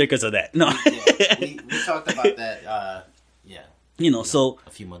went under because of that. No. We talked about that, so... A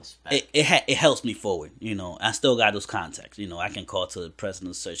few months back. It helps me forward, I still got those contacts. I can call to the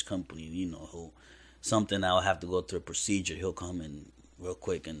president of search company, who... Something I'll have to go through a procedure. He'll come in real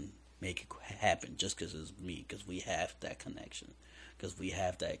quick and make it happen just because it's me. Because we have that connection. Because we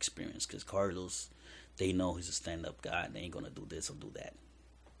have that experience. Because Carlos, they know he's a stand-up guy. And they ain't going to do this or do that.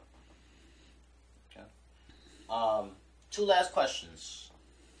 Okay. 2 last questions.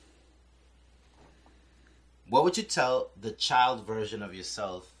 What would you tell the child version of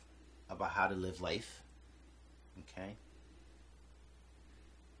yourself about how to live life? Okay.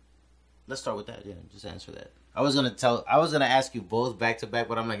 Let's start with that. Yeah, just answer that. I was gonna ask you both back to back,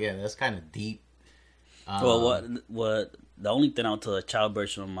 but I'm like, yeah, that's kind of deep. Well, what the only thing I'll tell a child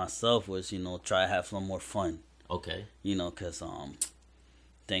version of myself was, try to have some more fun. Okay. Because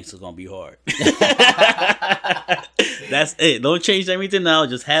things are gonna be hard. That's it. Don't change everything now.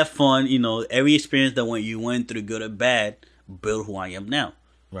 Just have fun. Every experience that you went through, good or bad, build who I am now.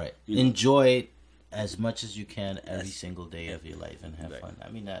 Right. Enjoy it as much as you can every single day of your life and have fun. I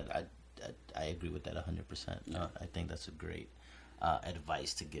mean, I agree with that 100%. I think that's a great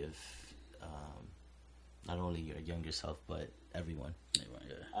advice to give, not only your younger self but everyone.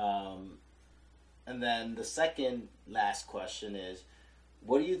 And then the second last question is,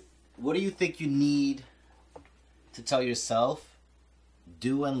 what do you think you need to tell yourself,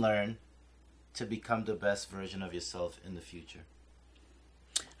 do and learn to become the best version of yourself in the future?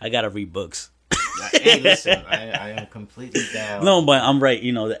 I gotta read books. Hey, listen, I am completely down. No, but I'm right.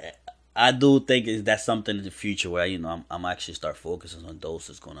 I do think that's something in the future where I'm actually start focusing on those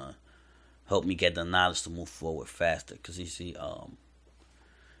that's gonna help me get the knowledge to move forward faster. Because you see,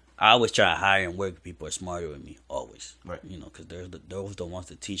 I always try to hire and work with people who are smarter than me. Always, right? Because they're the ones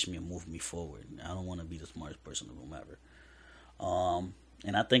that teach me and move me forward. I don't want to be the smartest person in the room ever.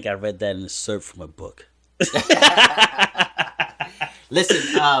 And I think I read that in a excerpt from a book.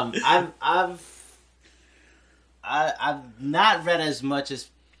 Listen, I've not read as much as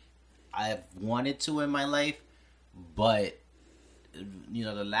I've wanted to in my life, but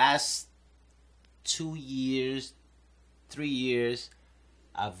the last 2 years, 3 years,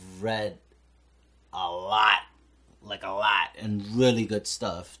 I've read a lot, and really good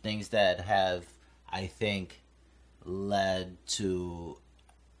stuff. Things that have, I think, led to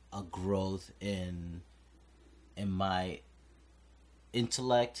a growth in my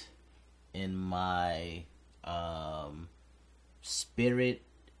intellect, in my spirit,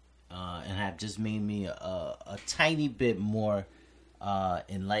 and have just made me a tiny bit more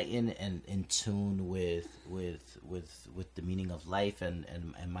enlightened and in tune with the meaning of life and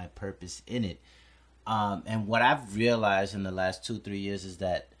my purpose in it. And what I've realized in the last 2-3 years is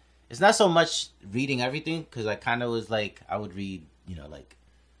that it's not so much reading everything, because I kind of was like, I would read,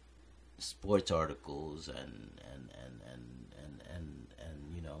 sports articles and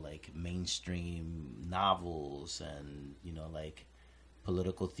you know, like mainstream novels and, you know, like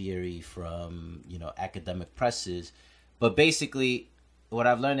political theory from, you know, academic presses. But basically what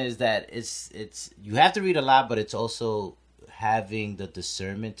I've learned is that it's you have to read a lot, but it's also having the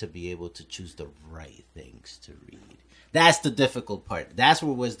discernment to be able to choose the right things to read. That's the difficult part. That's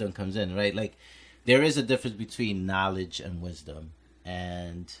where wisdom comes in, right? Like there is a difference between knowledge and wisdom.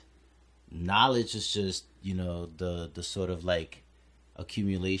 And knowledge is just, you know, the sort of like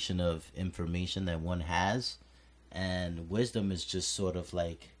accumulation of information that one has, and wisdom is just sort of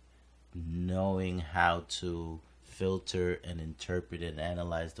like knowing how to filter and interpret and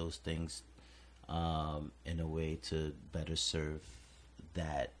analyze those things in a way to better serve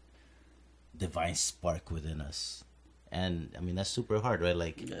that divine spark within us. And I mean that's super hard, right?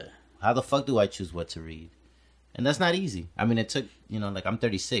 Like how the fuck do I choose what to read? And that's not easy. I mean, it took, you know, like I'm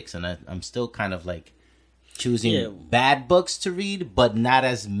 36 and I'm still kind of like choosing bad books to read, but not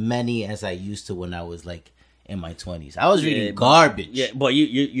as many as I used to when I was like in my 20s. I was reading garbage. Yeah, but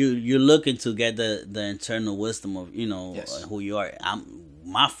you're looking to get the internal wisdom of, you know, who you are.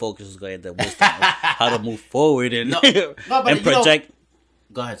 My focus is going to get the wisdom of how to move forward and and project. Know,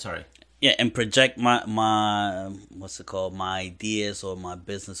 go ahead, sorry. Yeah, and project my what's it called, my ideas or my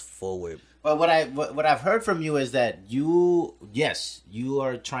business forward. But what I've heard from you is that you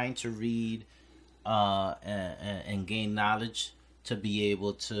are trying to read and gain knowledge to be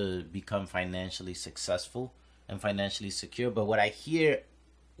able to become financially successful and financially secure. But what I hear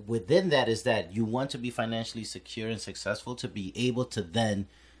within that is that you want to be financially secure and successful to be able to then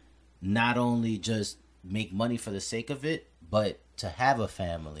not only just make money for the sake of it, but to have a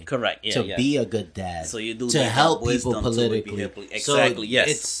family. Correct. Yeah, to be a good dad. So you do to help people politically. Exactly. So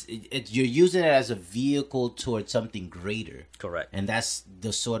yes. You're using it as a vehicle towards something greater. Correct. And that's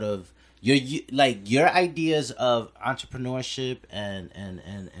the sort of your ideas of entrepreneurship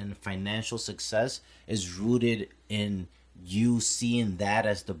and financial success is rooted in you seeing that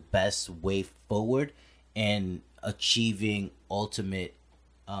as the best way forward and achieving ultimate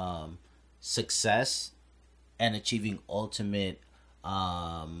success and achieving ultimate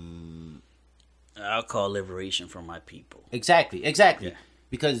I'll call liberation for my people. Exactly. Yeah.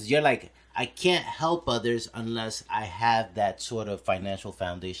 Because you're like, I can't help others unless I have that sort of financial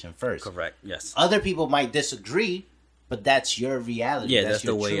foundation first. Correct. Yes. Other people might disagree, but that's your reality. Yeah, that's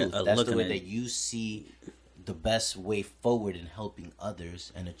your the way truth. That's the way that you see the best way forward in helping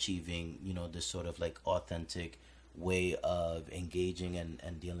others and achieving, you know, this sort of like authentic way of engaging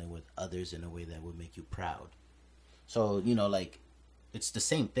and dealing with others in a way that would make you proud. So, you know, like, it's the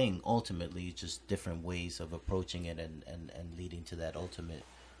same thing ultimately, just different ways of approaching it and leading to that ultimate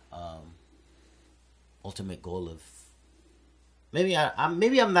goal of maybe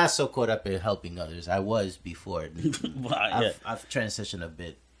I'm not so caught up in helping others. I was before. I've transitioned a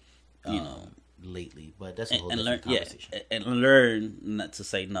bit, you know, lately, but that's a whole different conversation. Yeah, and learn not to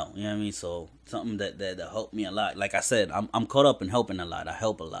say no. You know what I mean? So something that helped me a lot. Like I said, I'm caught up in helping a lot. I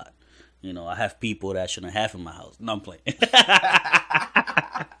help a lot. You know, I have people that I shouldn't have in my house. No, I'm playing.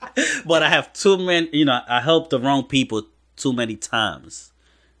 But I have too many, you know, I help the wrong people too many times.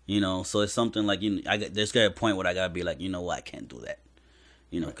 You know, so it's something like, you know, there's got a point where I got to be like, you know what, I can't do that.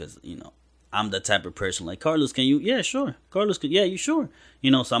 You know, because, you know, I'm the type of person like, Carlos, can you? Yeah, sure. Carlos, yeah, you sure?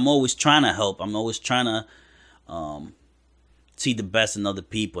 You know, so I'm always trying to help. I'm always trying to see the best in other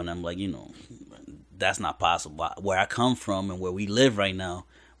people. And I'm like, you know, that's not possible. Where I come from and where we live right now,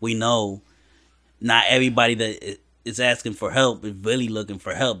 we know not everybody that is asking for help is really looking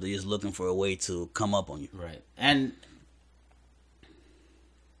for help. They're just looking for a way to come up on you. Right. And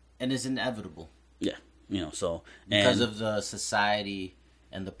it's inevitable. Yeah. You know, so. Because of the society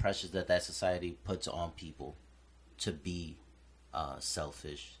and the pressures that society puts on people to be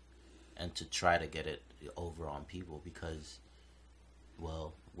selfish and to try to get it over on people because,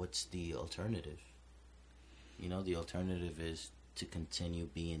 well, what's the alternative? You know, the alternative is to continue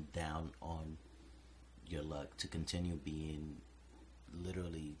being down on your luck, to continue being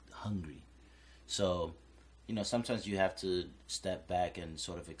literally hungry. So, you know, sometimes you have to step back and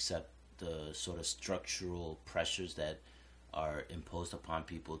sort of accept the sort of structural pressures that are imposed upon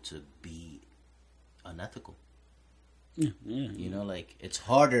people to be unethical. Yeah, you know, like it's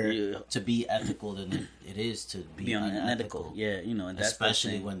harder to be ethical than it is to be unethical. Yeah, you know, and that's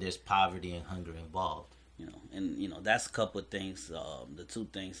especially when there's poverty and hunger involved. You know, and you know that's a couple of things. The two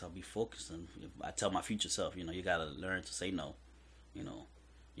things I'll be focusing. I tell my future self, you know, you gotta learn to say no. You know,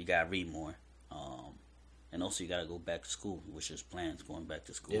 you gotta read more. And also, you gotta go back to school, which is plans going back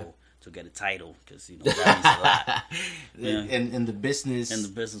to school Yeah. to get a title, because that means a lot. Yeah. In the business,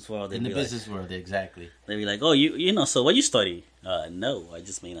 world, in the business world, exactly. They'd be like, "Oh, so what you study?" No, I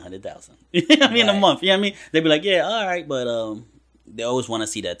just made 100,000. I mean, a month. You know what I mean? They'd be like, "Yeah, all right," but they always want to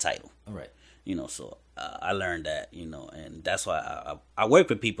see that title. All right. So I learned that, and that's why I work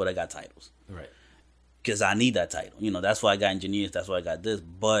with people that got titles. Right. Because I need that title. That's why I got engineers. That's why I got this.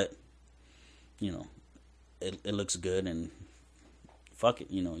 But, it looks good, and fuck it.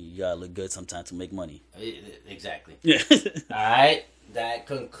 You gotta look good sometimes to make money. Exactly. Yeah. All right. That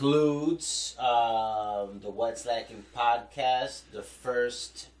concludes the What's Lacking podcast, the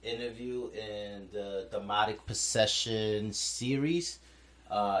first interview in the Demonic Possession series.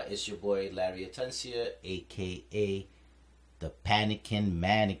 It's your boy Larry Atencia, a.k.a. the Panicking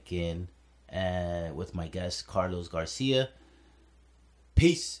Mannequin, with my guest Carlos Garcia.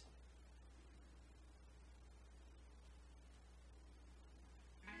 Peace.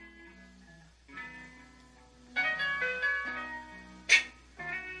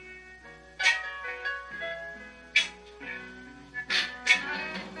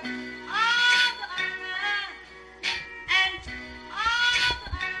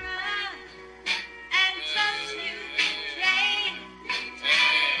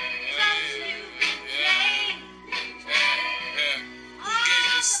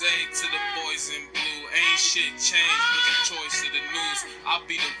 Shit changed with the choice of the news. I'll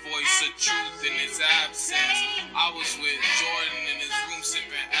be the voice of truth in its absence. I was with Jordan in his room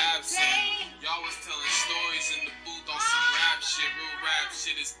sipping absinthe. Y'all was telling stories in the booth on some rap shit. Real rap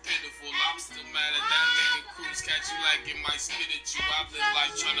shit is pitiful. I'm still mad at that nigga Cruz. Catch you like it might spit at you. I've lived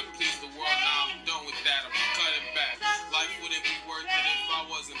life trying to please the world. Now I'm done with that. I'm cutting back. Life wouldn't be worth it if I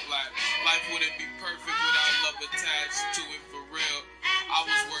wasn't black. Life wouldn't be perfect without love attached to it for real. I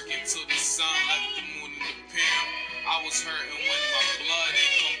was working till the sun left the moon in the pimp. I was hurting when my blood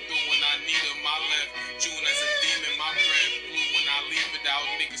ain't come through when I needed my left June as a demon. My breath blue when I leave it out.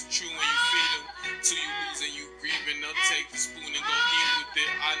 Niggas true when you feed them. Till you lose and you grieving. They'll take the spoon and go eat with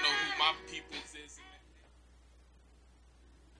it. I know who my people's is.